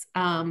week's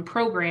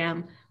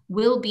program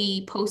will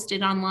be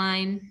posted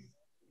online.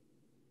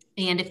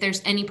 And if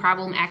there's any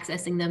problem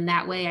accessing them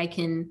that way, I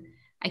can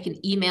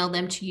email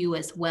them to you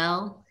as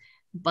well.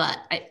 But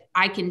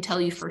I can tell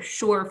you for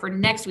sure for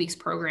next week's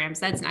programs,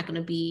 that's not going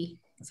to be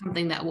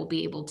something that we'll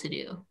be able to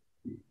do,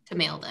 to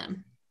mail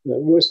them. Yeah,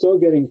 we're still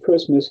getting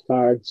Christmas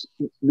cards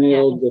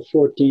mailed the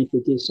 14th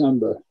of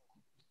December.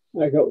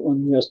 I got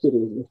one yesterday,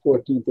 the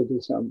 14th of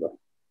December.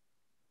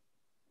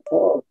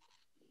 Oh.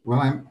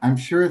 Well, I'm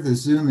sure the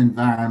Zoom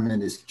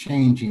environment is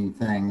changing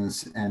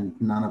things and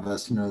none of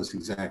us knows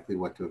exactly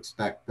what to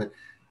expect, but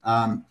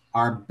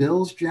are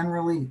bills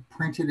generally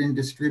printed and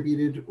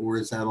distributed, or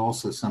is that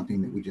also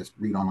something that we just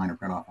read online or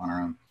print off on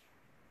our own?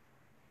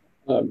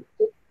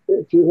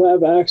 If you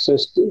have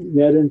access to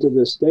get into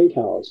the State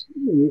House,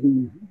 you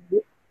can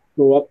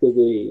go up to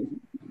the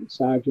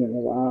Sergeant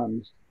of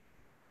Arms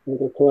or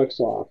the clerk's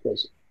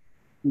office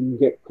and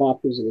get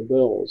copies of the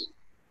bills,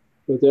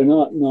 but they're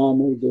not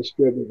normally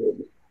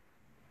distributed.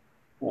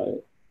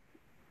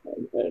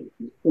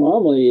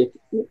 Normally,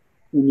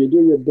 when you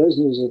do your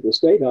business at the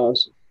State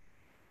House,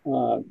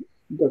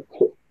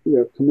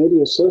 your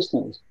committee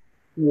assistants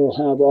will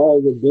have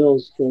all the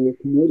bills for your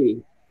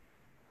committee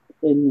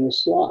in your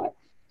slot,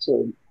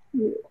 so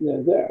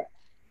they're there.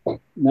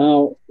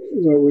 Now,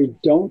 where we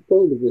don't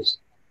go to this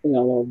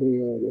LOB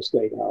or the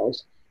State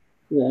House,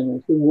 then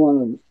if we want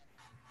to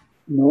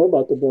know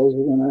about the bills,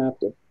 we're going to have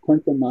to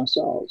print them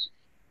ourselves,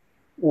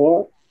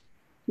 or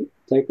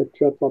take a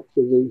trip up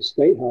to the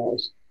State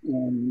House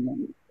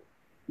and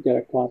get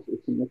a copy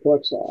from the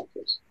clerk's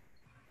office.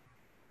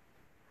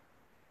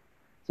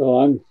 So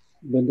I've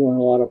been doing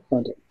a lot of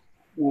printing.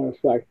 Matter of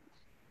fact,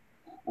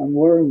 I'm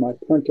wearing my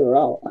printer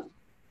out.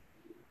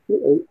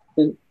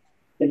 And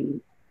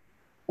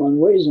on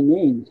Ways and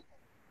Means,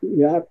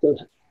 you have to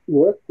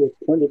work with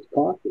printed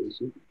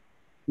copies.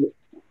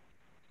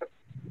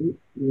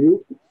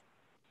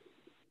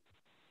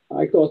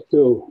 I go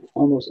through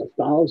almost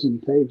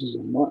 1,000 pages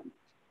a month.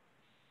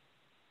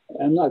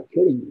 I'm not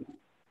kidding you.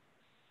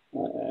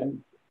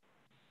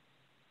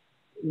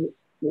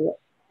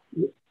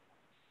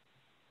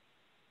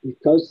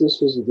 Because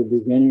this was at the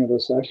beginning of a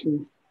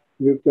session,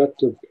 you've got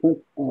to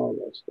print all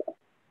that stuff.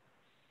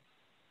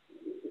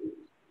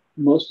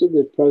 Most of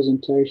the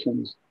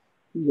presentations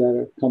that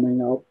are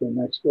coming out for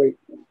next week,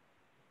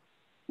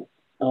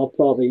 I'll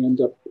probably end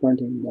up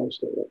printing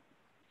most of it.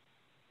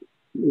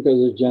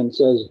 Because as Jen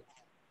says,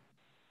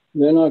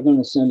 they're not going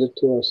to send it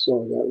to us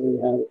so that we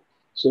have it.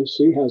 So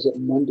she has it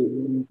Monday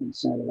and you can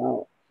send it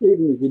out.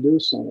 Even if you do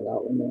send it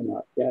out, we may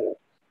not get it.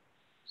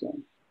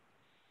 So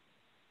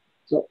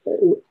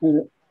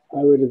and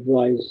I would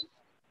advise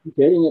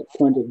getting it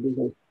printed,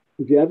 because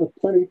if you have a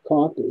printed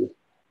copy,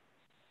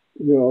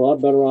 you're a lot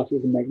better off. You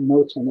can make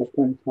notes on that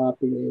printed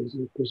copy as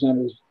the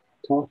presenter's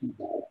talking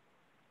about it.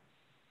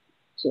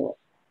 So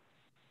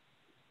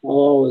I'll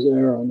always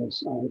err on the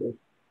side of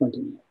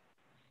printing it.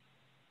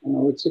 I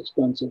know it's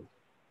expensive.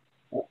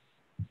 I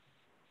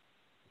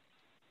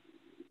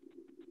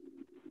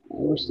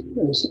wish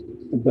there was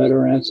a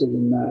better answer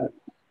than that.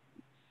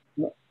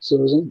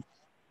 Susan?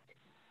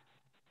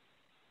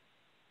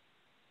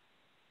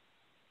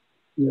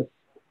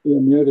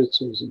 You're muted,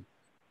 Susan.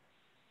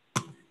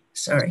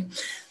 Sorry.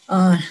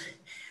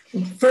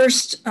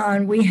 First,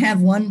 we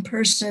have one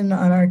person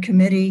on our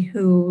committee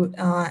who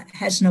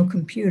has no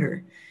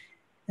computer.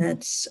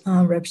 That's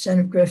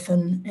Representative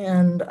Griffin,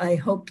 and I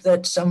hope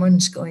that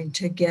someone's going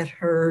to get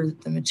her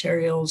the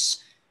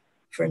materials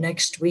for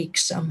next week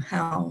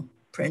somehow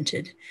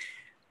printed.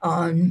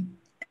 And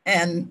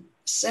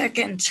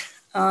second,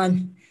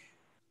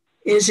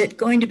 is it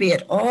going to be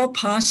at all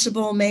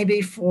possible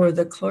maybe for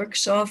the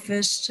clerk's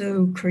office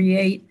to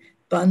create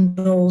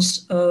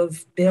bundles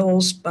of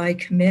bills by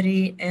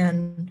committee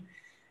and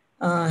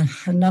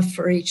enough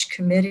for each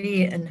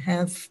committee, and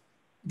have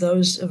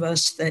those of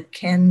us that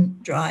can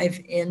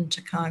drive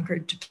into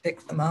Concord to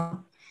pick them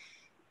up?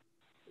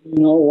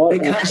 You know what?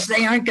 Because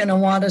they aren't going to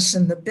want us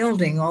in the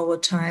building all the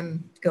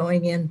time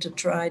going in to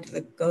try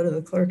to go to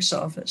the clerk's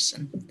office,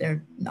 and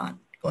they're not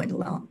going to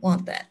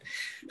want that.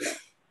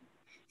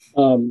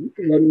 Let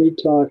me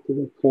talk to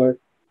the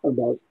clerk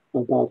about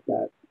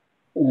that,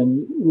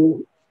 and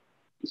we'll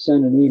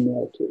send an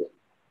email to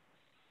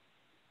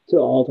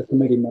all the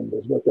committee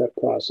members what that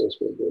process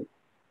will be.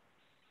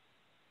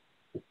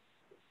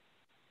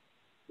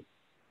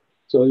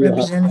 So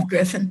Representative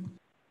Griffin.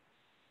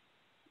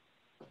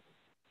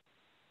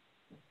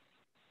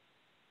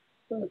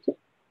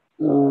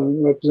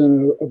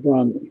 Representative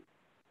Abrami.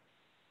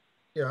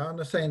 Yeah, on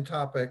the same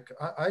topic,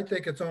 I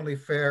think it's only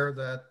fair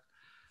that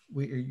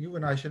you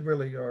and I should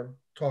really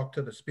talk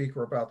to the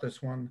speaker about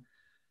this one.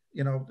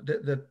 You know,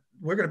 that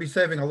we're going to be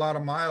saving a lot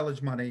of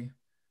mileage money,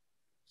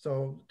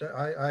 so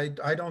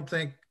I don't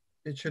think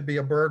it should be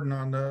a burden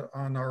on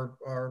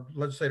our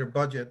legislative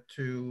budget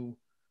to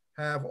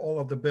have all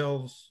of the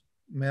bills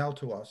mailed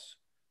to us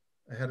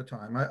ahead of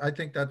time. I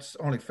think that's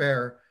only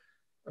fair.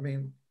 I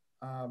mean,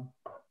 the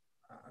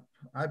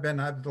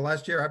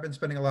last year I've been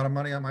spending a lot of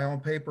money on my own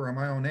paper and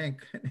my own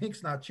ink.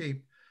 Ink's not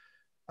cheap,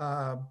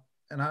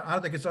 and I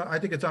think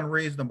it's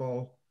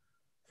unreasonable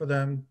for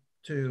them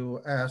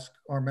to ask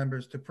our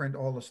members to print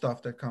all the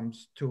stuff that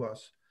comes to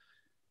us.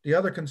 The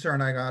other concern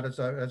I got is,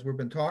 as we've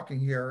been talking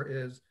here,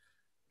 is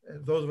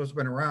those of us who've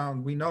been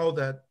around, we know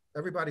that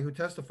everybody who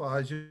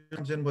testifies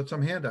comes in with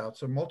some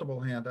handouts or multiple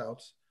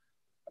handouts.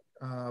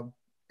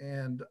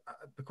 And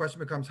the question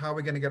becomes, how are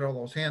we going to get all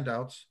those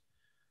handouts?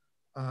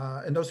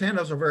 And those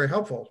handouts are very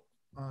helpful.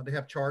 They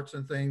have charts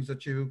and things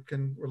that you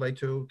can relate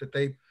to, that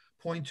they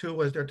point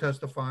to as they're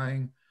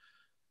testifying.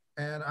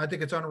 And I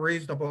think it's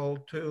unreasonable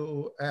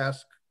to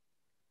ask,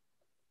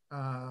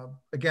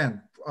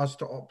 again, us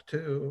for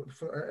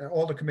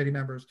all the committee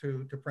members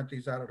to print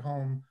these out at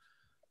home.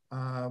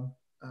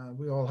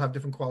 We all have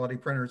different quality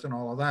printers and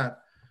all of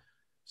that.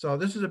 So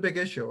this is a big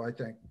issue, I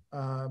think.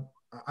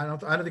 I don't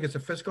think it's a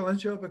fiscal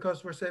issue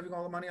because we're saving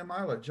all the money on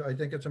mileage. I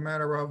think it's a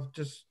matter of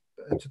just,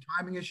 it's a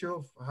timing issue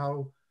of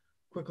how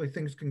quickly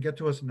things can get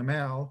to us in the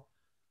mail.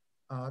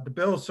 The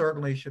bills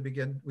certainly should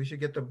we should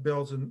get the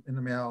bills in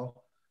the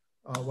mail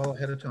well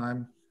ahead of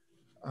time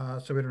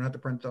so we don't have to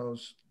print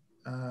those.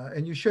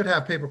 And you should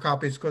have paper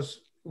copies because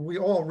we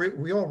all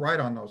write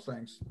on those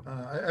things.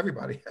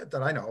 Everybody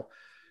that I know,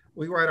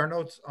 we write our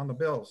notes on the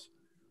bills.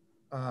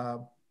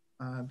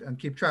 And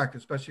keep track,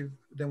 especially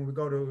then when we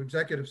go to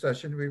executive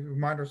session, we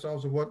remind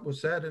ourselves of what was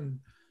said and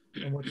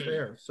what's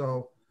there.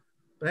 So,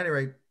 but at any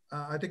rate,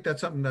 I think that's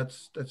something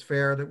that's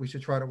fair that we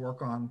should try to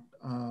work on.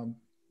 And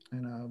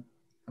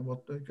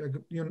we'll,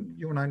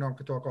 you and I know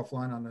could talk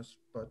offline on this,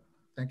 but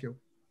thank you.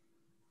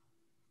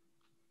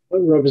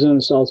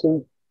 Representative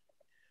Salzman.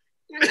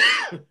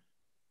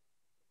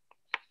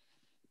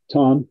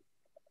 Tom.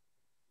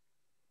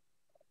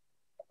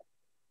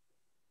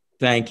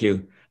 Thank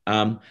you.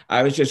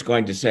 I was just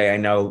going to say, I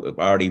know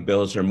already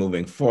bills are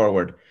moving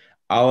forward.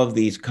 All of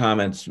these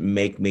comments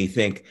make me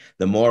think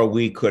the more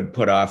we could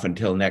put off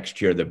until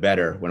next year, the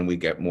better when we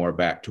get more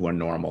back to a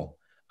normal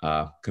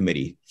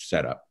committee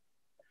setup.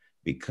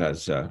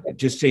 Because it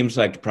just seems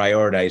like to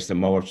prioritize the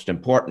most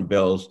important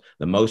bills,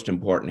 the most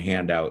important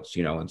handouts,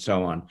 and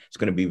so on. It's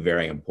going to be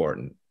very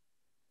important.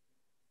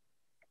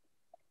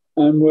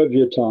 I'm with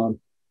you, Tom.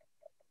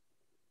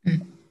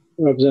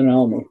 Representative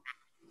Helmer.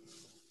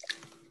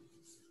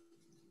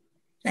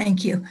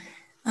 Thank you.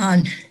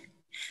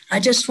 I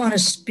just want to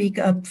speak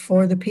up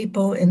for the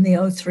people in the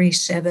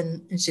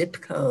 037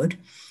 zip code,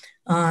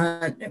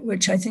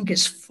 which I think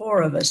is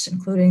 4 of us,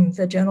 including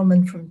the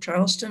gentleman from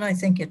Charleston. I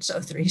think it's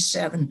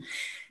 037.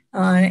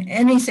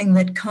 Anything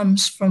that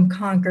comes from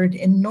Concord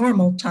in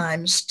normal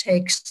times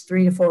takes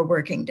 3 to 4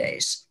 working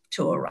days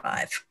to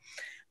arrive.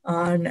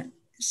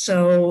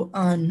 So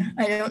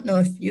I don't know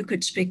if you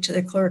could speak to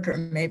the clerk, or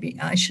maybe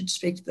I should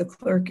speak to the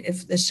clerk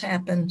if this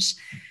happens.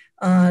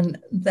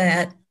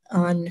 That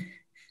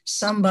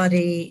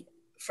somebody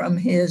from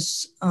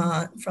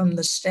from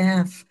the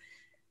staff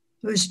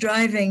who's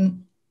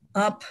driving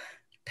up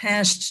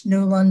past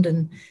New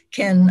London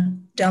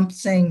can dump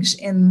things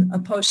in a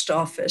post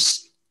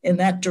office in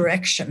that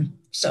direction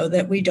so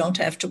that we don't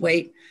have to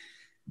wait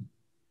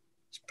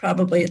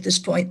probably at this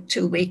point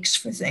 2 weeks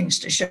for things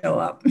to show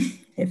up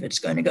if it's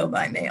going to go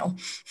by mail.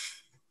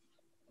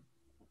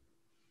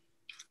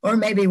 Or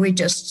maybe we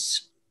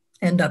just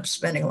end up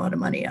spending a lot of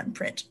money on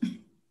print.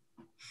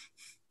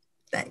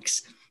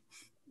 Thanks.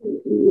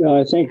 Yeah,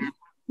 I think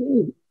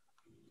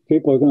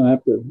people are going to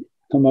have to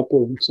come up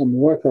with some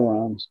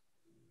workarounds.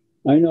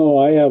 I know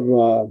I have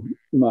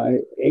my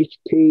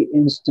HP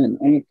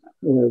Instant Ink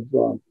with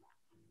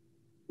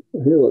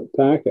Hewlett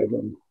Packard,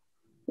 and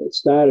it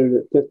started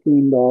at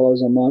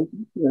 $15 a month,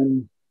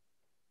 then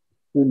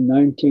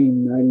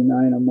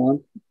 $19.99 a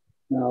month,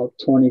 now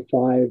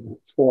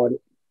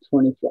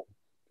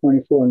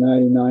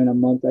 $24.99 a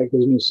month. That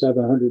gives me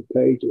 700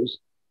 pages.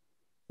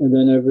 And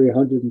then every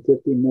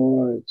 150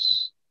 more,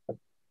 it's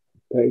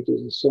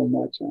pages is so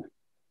much.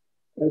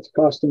 That's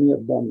costing me a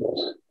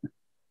bundle.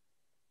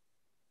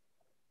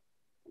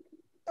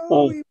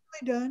 Oh, we've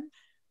really done.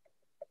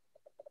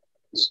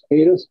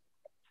 Edith?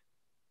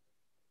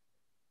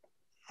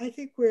 I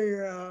think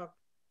we're,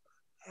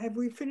 have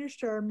we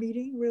finished our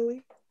meeting,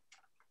 really?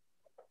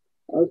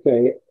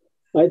 Okay.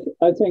 I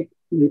think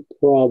we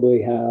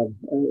probably have.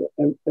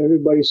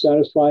 Everybody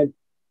satisfied?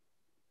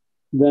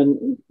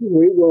 Then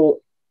we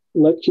will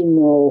let you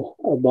know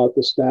about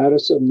the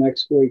status of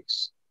next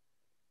week's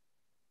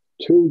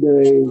 2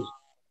 days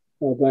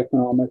of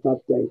economic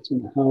updates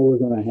and how we're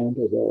going to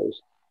handle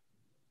those.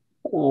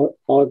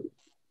 I'll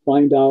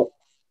find out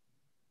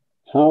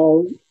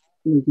how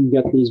we can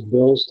get these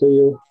bills to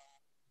you,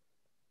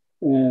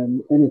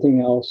 and anything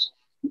else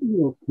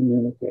we'll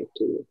communicate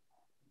to you.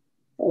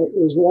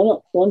 There's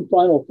one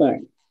final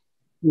thing.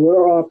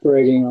 We're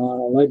operating on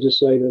a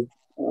legislative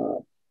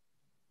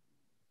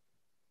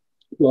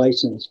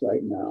license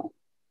right now.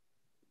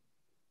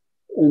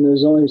 And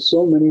there's only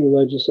so many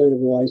legislative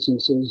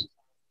licenses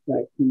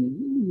that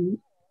can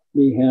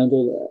be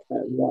handled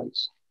at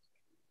once.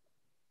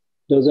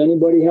 Does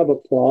anybody have a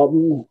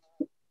problem?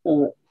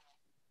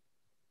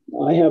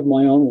 I have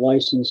my own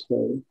license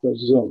for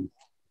Zoom.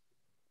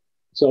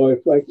 So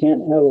if I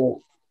can't have a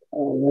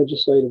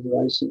legislative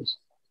license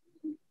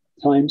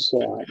time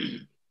slot,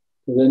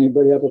 does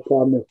anybody have a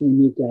problem if we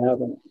need to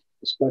have a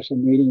special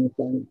meeting if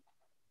I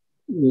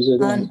use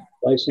it on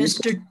license?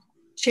 Mr.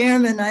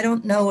 Chairman, I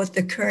don't know what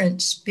the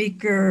current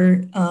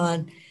speaker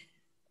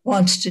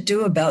wants to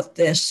do about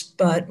this,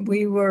 but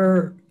we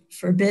were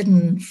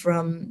forbidden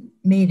from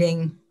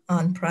meeting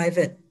on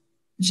private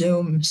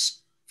Zooms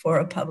for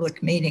a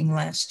public meeting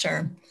last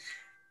term,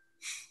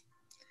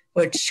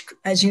 which,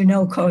 as you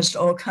know, caused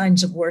all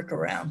kinds of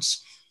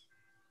workarounds.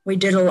 We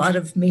did a lot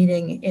of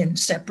meeting in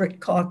separate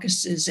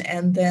caucuses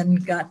and then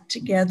got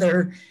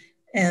together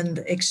and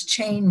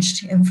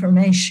exchanged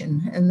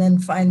information, and then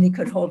finally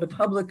could hold a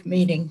public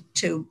meeting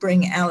to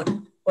bring out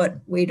what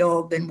we'd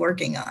all been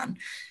working on.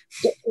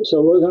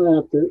 So we're going to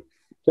have to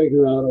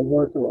figure out a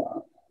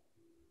workaround.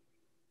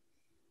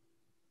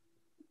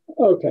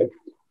 Okay.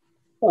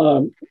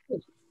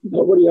 If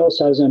nobody else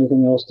has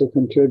anything else to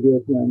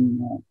contribute,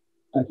 then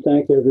I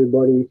thank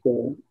everybody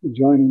for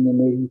joining the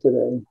meeting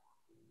today.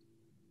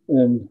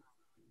 And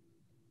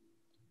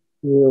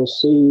we'll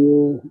see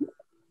you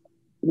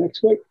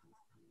next week.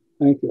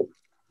 Thank you.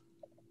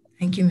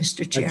 Thank you,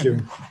 Mr.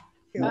 Chairman. Thank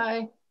you.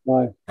 Bye.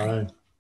 Bye. Bye.